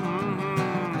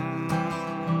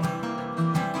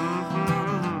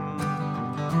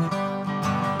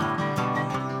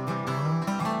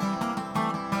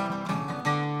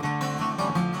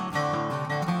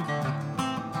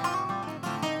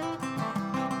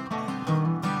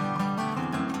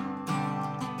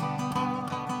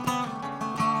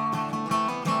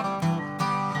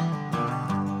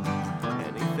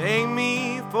 Thank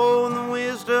me for the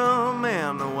wisdom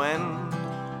and the wind,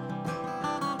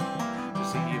 to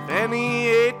see if any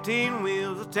 18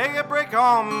 wheels will take a break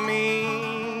on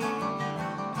me.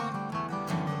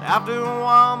 But after a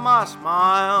while my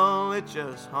smile, it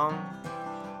just hung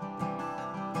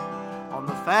On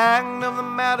the fact of the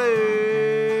matter,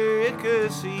 it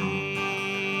could see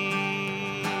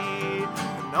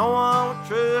that no one would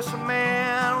trust a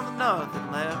man with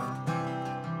nothing left,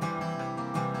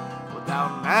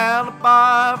 without an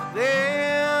alibi for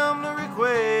them to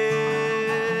request.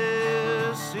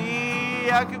 See,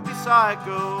 I could be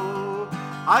psycho,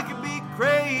 I could be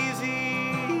crazy,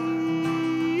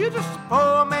 you're just a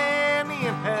poor man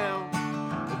in hell,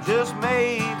 but just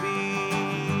maybe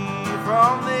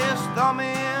from this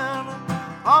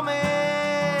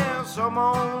humming, some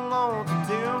old lonesome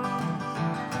tune,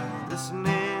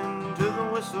 listening to the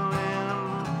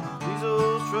whistling,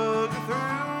 diesels trucking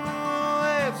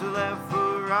through. It's a left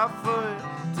foot, right foot,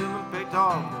 till I'm picked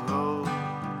off the road. I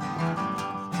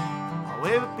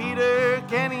wave at Peter,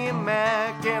 Kenny, and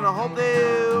Mac, and I hope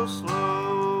they'll slow.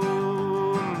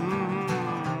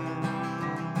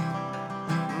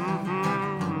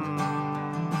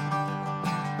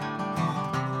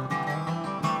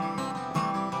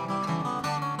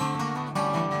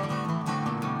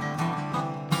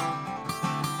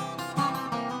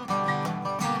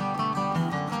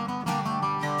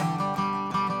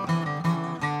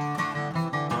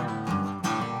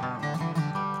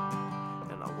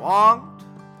 Walked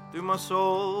through my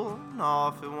soul and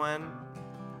off it went.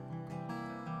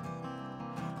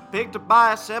 Picked up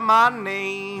by, said my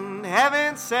name,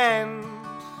 heaven sent.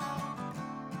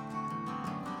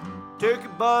 Turkey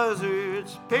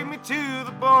buzzards picked me to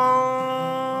the bone,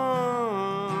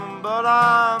 but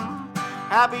I'm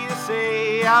happy to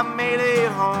say I made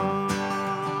it home.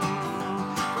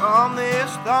 From this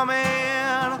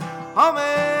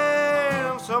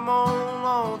humming, some old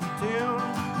lonesome tune,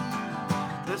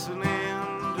 listening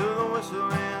to the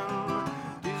whistling,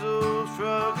 diesels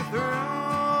trucking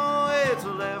through. It's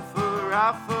a left foot,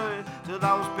 right foot, till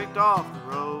I was picked off the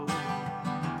road.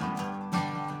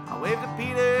 I waved to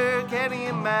Peter, Kenny,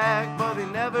 and Mac, but they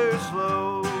never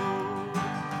slowed.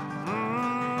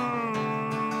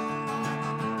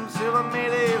 Still I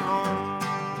made it home.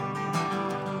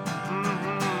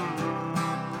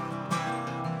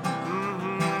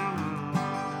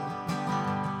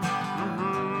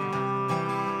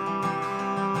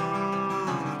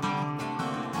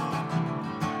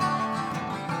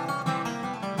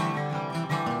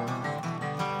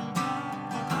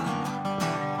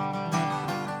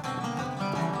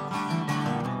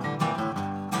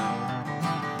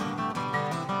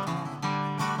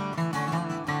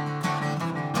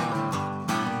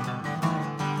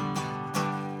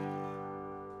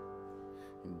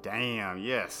 Damn,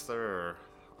 yes, sir.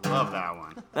 Love that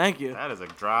one. Thank you. That is a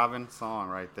driving song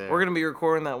right there. We're gonna be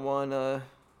recording that one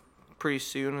pretty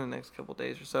soon in the next couple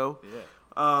days or so. Yeah.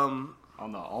 On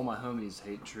the All My Homies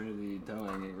Hate Trinity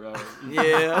Towing, right?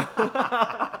 Yeah.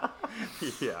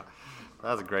 Yeah.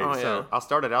 That's great. Oh, So yeah. I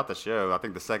started out the show. I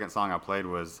think the second song I played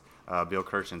was Bill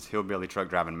Kirshen's Hillbilly Truck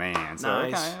Driving Man. So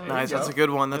Nice. Nice. That's a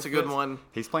good one. That's a good one.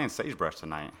 He's playing Sagebrush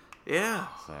tonight. Yeah.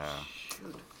 So.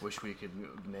 Wish we could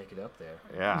make it up there.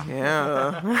 Yeah.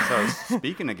 Yeah. So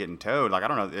speaking of getting towed, like I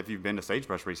don't know if you've been to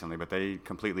Sagebrush recently, but they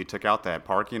completely took out that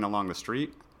parking along the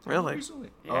street. Really? Recently?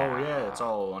 Yeah. Oh yeah, it's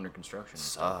all under construction.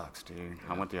 Sucks, dude.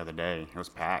 Yeah. I went the other day. It was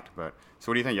packed. But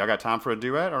so what do you think? Y'all got time for a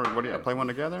duet, or what do you play one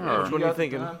together? Yeah, or? What are you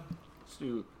thinking?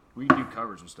 We can do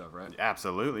covers and stuff, right?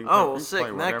 Absolutely. Oh, well, We can sick. play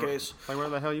In that whatever- case. play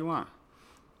whatever the hell you want.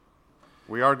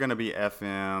 We are going to be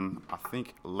FM, I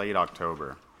think, late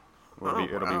October. It'll be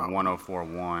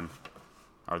 104.1,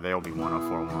 or they'll be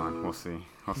 104.1. We'll see.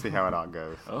 We'll see how it all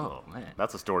goes. Oh man,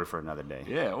 that's a story for another day.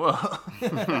 Yeah, well.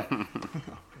 Damn.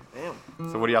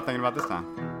 So what are y'all thinking about this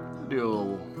time? Do a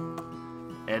little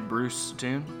Ed Bruce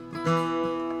tune.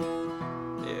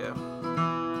 Yeah.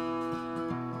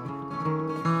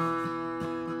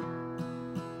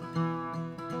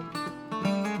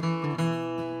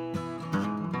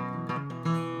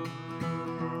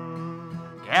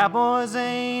 Cowboys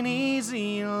ain't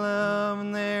easy to love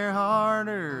and they're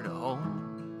harder to hold.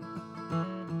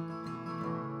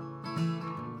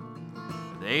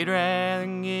 They'd rather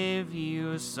give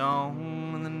you a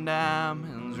song than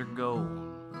diamonds or gold.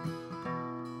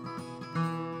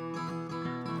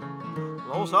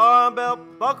 Those hard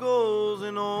belt buckles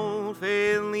and old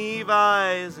faded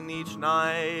Levi's, and each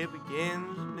night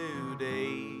begins a new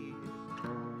day.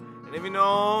 And if you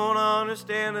don't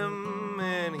understand him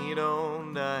and he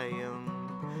don't die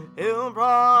him, he'll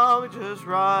probably just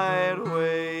ride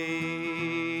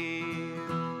away.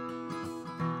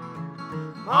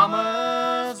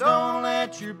 Mamas, don't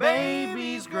let your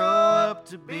babies grow up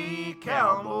to be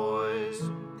cowboys.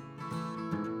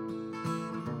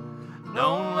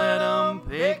 Don't let them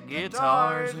pick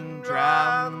guitars and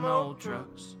drive them old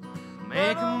trucks.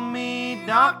 making me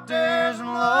doctors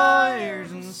and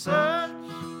lawyers and such.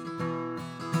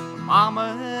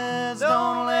 Mamas,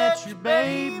 don't let your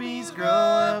babies grow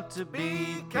up to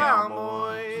be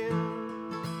cowboys.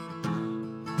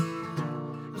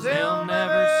 'Cause they'll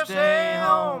never stay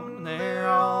home, they're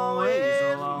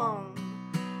always alone,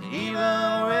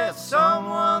 even with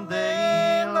someone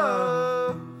they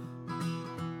love.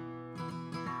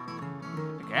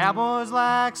 The cowboys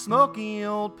like smoky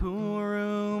old pool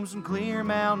rooms and clear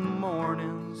mountain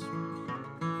mornings,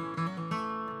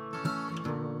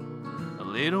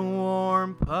 little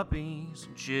warm puppies,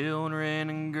 children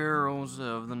and girls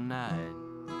of the night.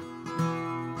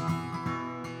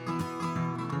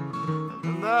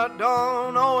 Them that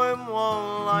don't know him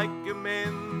won't like him,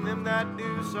 and them that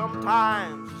do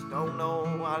sometimes just don't know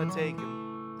how to take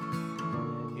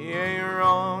him. He ain't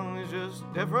wrong, he's just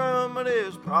different, but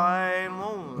his pride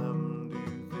won't let him do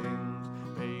things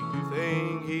make you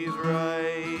think he's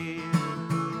right.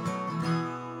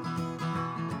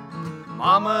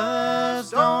 Mamas,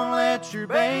 don't let your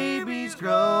babies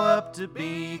grow up to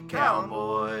be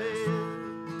cowboys.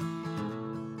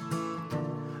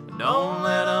 Don't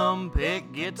let them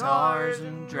pick guitars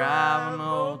and driving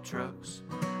old trucks,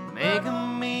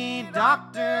 making me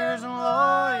doctors and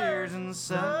lawyers and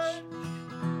such.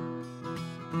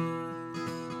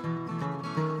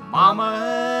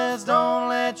 Mamas, don't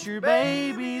let your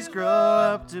babies grow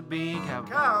up to be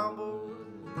cowboys.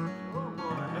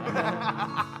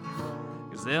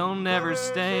 Cause they'll never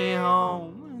stay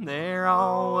home, they're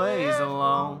always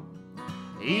alone,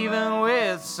 even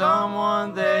with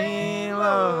someone they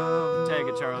love. Take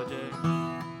it, Charlie J.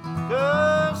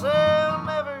 'Cause they'll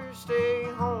never stay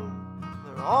home,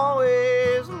 they're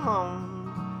always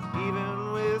alone,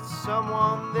 even with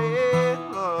someone they love.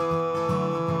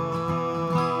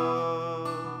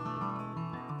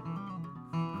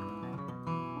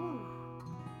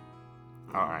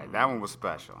 All right, that one was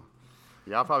special.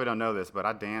 Y'all probably don't know this, but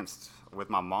I danced with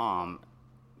my mom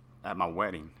at my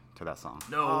wedding to that song.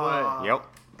 No way. Yep.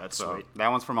 That's so sweet.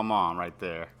 That one's for my mom right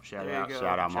there. Shout out.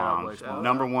 Shout out, Mom.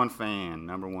 Number one fan.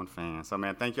 So,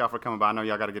 man, thank y'all for coming by. I know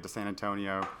y'all got to get to San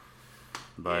Antonio.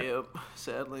 But yep,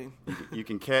 sadly. You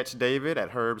can catch David at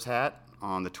Herb's Hat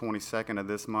on the 22nd of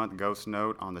this month. Ghost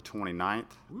Note on the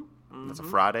 29th. Mm-hmm. That's a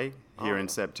Friday here in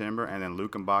September. And then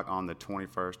Lukenbach on the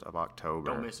 21st of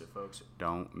October. Don't miss it, folks.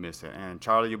 Don't miss it. And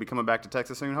Charlie, you'll be coming back to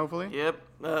Texas soon, hopefully? Yep,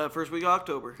 first week of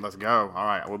October. Let's go. All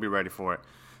right, we'll be ready for it.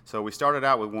 So we started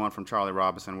out with one from Charlie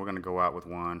Robinson. We're going to go out with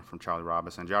one from Charlie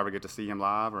Robinson. Did you ever get to see him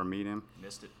live or meet him?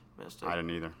 Missed it. I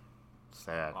didn't either.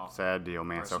 Sad deal,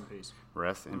 man. Rest in peace.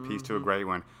 Rest in peace to a great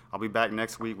one. I'll be back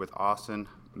next week with Austin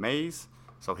Mays.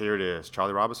 So here it is.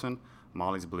 Charlie Robinson,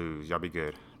 Molly's Blues. Y'all be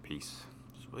good. Peace.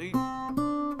 Sweet.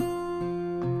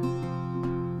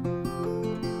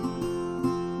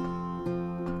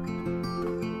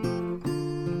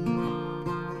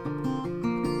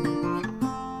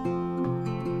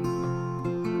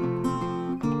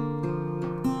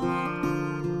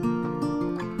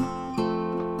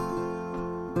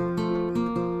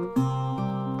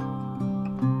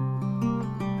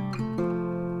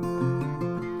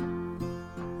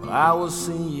 I will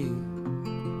see you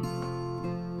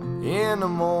in the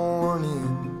morning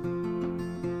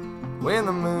when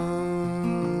the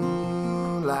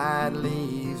moonlight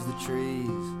leaves the trees.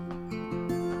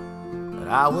 But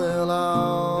I will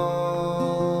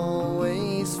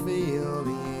always feel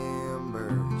the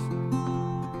embers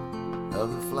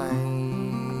of the flames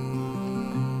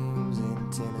in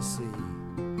Tennessee.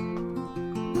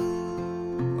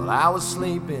 Well, I was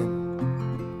sleeping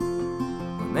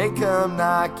when they come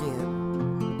knocking.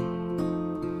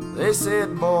 They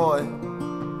said, boy,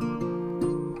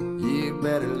 you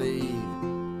better leave.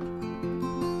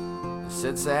 They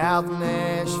said South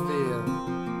Nashville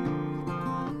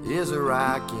is a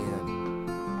rockin',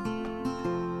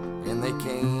 and they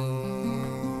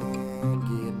can't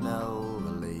get no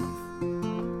relief.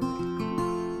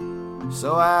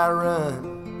 So I run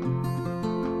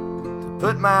to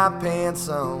put my pants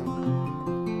on,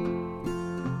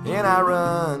 and I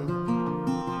run to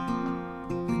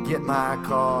get my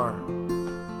car.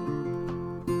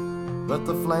 But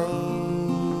the flames,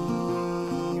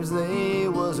 they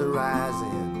was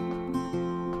a-rising,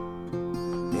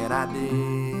 and I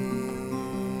didn't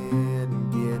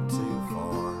get too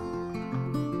far.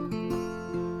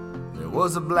 There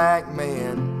was a black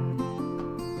man,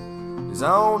 he's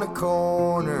on the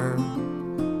corner.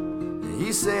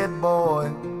 He said,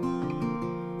 boy,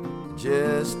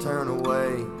 just turn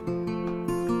away.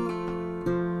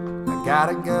 I got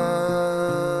a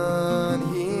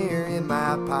gun here in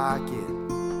my pocket,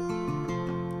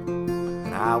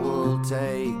 and I will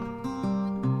take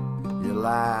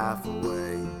life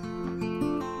away.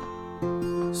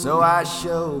 So I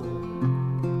showed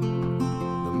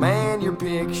the man your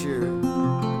picture,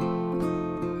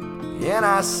 and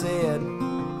I said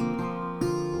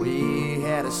we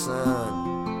had a son,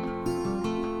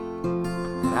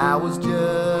 and I was just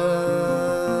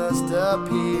up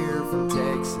here from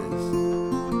Texas.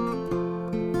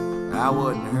 I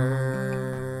wasn't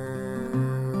hurting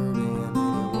anyone,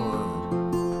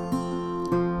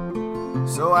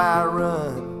 so I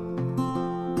run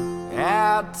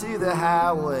out to the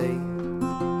highway,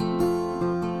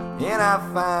 and I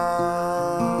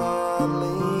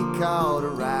finally caught a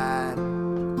ride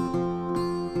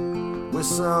with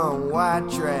some white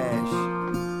trash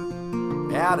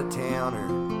out-of-towner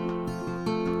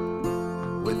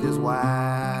with his wife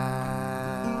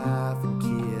and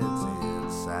kids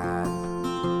inside.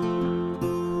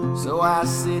 So I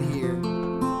sit here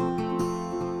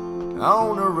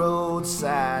on the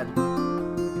roadside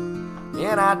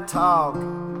and I talk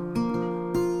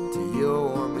to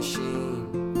your machine.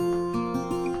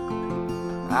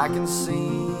 I can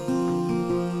see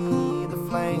the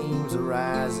flames are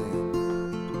rising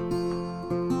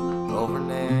over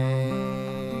Nashville,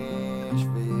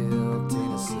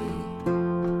 Tennessee.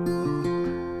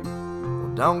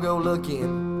 Well, don't go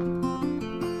looking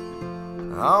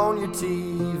on your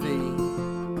TV,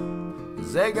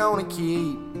 'cause they're gonna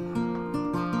keep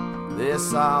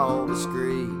this all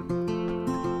discreet.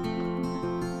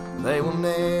 They will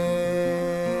never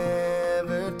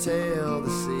tell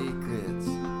the secrets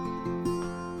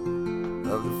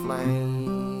of the flames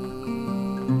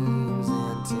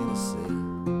in Tennessee.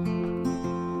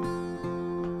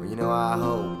 Well, you know, I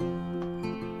hope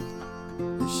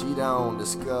that she don't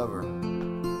discover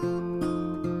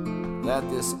that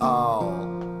this all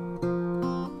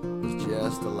is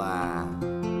just a lie.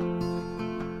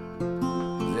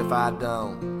 'Cause if I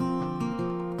don't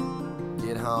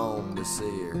get home to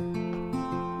see her,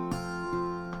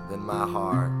 then my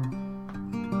heart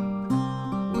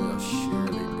will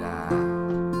surely die.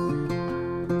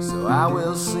 So I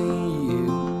will see you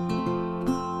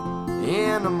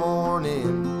in the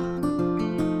morning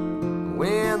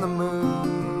when the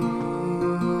moonlight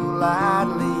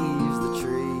leaves the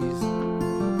trees,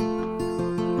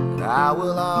 and I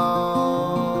will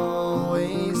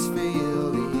always feel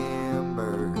the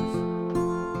embers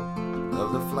of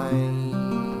the flames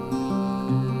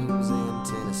in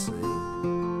Tennessee.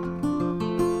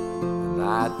 The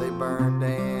night they burned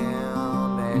down